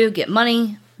can do. Get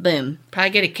money. Boom. Probably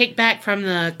get a kickback from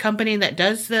the company that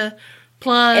does the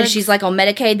plug. And she's like on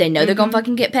Medicaid. They know they're going to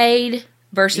fucking get paid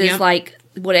versus like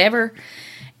whatever.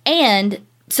 And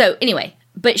so anyway,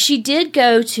 but she did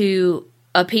go to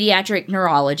a pediatric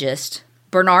neurologist,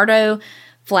 Bernardo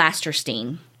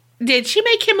Flasterstein. Did she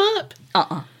make him up?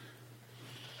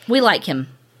 We like him.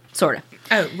 Sort of.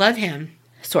 Oh, love him.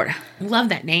 Sort of. Love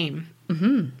that name.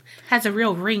 Has a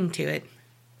real ring to it.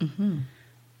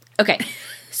 Okay.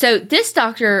 So this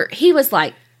doctor, he was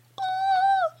like,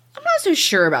 I'm not so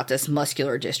sure about this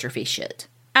muscular dystrophy shit.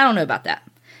 I don't know about that.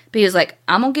 But he was like,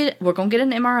 we're going to get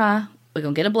an MRI. We're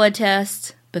going to get a blood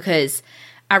test because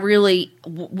we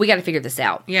got to figure this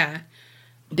out. Yeah.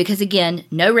 Because, again,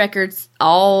 no records,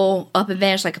 all up and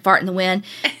vanished like a fart in the wind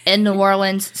in New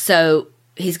Orleans. So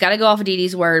he's got to go off of Dee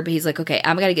Dee's word, but he's like, okay,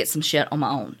 I'm got to get some shit on my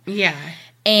own. Yeah.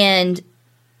 And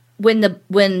when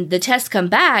the tests come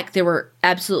back, there were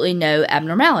absolutely no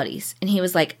abnormalities. And he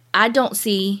was like, I don't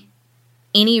see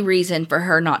any reason for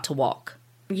her not to walk.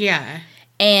 Yeah.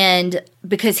 And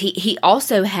because he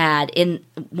also had, in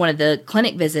one of the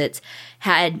clinic visits,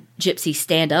 had Gypsy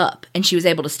stand up. And she was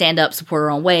able to stand up, support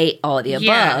her own weight, all of the above.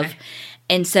 Yeah.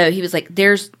 And so he was like,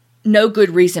 there's no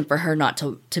good reason for her not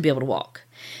to be able to walk.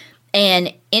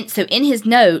 And so in his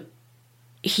note,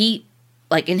 he,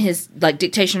 like in his like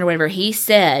dictation or whatever, he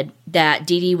said that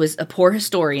Dee Dee was a poor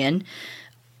historian,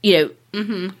 you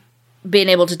know, being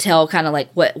able to tell kind of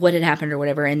like what had happened or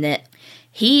whatever. And that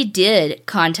he did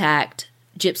contact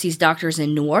Gypsy's doctors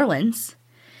in New Orleans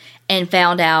and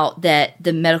found out that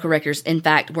the medical records, in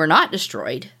fact, were not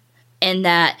destroyed, and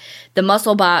that the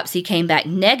muscle biopsy came back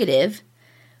negative,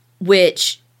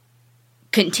 which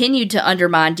continued to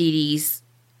undermine Dee Dee's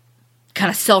kind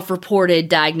of self-reported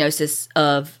diagnosis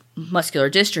of muscular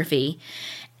dystrophy,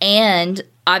 and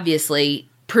obviously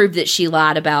proved that she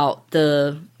lied about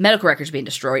the medical records being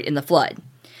destroyed in the flood.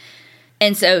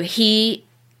 And so he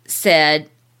said,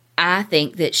 I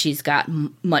think that she's got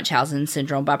Munchausen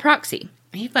syndrome by proxy.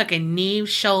 He fucking Neve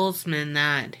Scholzman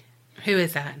that. Who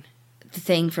is that? The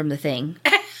thing from the thing.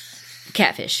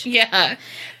 Catfish. Yeah.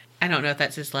 I don't know if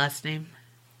that's his last name.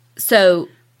 So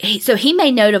he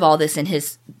made note of all this in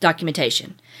his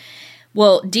documentation.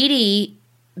 Well, Dee Dee,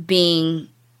 being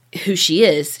who she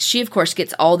is, she of course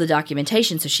gets all the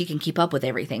documentation so she can keep up with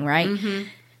everything, right? Mm-hmm.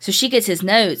 So she gets his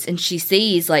notes and she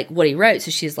sees like what he wrote.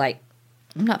 So she's like,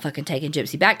 I'm not fucking taking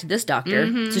Gypsy back to this doctor.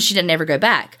 Mm-hmm. So she doesn't ever go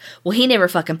back. Well, he never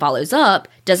fucking follows up,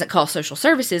 doesn't call social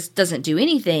services, doesn't do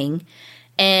anything,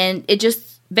 and it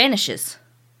just vanishes.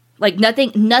 Like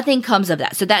nothing comes of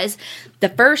that. So that is the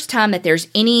first time that there's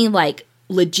any like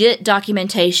legit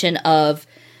documentation of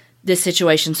this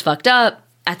situation's fucked up.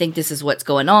 I think this is what's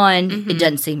going on. Mm-hmm. It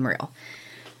doesn't seem real.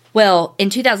 Well, in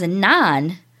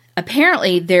 2009,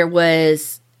 apparently there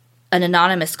was an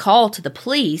anonymous call to the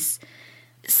police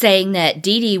saying that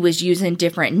Dee Dee was using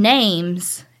different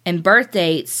names and birth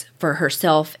dates for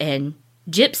herself and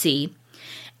Gypsy,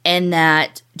 and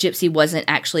that Gypsy wasn't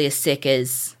actually as sick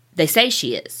as they say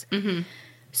she is. Mm-hmm.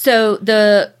 So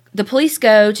the police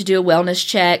go to do a wellness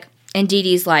check, and Dee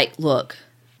Dee's like, look,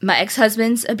 my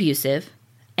ex-husband's abusive,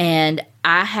 and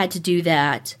I had to do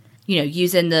that, you know,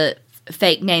 using the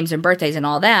fake names and birthdays and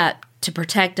all that to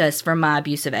protect us from my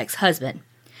abusive ex-husband.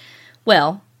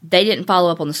 Well, they didn't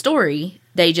follow up on the story.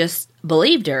 They just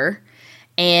believed her,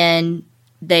 and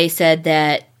they said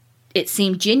that it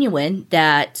seemed genuine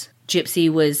that Gypsy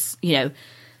was, you know,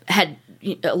 had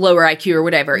a lower IQ or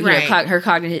whatever. Right. You know, her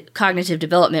cognitive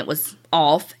development was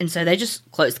off, and so they just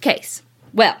closed the case.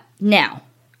 Well, now,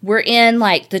 we're in,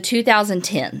 like, the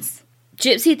 2010s.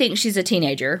 Gypsy thinks she's a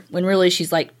teenager, when really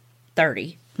she's, like,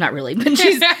 30. Not really, but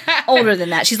she's older than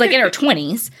that. She's, like, in her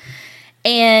 20s.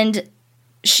 And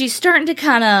she's starting to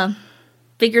kind of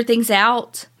figure things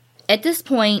out. At this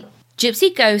point,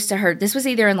 Gypsy goes to her, this was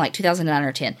either in like 2009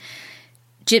 or 10.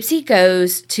 Gypsy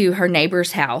goes to her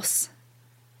neighbor's house,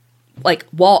 like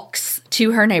walks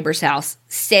to her neighbor's house,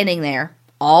 standing there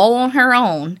all on her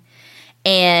own,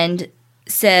 and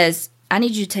says, I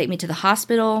need you to take me to the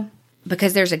hospital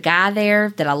because there's a guy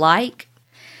there that I like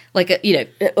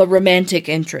a romantic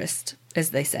interest,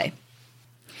 as they say.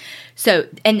 So,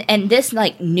 and this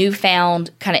like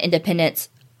newfound kind of independence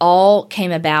all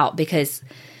came about because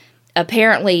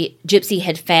apparently Gypsy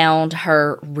had found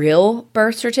her real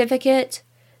birth certificate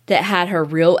that had her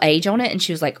real age on it, and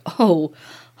she was like, oh,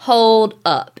 hold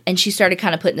up. And she started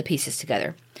kind of putting the pieces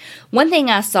together. One thing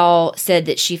I saw said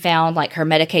that she found like her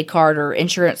Medicaid card or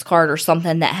insurance card or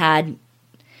something that had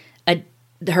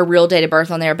her real date of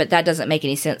birth on there, but that doesn't make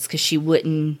any sense because she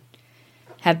wouldn't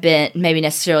have been, maybe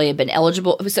necessarily have been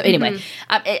eligible. So anyway,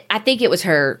 I think it was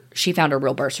she found her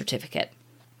real birth certificate.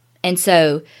 And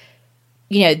so,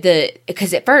 you know,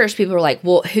 because at first people were like,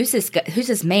 well, who's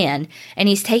this man? And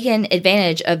he's taken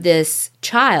advantage of this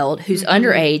child who's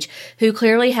underage, who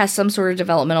clearly has some sort of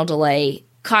developmental delay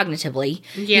cognitively.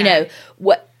 Yeah. You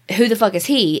know, who the fuck is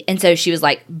he? And so she was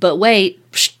like, but wait,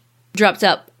 drops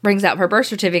up, brings out her birth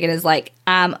certificate and is like,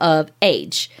 I'm of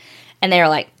age. And they're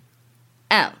like,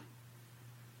 oh,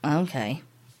 okay.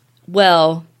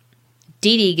 Well,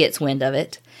 Dee Dee gets wind of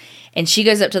it, and she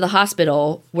goes up to the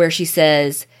hospital where she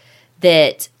says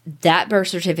that birth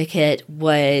certificate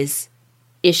was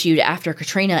issued after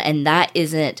Katrina, and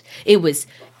it was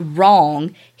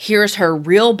wrong. Here's her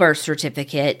real birth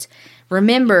certificate.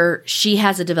 Remember, she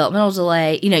has a developmental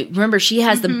delay. You know, remember, she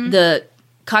has the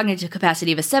cognitive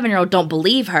capacity of a 7-year-old. Don't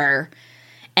believe her.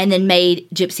 And then made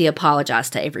Gypsy apologize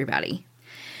to everybody.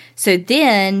 So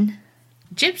then,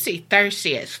 Gypsy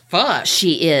thirsty as fuck.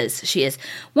 She is.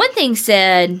 One thing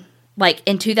said, like,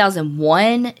 in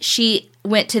 2001, she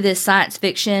went to this science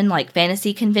fiction, like,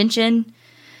 fantasy convention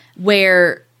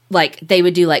where like, they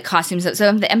would do, like, costumes.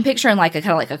 So I'm picturing, like, a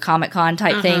kind of like a Comic-Con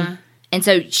type thing. And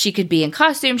so she could be in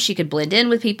costume. She could blend in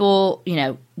with people, you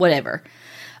know, whatever.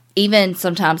 Even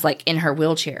sometimes, like, in her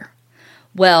wheelchair.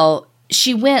 Well,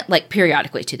 she went, like,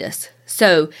 periodically to this.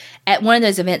 So at one of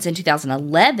those events in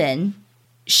 2011,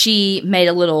 she made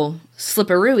a little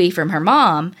slipperooey from her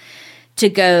mom to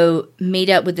go meet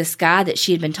up with this guy that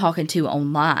she had been talking to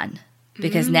online.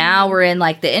 Because now we're in,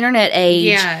 like, the internet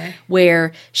age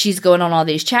where she's going on all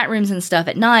these chat rooms and stuff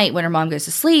at night when her mom goes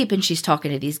to sleep, and she's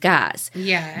talking to these guys.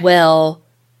 Yeah. Well,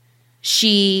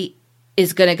 she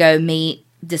is going to go meet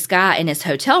this guy in his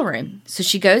hotel room. So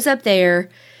she goes up there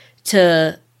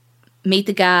to meet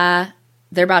the guy.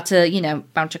 They're about to, you know,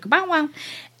 bow chicka bow wow.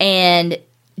 And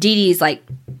Dee Dee's like,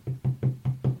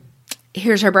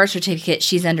 here's her birth certificate.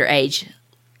 She's underage.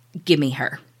 Give me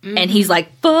her. And he's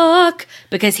like, fuck.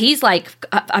 Because he's like,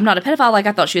 I'm not a pedophile. Like,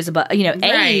 I thought she was about, you know,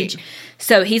 age. Right.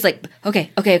 So he's like,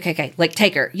 okay. Like,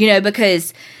 take her. You know,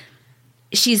 because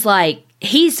she's like,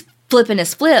 he's flipping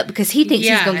his flip because he thinks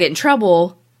he's going to get in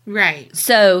trouble. Right.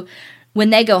 So when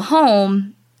they go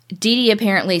home, Dee Dee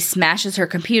apparently smashes her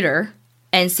computer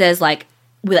and says, like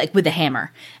with a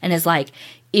hammer. And is like,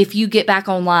 if you get back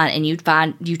online and you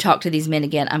talk to these men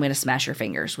again, I'm going to smash your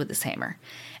fingers with this hammer.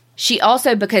 She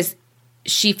also, because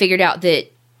she figured out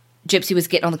that Gypsy was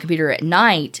getting on the computer at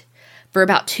night, for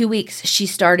about 2 weeks, she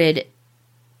started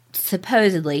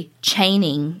supposedly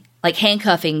chaining, like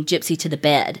handcuffing Gypsy to the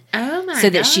bed. Oh my God.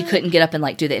 So that she couldn't get up and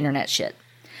like do the internet shit.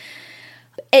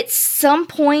 At some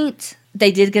point,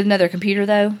 they did get another computer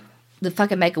though. The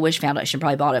fucking Make-A-Wish Foundation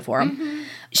probably bought it for them.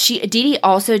 Mm-hmm. Dee Dee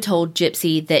also told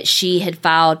Gypsy that she had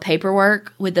filed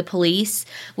paperwork with the police,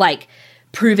 like,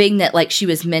 proving that, like, she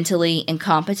was mentally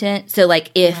incompetent. So,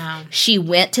 like, if she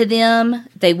went to them,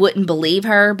 they wouldn't believe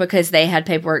her because they had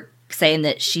paperwork saying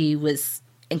that she was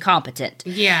incompetent.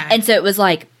 Yeah. And so it was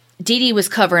like, Dee Dee was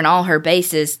covering all her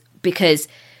bases because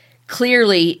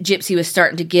clearly Gypsy was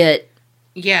starting to get...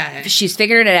 Yeah. She's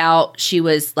figured it out. She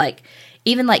was, like,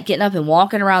 even, like, getting up and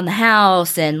walking around the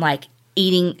house and, like,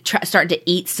 starting to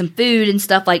eat some food and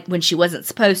stuff, like, when she wasn't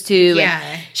supposed to. Yeah.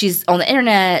 And she's on the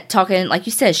internet talking, like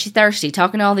you said, she's thirsty,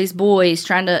 talking to all these boys,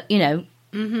 trying to, you know,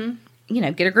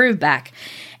 get her groove back.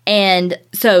 And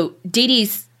so Dee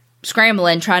Dee's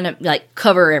scrambling, trying to, like,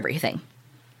 cover everything.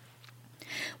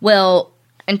 Well,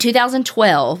 in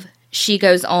 2012, she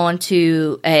goes on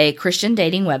to a Christian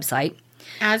dating website.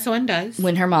 As one does.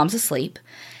 When her mom's asleep.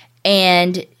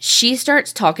 And she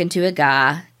starts talking to a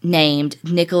guy named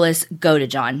Nicholas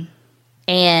Godejohn.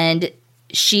 And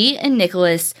she and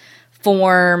Nicholas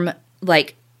form,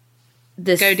 like,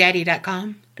 this...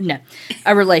 GoDaddy.com? No.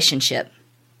 A relationship.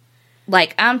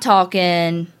 Like, I'm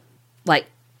talking, like,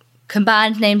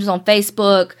 combined names on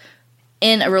Facebook,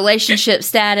 in a relationship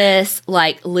status,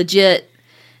 like, legit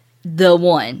the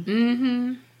one.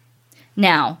 Mm-hmm.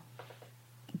 Now,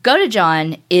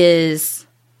 Godejohn is...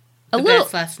 The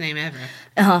best last name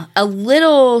ever. A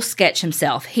little sketch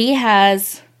himself. He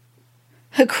has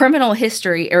a criminal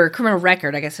history, or a criminal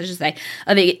record, I guess I should say,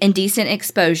 of indecent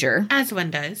exposure. As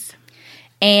one does.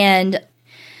 And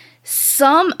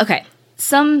some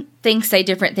things say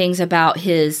different things about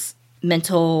his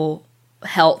mental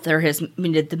health or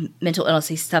the mental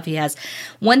illness stuff he has.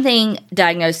 One thing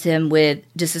diagnosed him with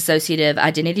dissociative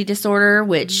identity disorder,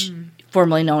 which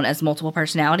formerly known as multiple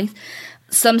personalities.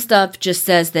 Some stuff just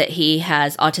says that he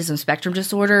has autism spectrum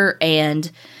disorder,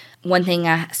 and one thing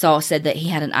I saw said that he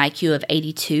had an IQ of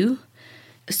 82.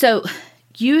 So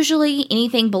usually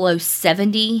anything below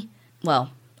 70,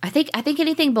 well, I think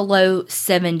anything below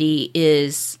 70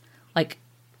 is like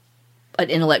an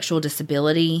intellectual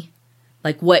disability,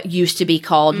 like what used to be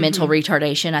called mental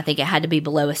retardation. I think it had to be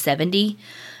below a 70,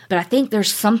 but I think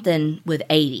there's something with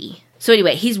 80. So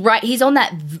anyway, he's right. He's on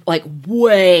that, like,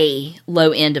 way low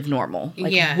end of normal.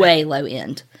 Like, way low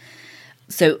end.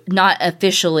 So not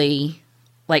officially,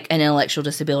 like, an intellectual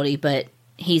disability, but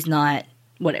he's not,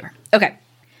 whatever. Okay.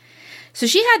 So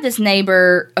she had this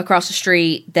neighbor across the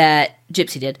street that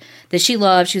Gypsy did, that she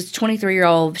loved. She was a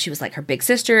 23-year-old. She was, like, her big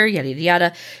sister, yada, yada,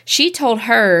 yada. She told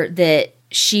her that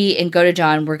she and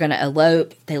Godejohn were going to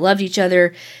elope. They loved each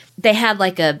other. They had,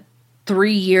 like, a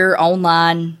 3-year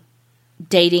online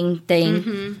dating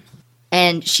thing,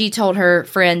 and she told her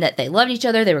friend that they loved each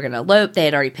other, they were going to elope, they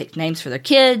had already picked names for their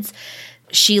kids.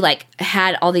 She, like,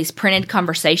 had all these printed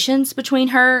conversations between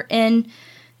her and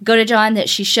Godejohn that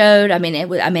she showed. I mean,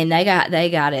 they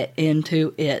got it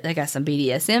into it. They got some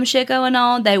BDSM shit going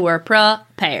on. They were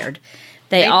prepared.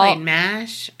 They all played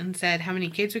MASH and said how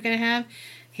many kids we're going to have.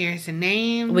 Here's the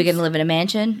name. Are we going to live in a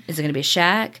mansion? Is it going to be a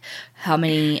shack? How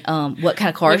many, what kind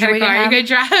of cars are we going to have? What kind of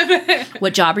car are you going to drive?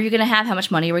 What job are you going to have? How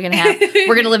much money are we going to have?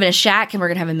 We're going to live in a shack and we're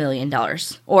going to have $1 million.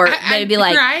 Or maybe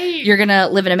like, right? You're going to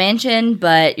live in a mansion,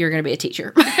 but you're going to be a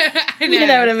teacher. I know. You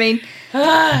know what I mean?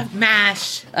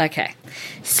 MASH. Okay.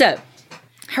 So,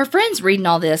 her friend's reading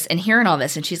all this and hearing all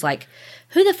this, and she's like,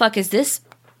 who the fuck is this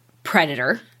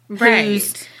predator?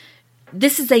 Right.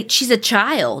 She's a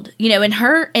child, you know, in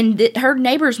her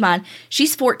neighbor's mind,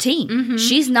 she's 14. Mm-hmm.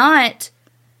 She's not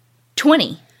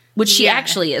 20, which she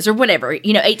actually is, or whatever,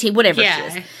 you know, 18, whatever she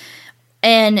is.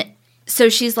 And so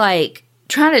she's like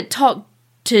trying to talk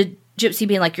to Gypsy,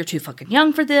 being like, you're too fucking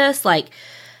young for this. Like,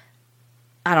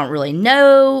 I don't really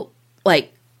know,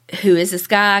 like, who is this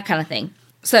guy kind of thing.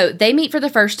 So they meet for the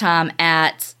first time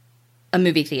at a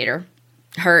movie theater.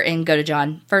 Her and Go to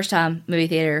John, first time movie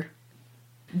theater.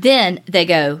 Then they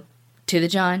go to the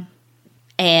John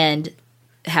and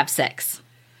have sex.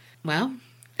 Well,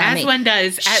 as one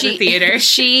does at the theater.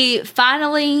 She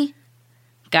finally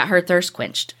got her thirst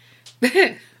quenched.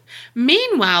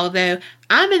 Meanwhile, though,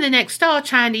 I'm in the next stall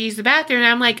trying to use the bathroom, and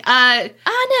I'm like, I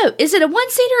know. Is it a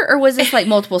one-seater, or was this like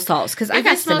multiple stalls? Because I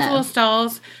got to know. Multiple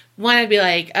stalls, one would be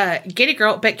like, get it,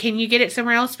 girl, but can you get it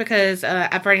somewhere else? Because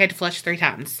I've already had to flush 3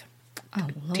 times. Oh,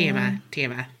 Lord.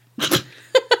 TMI.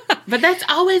 But that's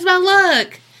always my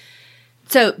look.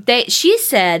 So she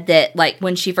said that, like,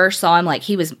 when she first saw him, like,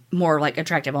 he was more, like,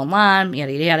 attractive online,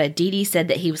 yada, yada, yada. Dee Dee said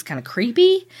that he was kind of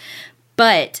creepy,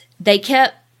 but they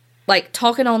kept, like,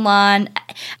 talking online.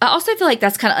 I also feel like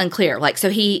that's kind of unclear. Like, so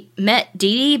he met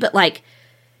Dee Dee, but, like,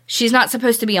 she's not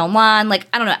supposed to be online. Like,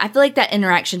 I don't know. I feel like that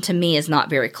interaction to me is not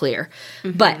very clear.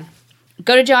 Mm-hmm. But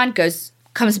Go to John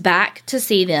comes back to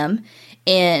see them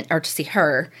to see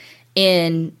her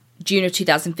in June of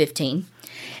 2015.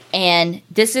 And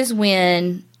this is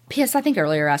when, P.S. I think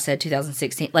earlier I said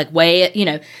 2016, like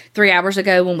way, 3 hours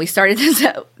ago when we started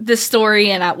this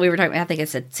story, and we were talking, I think I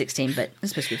said 16, but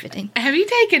it's supposed to be 15. Have you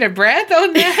taken a breath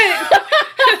on that?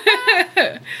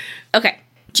 Okay.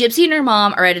 Gypsy and her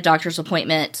mom are at a doctor's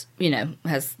appointment,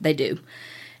 as they do.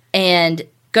 And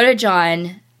Go to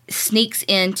John sneaks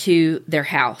into their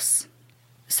house.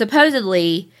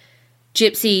 Supposedly,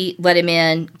 Gypsy let him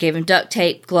in, gave him duct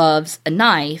tape, gloves, a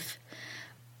knife,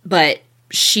 but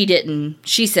she didn't.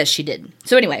 She says she didn't.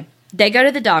 So anyway, they go to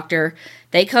the doctor.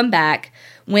 They come back.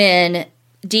 When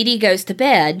Dee Dee goes to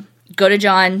bed, Go to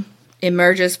John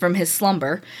emerges from his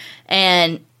slumber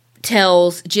and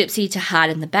tells Gypsy to hide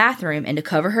in the bathroom and to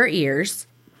cover her ears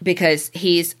because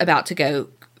he's about to go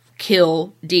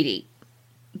kill Dee Dee.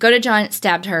 Go to John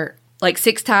stabbed her like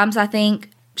 6 times, I think.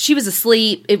 She was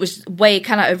asleep. It was way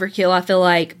kind of overkill, I feel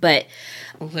like, but...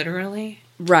 Literally?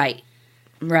 Right.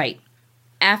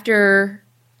 After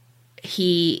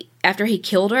he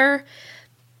killed her,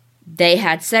 they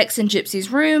had sex in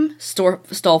Gypsy's room, stole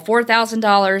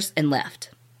 $4,000, and left.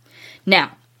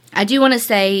 Now, I do want to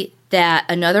say that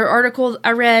another article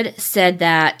I read said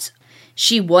that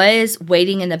she was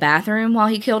waiting in the bathroom while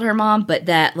he killed her mom, but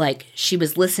that, like, she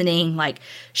was listening, like,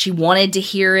 she wanted to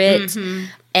hear it. Mm-hmm.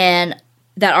 And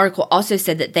that article also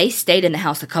said that they stayed in the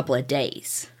house a couple of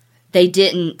days. They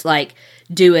didn't, like,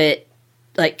 do it,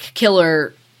 like, kill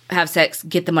her, have sex,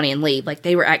 get the money, and leave. Like,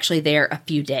 they were actually there a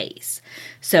few days.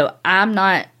 So, I'm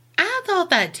not... I thought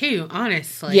that, too,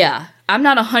 honestly. Yeah. I'm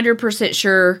not 100%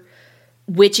 sure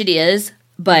which it is,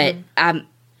 but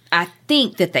I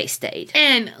think that they stayed.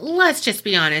 And let's just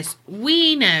be honest.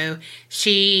 We know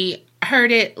she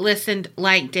heard it, listened,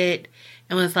 liked it,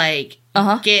 and was like,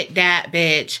 get that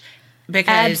bitch.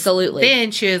 Because absolutely.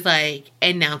 Then she was like,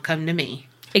 and now come to me.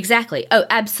 Exactly. Oh,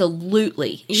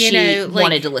 absolutely. She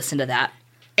wanted to listen to that.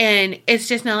 And it's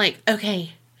just not like,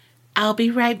 okay, I'll be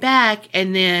right back.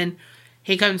 And then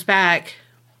he comes back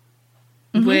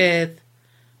with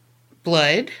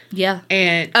blood. Yeah.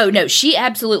 And oh, no, she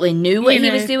absolutely knew what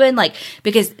he was doing. Like,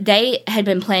 because they had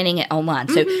been planning it online.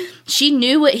 So she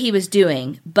knew what he was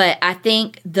doing. But I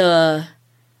think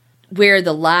where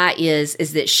the lie is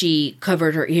that she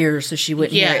covered her ears so she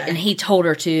wouldn't hear it, and he told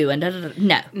her to, and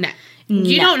no.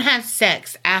 You don't have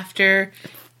sex after.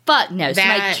 Fuck no.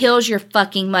 Somebody kills your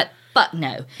fucking fuck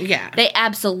no. Yeah. They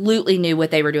absolutely knew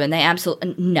what they were doing. They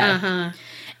absolutely, no.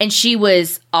 And she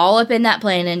was all up in that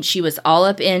plan, and she was all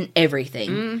up in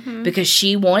everything because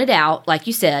she wanted out, like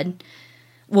you said.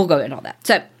 We'll go into all that.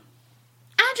 So.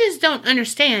 I just don't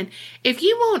understand. If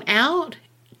you want out,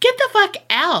 get the fuck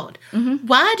out.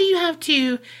 Why do you have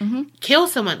to kill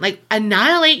someone? Like,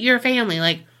 annihilate your family.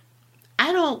 Like,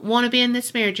 I don't want to be in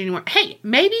this marriage anymore. Hey,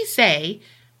 maybe say,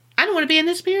 I don't want to be in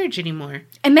this marriage anymore.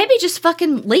 And maybe just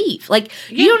fucking leave. Like,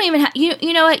 you don't even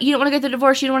you know what? You don't want to go through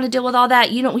divorce. You don't want to deal with all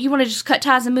that. You want to just cut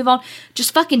ties and move on.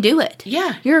 Just fucking do it.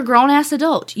 Yeah. You're a grown-ass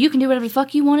adult. You can do whatever the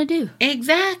fuck you want to do.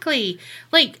 Exactly.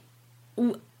 Like,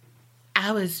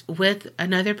 I was with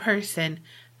another person.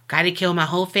 Got to kill my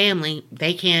whole family.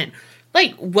 They can't.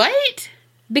 Like, what?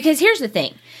 Because here's the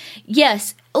thing.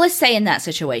 Yes, let's say in that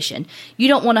situation, you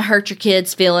don't want to hurt your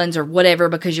kids' feelings or whatever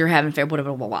because you're having fair, blah,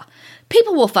 blah, blah, blah.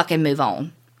 People will fucking move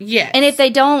on. Yes. And if they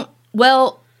don't,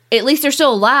 well, at least they're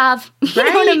still alive. You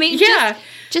know what I mean? Yeah.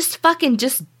 Just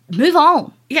move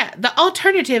on. Yeah. The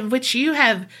alternative, which you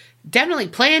have definitely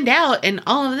planned out in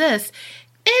all of this,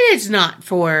 it is not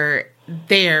for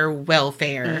their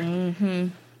welfare. Mm-hmm.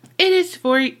 It is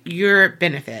for your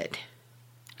benefit.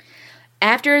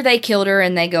 After they killed her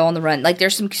and they go on the run, like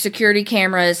there's some security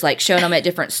cameras like showing them at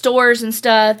different stores and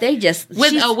stuff. They just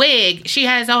with a wig. She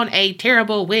has on a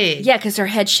terrible wig. Yeah, because her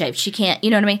head's shaved. She can't. You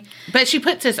know what I mean? But she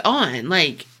puts this on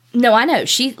like. No, I know.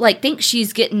 She like thinks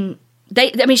she's getting.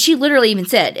 She literally even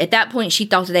said at that point she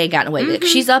thought that they had gotten away with it.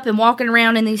 She's up and walking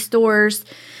around in these stores.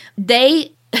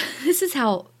 This is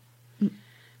how.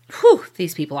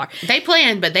 These people are. They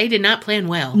planned, but they did not plan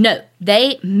well. No,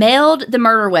 they mailed the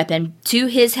murder weapon to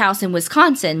his house in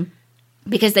Wisconsin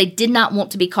because they did not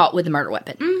want to be caught with the murder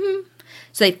weapon. Mm-hmm.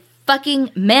 So they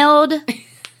fucking mailed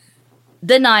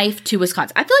the knife to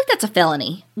Wisconsin. I feel like that's a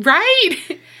felony. Right?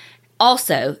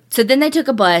 Also, so then they took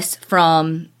a bus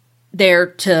from there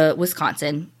to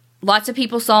Wisconsin. Lots of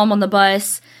people saw him on the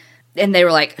bus, and they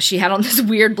were like, she had on this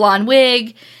weird blonde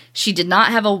wig. She did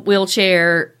not have a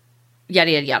wheelchair. Yada,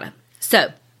 yada, yada.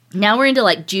 So, now we're into,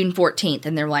 like, June 14th,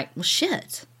 and they're like, well,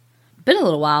 shit. Been a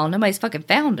little while. Nobody's fucking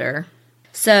found her.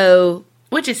 So...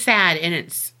 Which is sad in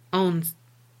its own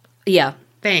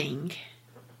thing.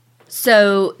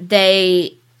 So,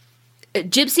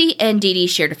 Gypsy and Dee Dee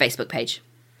shared a Facebook page.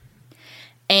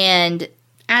 And...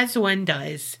 As one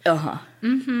does. Uh-huh.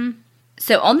 Mm-hmm.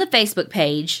 So, on the Facebook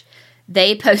page,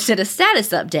 they posted a status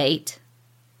update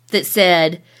that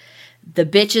said, the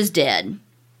bitch is dead.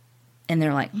 And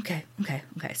they're like, okay.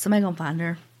 Somebody gonna find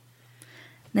her. And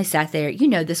they sat there. You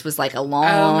know, this was like a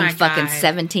long fucking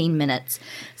 17 minutes.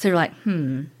 So they're like,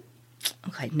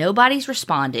 okay, nobody's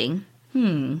responding.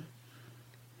 Did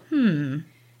someone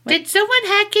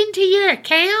hack into your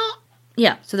account?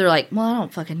 Yeah. So they're like, well, I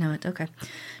don't fucking know it. Okay.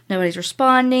 Nobody's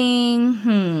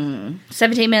responding.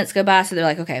 17 minutes go by. So they're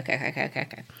like, okay.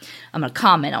 I'm going to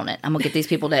comment on it. I'm going to get these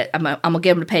people I'm going to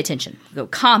get them to pay attention. Go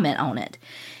comment on it.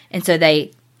 And so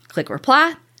they click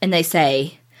reply, and they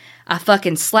say, I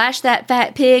fucking slashed that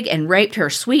fat pig and raped her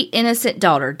sweet innocent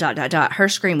daughter, ... Her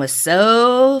scream was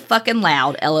so fucking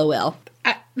loud, LOL.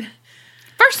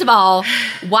 First of all,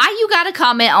 why you gotta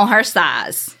comment on her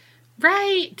size?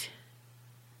 Right.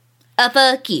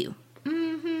 Fuck you.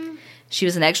 Mm-hmm. She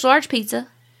was an extra large pizza.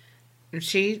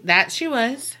 She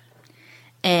was.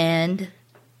 And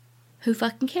who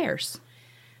fucking cares?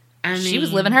 I mean, she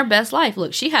was living her best life.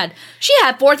 Look, she had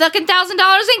 $4,000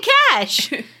 in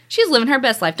cash. She was living her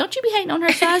best life. Don't you be hating on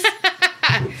her size?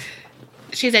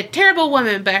 She's a terrible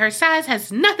woman, but her size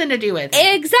has nothing to do with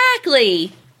it.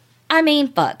 Exactly. I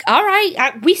mean, fuck. All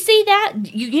right, we see that.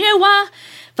 You know why?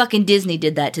 Fucking Disney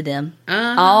did that to them.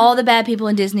 All the bad people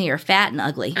in Disney are fat and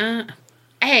ugly.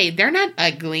 Hey, they're not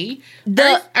ugly.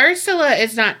 Ursula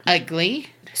is not ugly.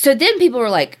 So then people were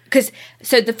like,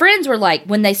 so the friends were like,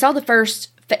 when they saw the first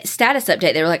status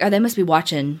update, they were like, oh, they must be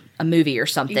watching a movie or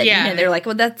something. Yeah. You know, they're like,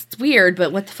 well, that's weird,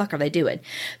 but what the fuck are they doing?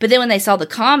 But then when they saw the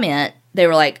comment, they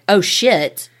were like, oh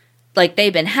shit, like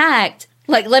they've been hacked.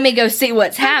 Like, let me go see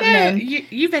what's happening.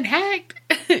 You've been hacked?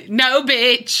 No,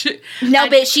 bitch. No,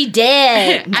 bitch, she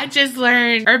dead. I just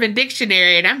learned Urban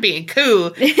Dictionary and I'm being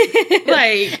cool.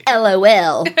 Like,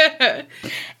 LOL.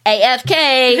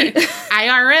 AFK.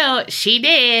 IRL, she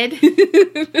dead.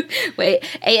 Wait,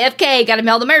 AFK, gotta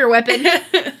mail the murder weapon.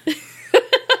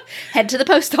 Head to the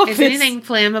post office. Is anything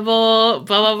flammable? Blah,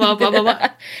 blah, blah, blah, blah, blah.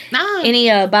 No. Any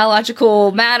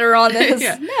biological matter on this?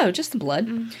 Yeah. No, just the blood.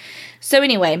 So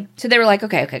anyway, so they were like,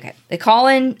 okay. They call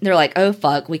in. They're like, oh,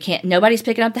 fuck. We can't. Nobody's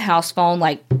picking up the house phone.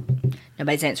 Like,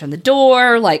 nobody's answering the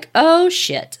door. Like, oh,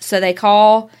 shit. So they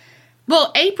call.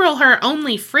 Well, April, her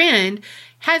only friend,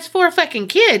 has 4 fucking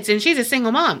kids, and she's a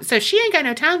single mom. So she ain't got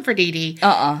no time for Dee Dee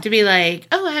to be like,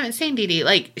 oh, I haven't seen Dee Dee.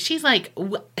 Like, she's like,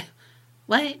 what?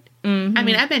 Mm-hmm. I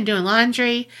mean, I've been doing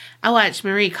laundry. I watched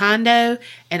Marie Kondo,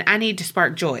 and I need to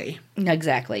spark joy.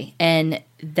 Exactly. And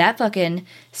that fucking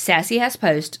sassy-ass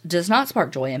post does not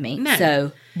spark joy in me. No.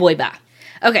 So, boy, bye.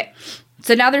 Okay.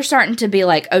 So now they're starting to be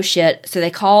like, oh, shit. So they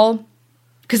call,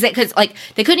 because they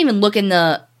couldn't even look in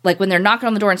the like when they're knocking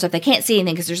on the door and stuff, they can't see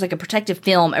anything because there's like a protective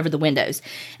film over the windows.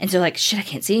 And so like, shit, I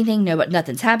can't see anything. No, but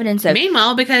nothing's happening. So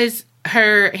meanwhile, because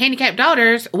her handicapped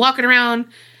daughter's walking around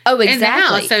in the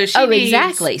house, so she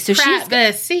needs So she's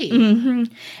the see.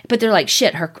 Mm-hmm. But they're like,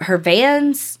 shit, her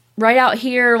van's right out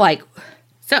here. Like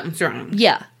something's wrong.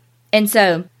 Yeah. And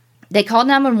so they called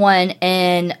 911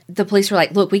 and the police were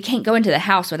like, look, we can't go into the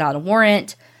house without a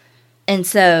warrant. And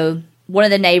so one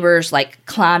of the neighbors like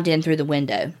climbed in through the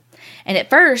window. And at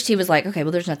first he was like, okay,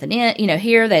 well, there's nothing in,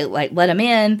 here. They like let him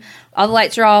in. All the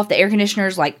lights are off. The air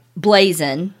conditioner's like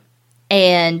blazing.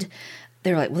 And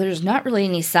they were like, well, there's not really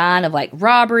any sign of like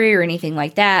robbery or anything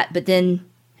like that. But then,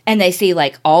 and they see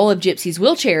like all of Gypsy's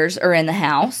wheelchairs are in the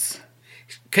house.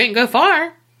 Couldn't go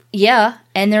far. Yeah.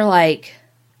 And they're like,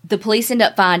 the police end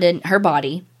up finding her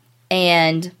body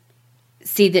and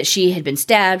see that she had been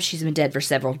stabbed. She's been dead for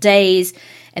several days.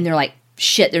 And they're like,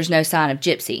 shit, there's no sign of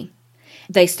Gypsy.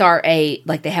 They start they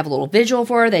have a little vigil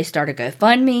for her. They start a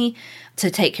GoFundMe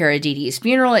to take care of Dee Dee's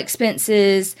funeral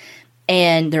expenses.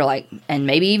 And they're like, and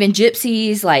maybe even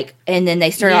Gypsy's, like, and then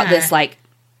they start out this, like,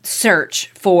 search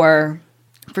for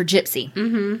Gypsy.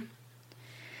 Mm-hmm.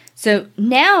 So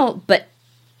now, but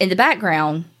in the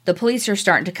background, the police are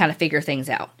starting to kind of figure things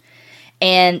out.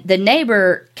 And the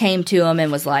neighbor came to him and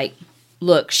was like,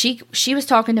 look, she was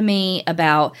talking to me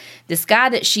about this guy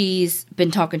that she's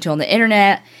been talking to on the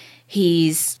internet.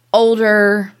 He's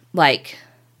older, like,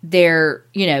 they're,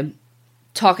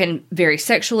 talking very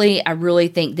sexually. I really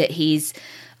think that he's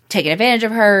taking advantage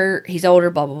of her. He's older,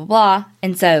 blah, blah, blah, blah.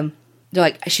 And so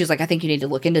she was like, I think you need to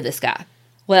look into this guy.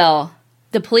 Well,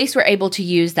 the police were able to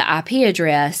use the IP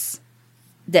address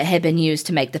that had been used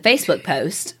to make the Facebook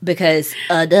post because,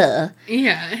 duh.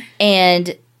 Yeah.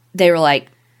 And they were like,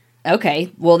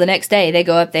 okay. Well, the next day they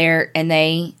go up there and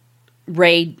they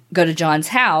go to John's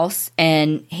house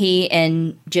and he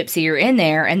and Gypsy are in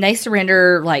there and they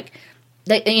surrender like,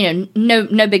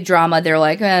 no big drama. They're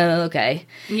like, oh, okay.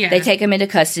 Yeah. They take him into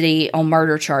custody on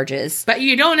murder charges. But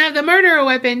you don't have the murder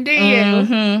weapon, do you?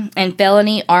 Mm-hmm. And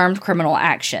felony armed criminal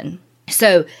action.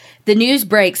 So the news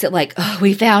breaks that like, oh,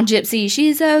 we found Gypsy.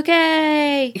 She's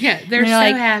okay. Yeah, they're so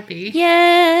like, happy.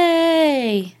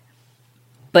 Yay.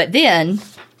 But then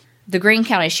the Greene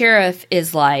County Sheriff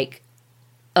is like,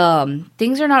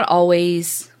 things are not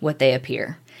always what they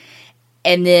appear.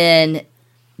 And then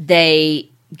they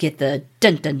get the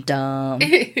dun dun dun.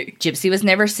 Gypsy was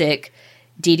never sick.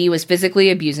 Dee Dee was physically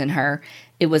abusing her.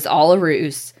 It was all a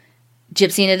ruse.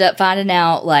 Gypsy ended up finding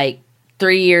out like 4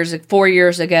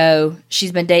 years ago,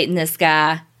 she's been dating this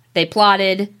guy. They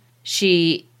plotted.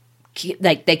 They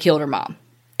killed her mom.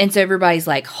 And so everybody's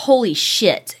like, holy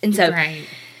shit. And so. Right.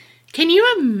 Can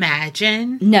you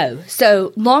imagine? No.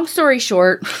 So long story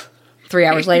short, 3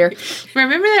 hours later.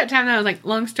 Remember that time that I was like,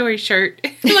 long story short?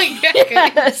 Like,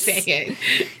 I couldn't say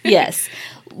it. Yes.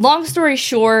 Long story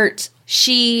short,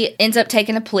 she ends up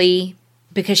taking a plea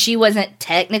because she wasn't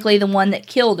technically the one that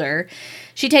killed her.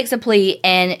 She takes a plea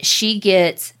and she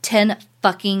gets 10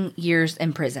 fucking years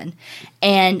in prison.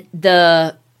 And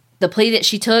the plea that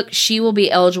she took, she will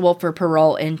be eligible for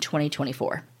parole in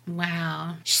 2024.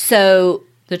 Wow. So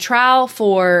the trial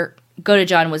for Go to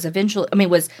John was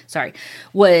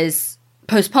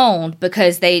postponed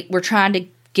because they were trying to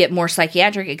get more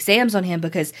psychiatric exams on him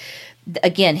because,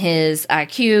 again, his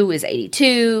IQ is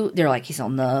 82. They're like, he's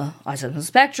on the autism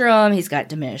spectrum. He's got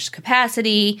diminished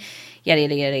capacity, yada,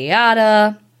 yada, yada,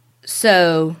 yada.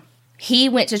 So he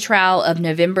went to trial of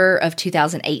November of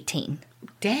 2018.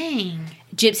 Dang.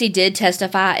 Gypsy did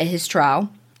testify at his trial.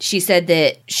 She said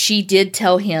that she did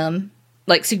tell him,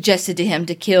 like suggested to him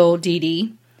to kill Dee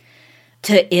Dee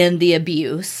to end the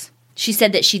abuse. She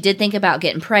said that she did think about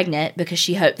getting pregnant because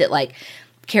she hoped that, like,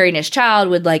 carrying his child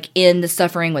would, like, end the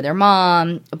suffering with her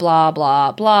mom, blah,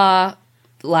 blah, blah,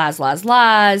 lies, lies,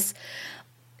 lies.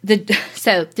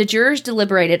 So the jurors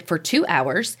deliberated for 2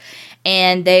 hours,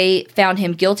 and they found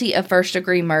him guilty of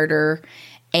first-degree murder,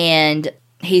 and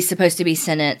he's supposed to be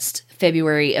sentenced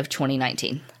February of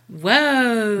 2019.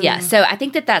 Whoa. Yeah, so I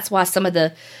think that's why some of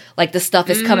the, like, the stuff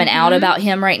is coming out about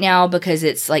him right now because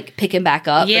it's, like, picking back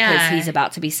up because he's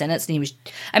about to be sentenced.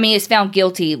 And he's found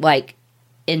guilty, like,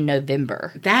 in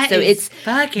November. So it's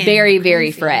fucking very, crazy.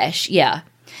 very fresh. Yeah.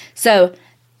 So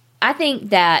I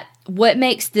think that what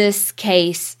makes this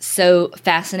case so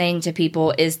fascinating to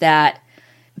people is that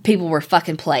people were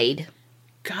fucking played.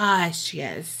 Gosh,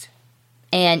 yes.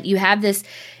 And you have this,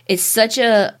 it's such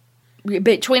a,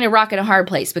 between a rock and a hard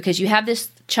place because you have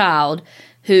this child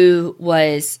who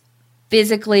was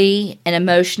physically and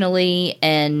emotionally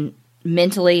and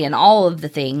mentally and all of the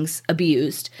things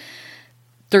abused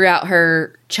throughout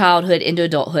her childhood into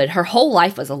adulthood. Her whole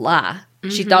life was a lie.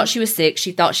 She thought she was sick.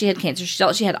 She thought she had cancer. She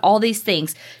thought she had all these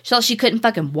things. She thought she couldn't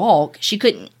fucking walk. She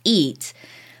couldn't eat.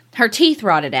 Her teeth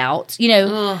rotted out.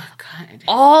 Oh, God.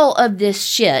 All of this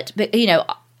shit. But,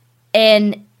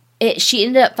 and she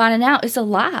ended up finding out it's a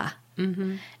lie.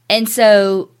 Mm-hmm. And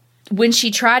so when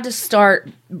she tried to start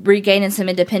regaining some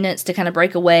independence to kind of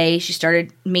break away, she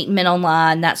started meeting men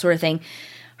online, that sort of thing.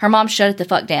 Her mom shut it the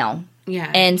fuck down.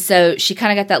 Yeah. And so she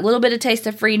kind of got that little bit of taste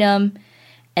of freedom.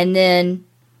 And then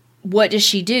what does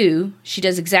she do? She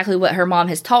does exactly what her mom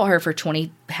has taught her for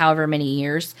 20 however many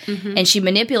years. Mm-hmm. And she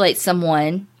manipulates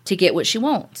someone to get what she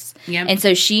wants. Yep. And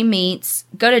so she meets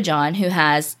John, who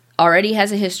already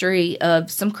has a history of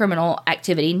some criminal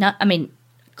activity.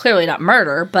 Clearly not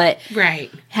murder, but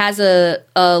has a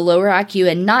lower IQ.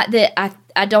 And not that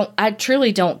I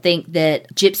truly don't think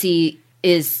that Gypsy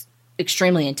is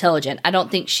extremely intelligent. I don't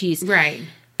think she's right.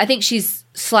 I think she's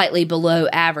slightly below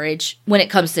average when it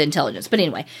comes to intelligence. But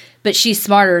anyway, she's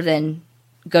smarter than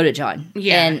John.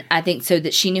 Yeah. And I think so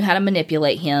that she knew how to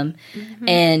manipulate him. Mm-hmm.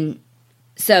 And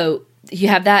so you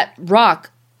have that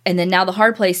rock, and then now the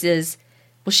hard place is,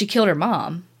 well, she killed her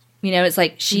mom. It's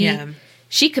like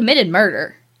she committed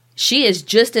murder. She is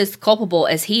just as culpable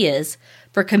as he is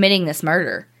for committing this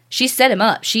murder. She set him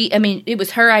up. It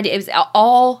was her idea. It was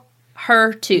all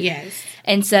her too. Yes.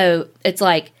 And so it's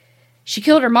like she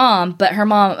killed her mom, but her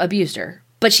mom abused her.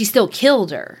 But she still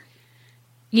killed her.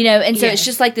 And so it's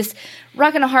just like this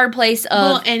rock and a hard place of...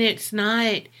 Well, and it's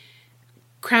not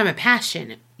crime of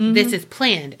passion. Mm-hmm. This is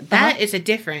planned. That is a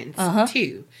difference,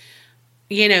 too.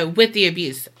 With the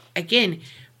abuse. Again,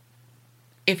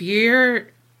 if you're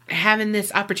having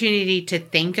this opportunity to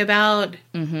think about,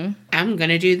 I'm going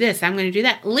to do this, I'm going to do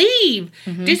that, leave.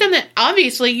 Mm-hmm. Do something.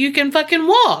 Obviously, you can fucking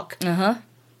walk.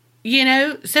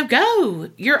 So go.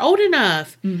 You're old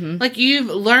enough. Mm-hmm. Like, you've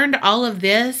learned all of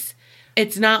this.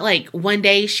 It's not like one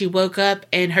day she woke up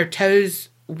and her toes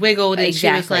wiggled and she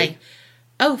was like,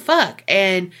 oh, fuck.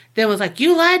 And then was like,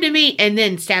 you lied to me. And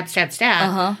then stab, stab,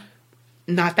 stab.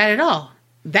 Not that at all.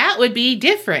 That would be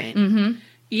different. Mm-hmm.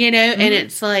 And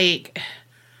it's like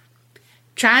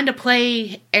trying to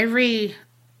play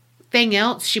everything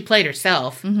else. She played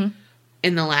herself in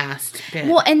the last bit.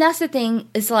 Well, and that's the thing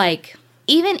is like,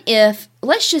 even if,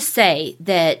 let's just say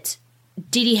that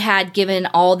Dee Dee had given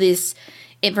all this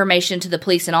information to the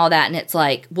police and all that, and it's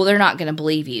like, well, they're not going to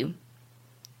believe you.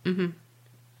 Mm-hmm.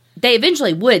 They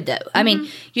eventually would, though. Mm-hmm. I mean,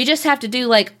 you just have to do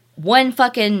like one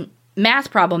fucking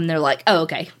math problem, and they're like, oh,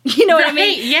 okay. You know what I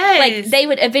mean? Yes. Like, they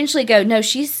would eventually go, no,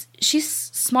 she's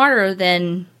smarter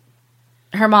than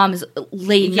her mom's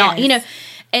leading on,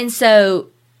 And so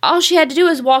all she had to do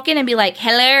was walk in and be like,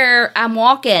 hello, I'm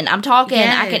walking, I'm talking,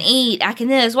 I can eat, I can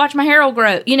this, watch my hair will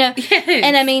grow, Yes.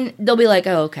 And they'll be like,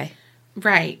 oh, okay.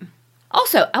 Right.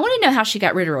 Also, I want to know how she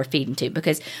got rid of her feeding tube,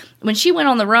 because when she went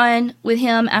on the run with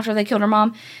him after they killed her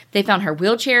mom, they found her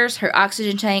wheelchairs, her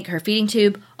oxygen tank, her feeding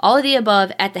tube, all of the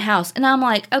above at the house. And I'm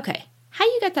like, okay, how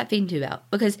you got that feeding tube out?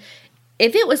 Because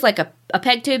if it was like a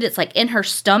peg tube that's like in her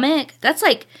stomach, that's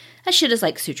like, that shit is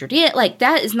like sutured in. Like,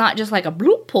 that is not just like a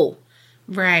bloop pull.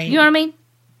 Right. You know what I mean?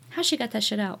 How she got that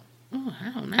shit out? Oh, I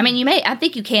don't know. I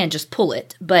think you can just pull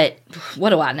it, but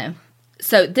what do I know?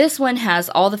 So this one has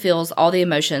all the feels, all the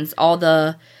emotions, all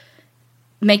the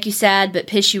make you sad but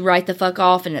piss you right the fuck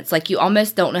off, and it's like you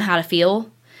almost don't know how to feel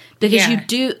because you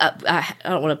do. I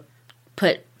don't want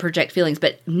to project feelings,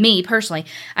 but me personally,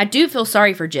 I do feel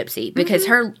sorry for Gypsy because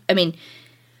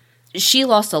she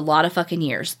lost a lot of fucking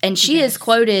years, and she is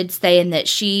quoted saying that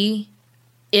she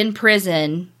in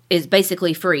prison is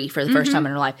basically free for the first time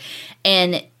in her life,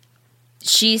 and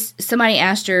somebody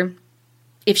asked her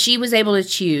if she was able to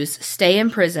choose stay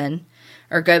in prison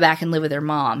or go back and live with her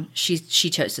mom, she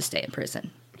chose to stay in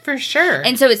prison. For sure.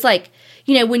 And so it's like,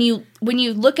 when you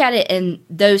look at it in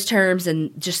those terms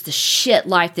and just the shit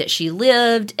life that she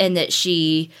lived and that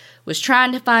she was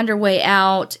trying to find her way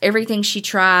out, everything she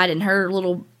tried and her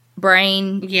little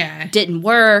brain didn't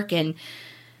work, and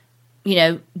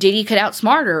Dee Dee could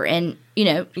outsmart her, and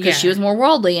because she was more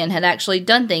worldly and had actually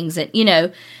done things that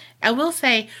I will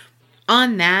say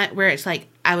on that where it's like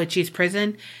I would choose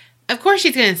prison. Of course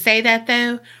she's going to say that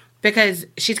though, because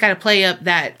she's got to play up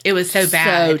that it was so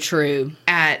bad. So true.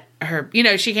 At her,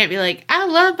 she can't be like, I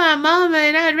love my mama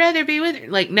and I'd rather be with her.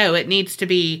 Like, no, it needs to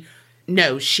be,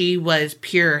 no, she was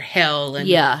pure hell and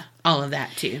all of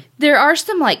that too. There are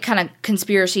some like kind of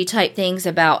conspiracy type things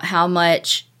about how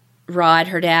much Rod,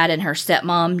 her dad, and her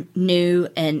stepmom knew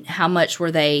and how much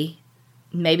were they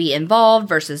maybe involved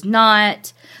versus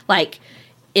not. Like,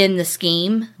 in the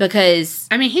scheme, because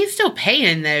he's still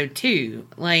paying though too,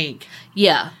 like,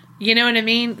 you know what I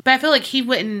mean. But I feel like he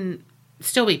wouldn't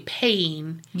still be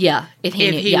paying. Yeah. If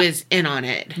he was in on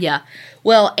it. Yeah.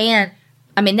 Well, and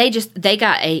I mean, they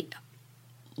got a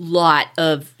lot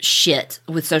of shit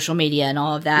with social media and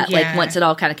all of that. Yeah. Like, once it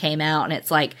all kind of came out, and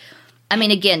it's like, I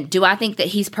mean, again, do I think that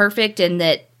he's perfect and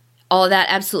that all of that?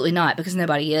 Absolutely not, because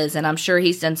nobody is. And I'm sure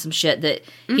he's done some shit that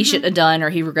he shouldn't have done or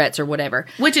he regrets or whatever.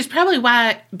 Which is probably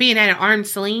why being at an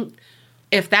arm's length,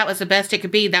 if that was the best it could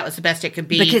be, that was the best it could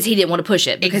be. Because he didn't want to push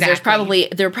it. Because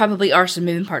there probably are some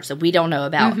moving parts that we don't know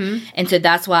about. And so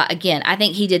that's why, again, I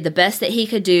think he did the best that he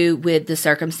could do with the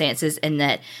circumstances, and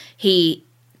that he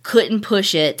couldn't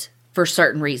push it for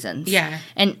certain reasons. Yeah.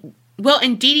 And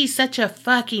Dee Dee's such a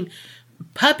fucking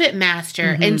puppet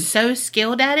master and so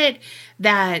skilled at it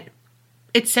that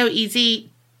it's so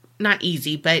easy, not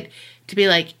easy, but to be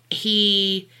like,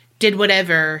 he did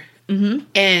whatever.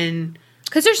 And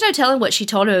because there's no telling what she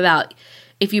told him about,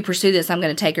 if you pursue this, I'm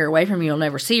going to take her away from you. You'll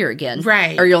never see her again.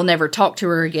 Right. Or you'll never talk to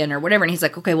her again or whatever. And he's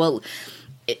like, okay, well,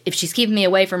 if she's keeping me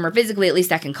away from her physically, at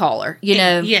least I can call her, you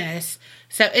know? Yes.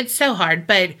 So it's so hard.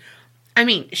 But, I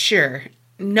mean, sure,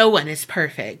 no one is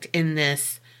perfect in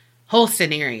this whole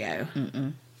scenario.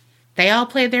 They all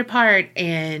played their part,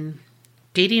 and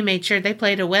Dee Dee made sure they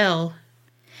played it well.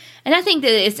 And I think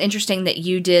that it's interesting that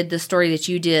you did the story that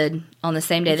you did on the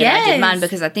same day that I did mine,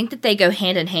 because I think that they go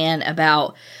hand in hand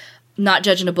about not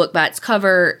judging a book by its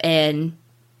cover and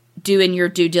doing your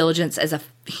due diligence as a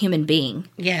human being.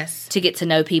 Yes. To get to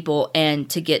know people and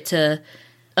to get to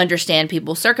understand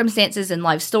people's circumstances and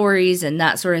life stories and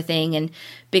that sort of thing. And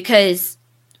because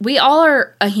we all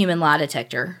are a human lie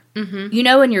detector. You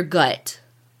know in your gut.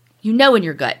 You know in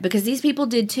your gut, because these people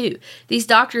did too. These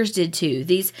doctors did too.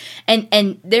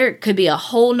 And there could be a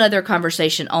whole nother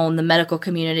conversation on the medical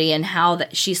community and how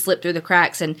that she slipped through the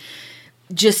cracks, and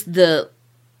just the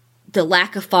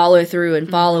lack of follow through and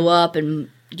follow up and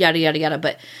yada yada yada.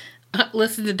 But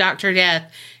listen to Dr.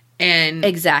 Death and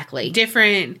exactly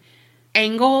different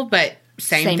angle, but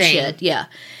same thing. Shit, yeah.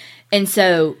 And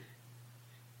so,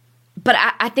 but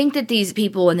I think that these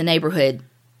people in the neighborhood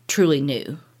truly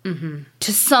knew.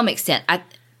 To some extent.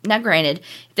 Now, granted,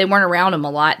 if they weren't around them a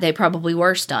lot, they probably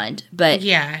were stunned. But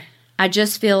yeah, I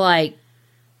just feel like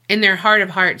in their heart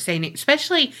of hearts, they knew,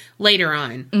 especially later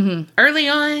on. Early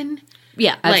on,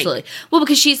 yeah, absolutely. Well,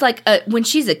 because she's like, when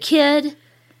she's a kid,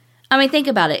 I mean, think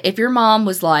about it. If your mom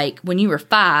was like, when you were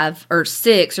 5 or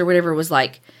 6 or whatever, was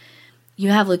like, you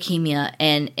have leukemia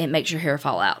and it makes your hair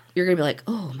fall out, you're going to be like,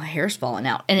 oh, my hair's falling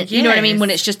out. And you know what I mean?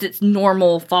 When it's just its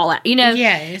normal fallout, you know?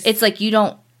 Yes. It's like you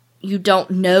don't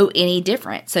know any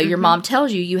different. So your mom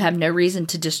tells you have no reason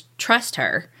to just trust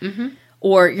her.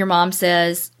 Or your mom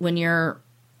says when you're,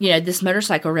 this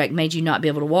motorcycle wreck made you not be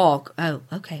able to walk. Oh,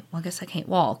 okay. Well, I guess I can't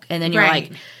walk. And then you're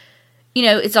like,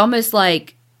 it's almost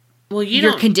like, well,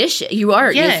 you're conditioned. You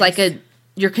are. Yes. It's like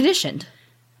you're conditioned.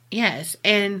 Yes.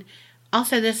 And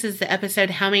also, this is the episode,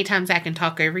 how many times I can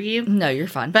talk over you. No, you're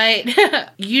fine. But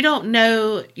you don't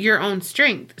know your own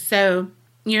strength. So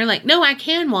you're like, no, I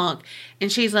can walk.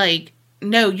 And she's like,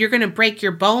 no, you're going to break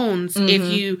your bones if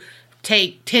you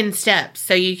take 10 steps.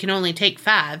 So you can only take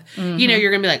 5. You're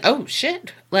going to be like, oh,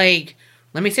 shit. Like,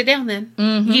 let me sit down then.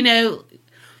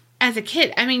 As a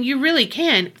kid, I mean, you really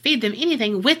can feed them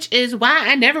anything, which is why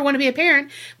I never want to be a parent,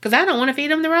 because I don't want to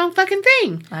feed them the wrong fucking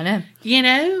thing. I know.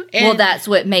 And well, that's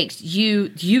what makes you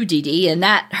Dee Dee, and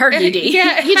that her Dee Dee.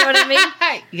 Yeah. You know what I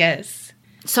mean? Yes.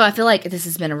 So I feel like this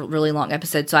has been a really long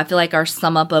episode. So I feel like our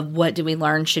sum up of what did we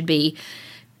learn should be,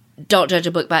 don't judge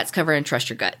a book by its cover and trust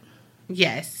your gut.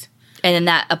 Yes. And then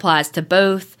that applies to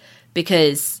both,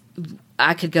 because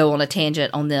I could go on a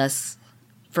tangent on this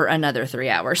for another 3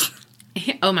 hours.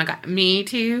 Oh my God, me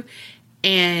too.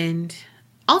 And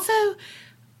also,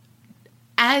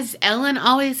 as Ellen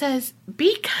always says,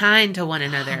 be kind to one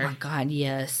another. Oh my God,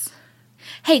 yes.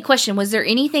 Hey, question, was there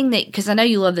anything that, because I know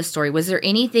you love this story, was there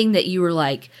anything that you were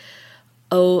like,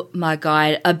 oh my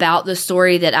God, about the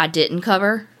story that I didn't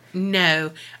cover?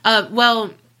 No.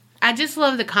 Well, I just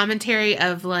love the commentary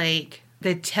of like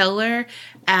the teller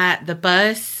at the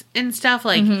bus and stuff,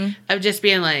 like of just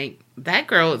being like, that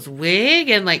girl's wig,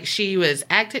 and like she was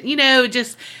acting,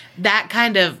 just that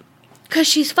kind of. Because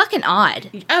she's fucking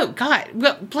odd. Oh, God.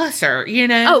 Well, bless her,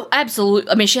 Oh, absolutely.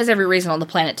 I mean, she has every reason on the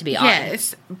planet to be odd.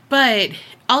 Yes. But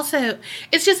also,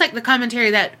 it's just like the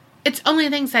commentary that it's only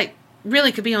things that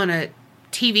really could be on a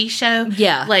TV show.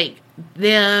 Yeah. Like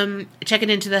them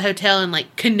checking into the hotel and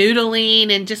like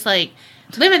canoodling and just like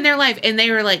living their life. And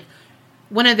they were like,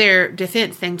 one of their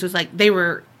defense things was like they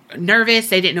were nervous,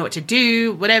 they didn't know what to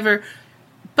do, whatever.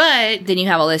 But then you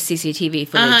have all this CCTV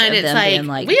footage of them being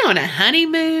like, we on a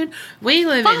honeymoon, we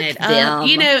living it up,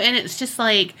 and it's just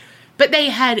like, But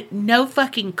they had no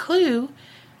fucking clue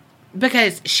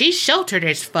because she's sheltered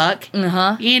as fuck,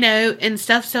 you know, and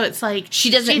stuff. So it's like she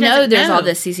doesn't know there's all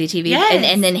this CCTV,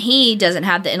 and then he doesn't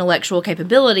have the intellectual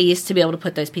capabilities to be able to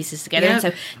put those pieces together. And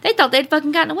so they thought they'd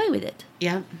fucking gotten away with it.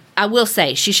 Yeah, I will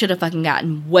say she should have fucking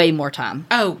gotten way more time.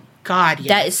 Oh God,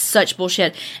 that is such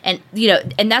bullshit. And you know,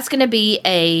 and that's going to be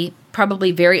a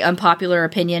probably very unpopular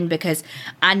opinion because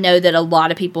I know that a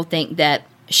lot of people think that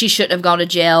she shouldn't have gone to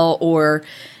jail or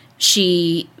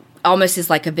she almost is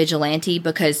like a vigilante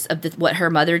because of what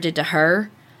her mother did to her,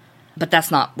 but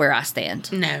that's not where I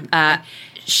stand. No.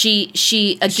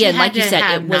 She again, like you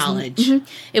said,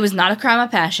 it was not a crime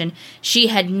of passion. She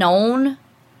had known,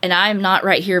 and I'm not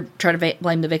right here trying to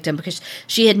blame the victim because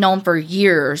she had known for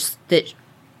years that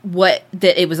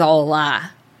it was all a lie.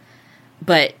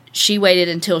 But she waited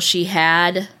until she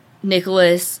had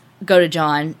Nicholas go to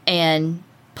John and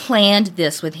planned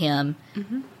this with him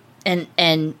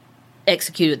and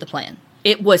executed the plan.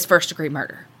 It was first degree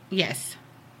murder. Yes.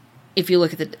 If you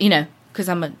look at the, you know, because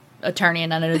I'm an attorney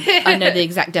and I know the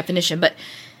exact definition, but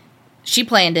she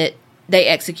planned it. They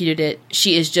executed it.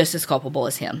 She is just as culpable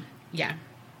as him. Yeah.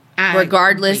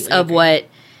 Regardless of what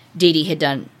Dee Dee had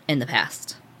done in the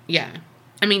past. Yeah.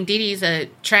 I mean, Dee Dee's a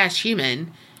trash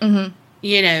human,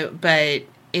 you know, but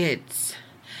it's,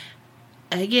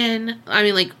 again, I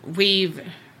mean, like, we've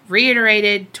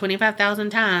reiterated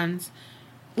 25,000 times,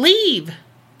 leave.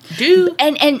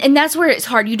 And that's where it's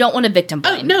hard. You don't want to victim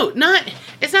blame. Oh, no,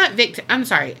 it's not victim. I'm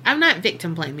sorry. I'm not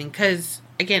victim blaming because,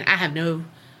 again, I have no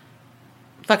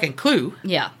fucking clue.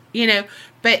 Yeah. You know,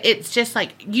 but it's just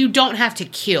like, you don't have to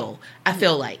kill, I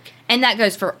feel like. And that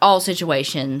goes for all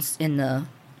situations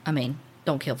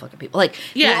don't kill fucking people. Like,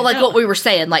 like what we were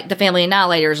saying, like the family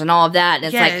annihilators and all of that. And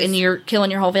it's like, and you're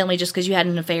killing your whole family just because you had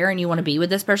an affair and you want to be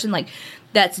with this person. Like,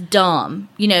 that's dumb.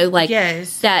 You know, like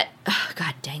that. Oh,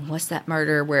 God dang, what's that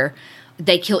murder where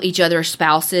they kill each other's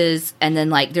spouses and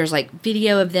then like there's like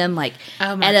video of them like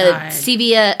at a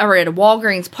CVS or at a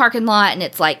Walgreens parking lot and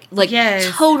it's like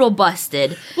total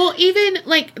busted. Well, even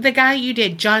like the guy you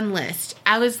did, John List.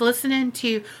 I was listening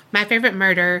to My Favorite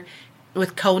Murder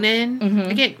with Conan,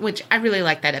 again, which I really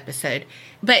like that episode.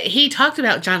 But he talked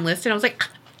about John List, and I was like,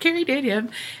 Carrie did him.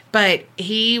 But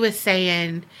he was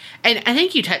saying, and I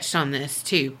think you touched on this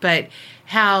too, but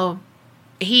how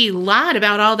he lied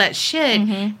about all that shit,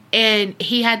 and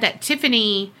he had that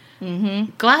Tiffany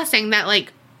glassing that,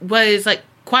 like, was, like,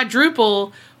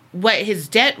 quadruple what his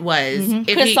debt was.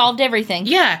 Could have solved everything.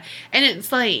 Yeah. And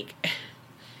it's like,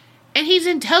 and he's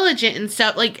intelligent and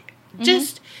stuff, like,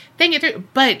 just think it through.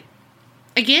 But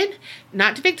again,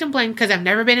 not to victim blame because I've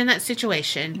never been in that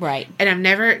situation. Right. And I've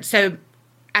never, so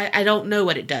I don't know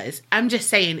what it does. I'm just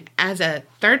saying, as a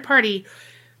third party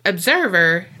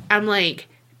observer, I'm like,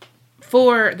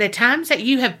 for the times that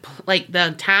you have, like,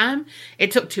 the time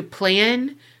it took to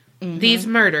plan these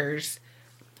murders,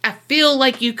 I feel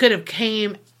like you could have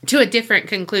came to a different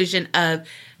conclusion of,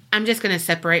 I'm just going to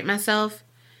separate myself.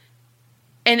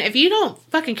 And if you don't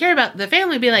fucking care about the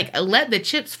family, be like, let the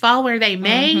chips fall where they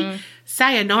may.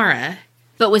 Sayonara.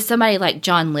 But with somebody like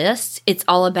John List, it's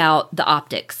all about the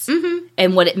optics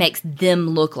and what it makes them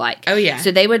look like. Oh, yeah.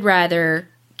 So they would rather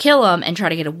kill him and try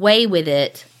to get away with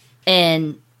it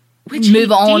and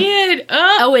move on. Did.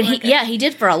 He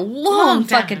did for a long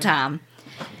fucking time.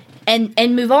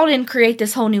 And move on and create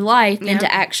this whole new life than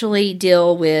to actually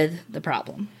deal with the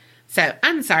problem. So,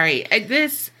 I'm sorry.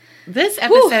 This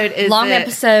episode is long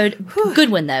episode. Good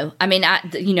one though. I mean, I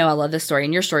love this story,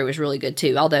 and your story was really good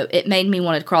too. Although it made me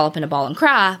want to crawl up in a ball and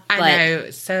cry. I know.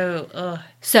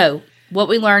 So what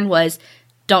we learned was,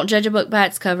 don't judge a book by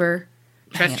its cover.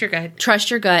 Trust your gut. Trust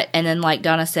your gut, and then like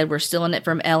Donna said, we're stealing it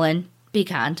from Ellen. Be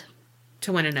kind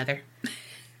to one another.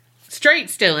 Straight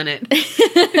stealing it.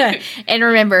 And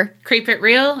remember, creep it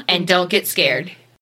real and don't get scared.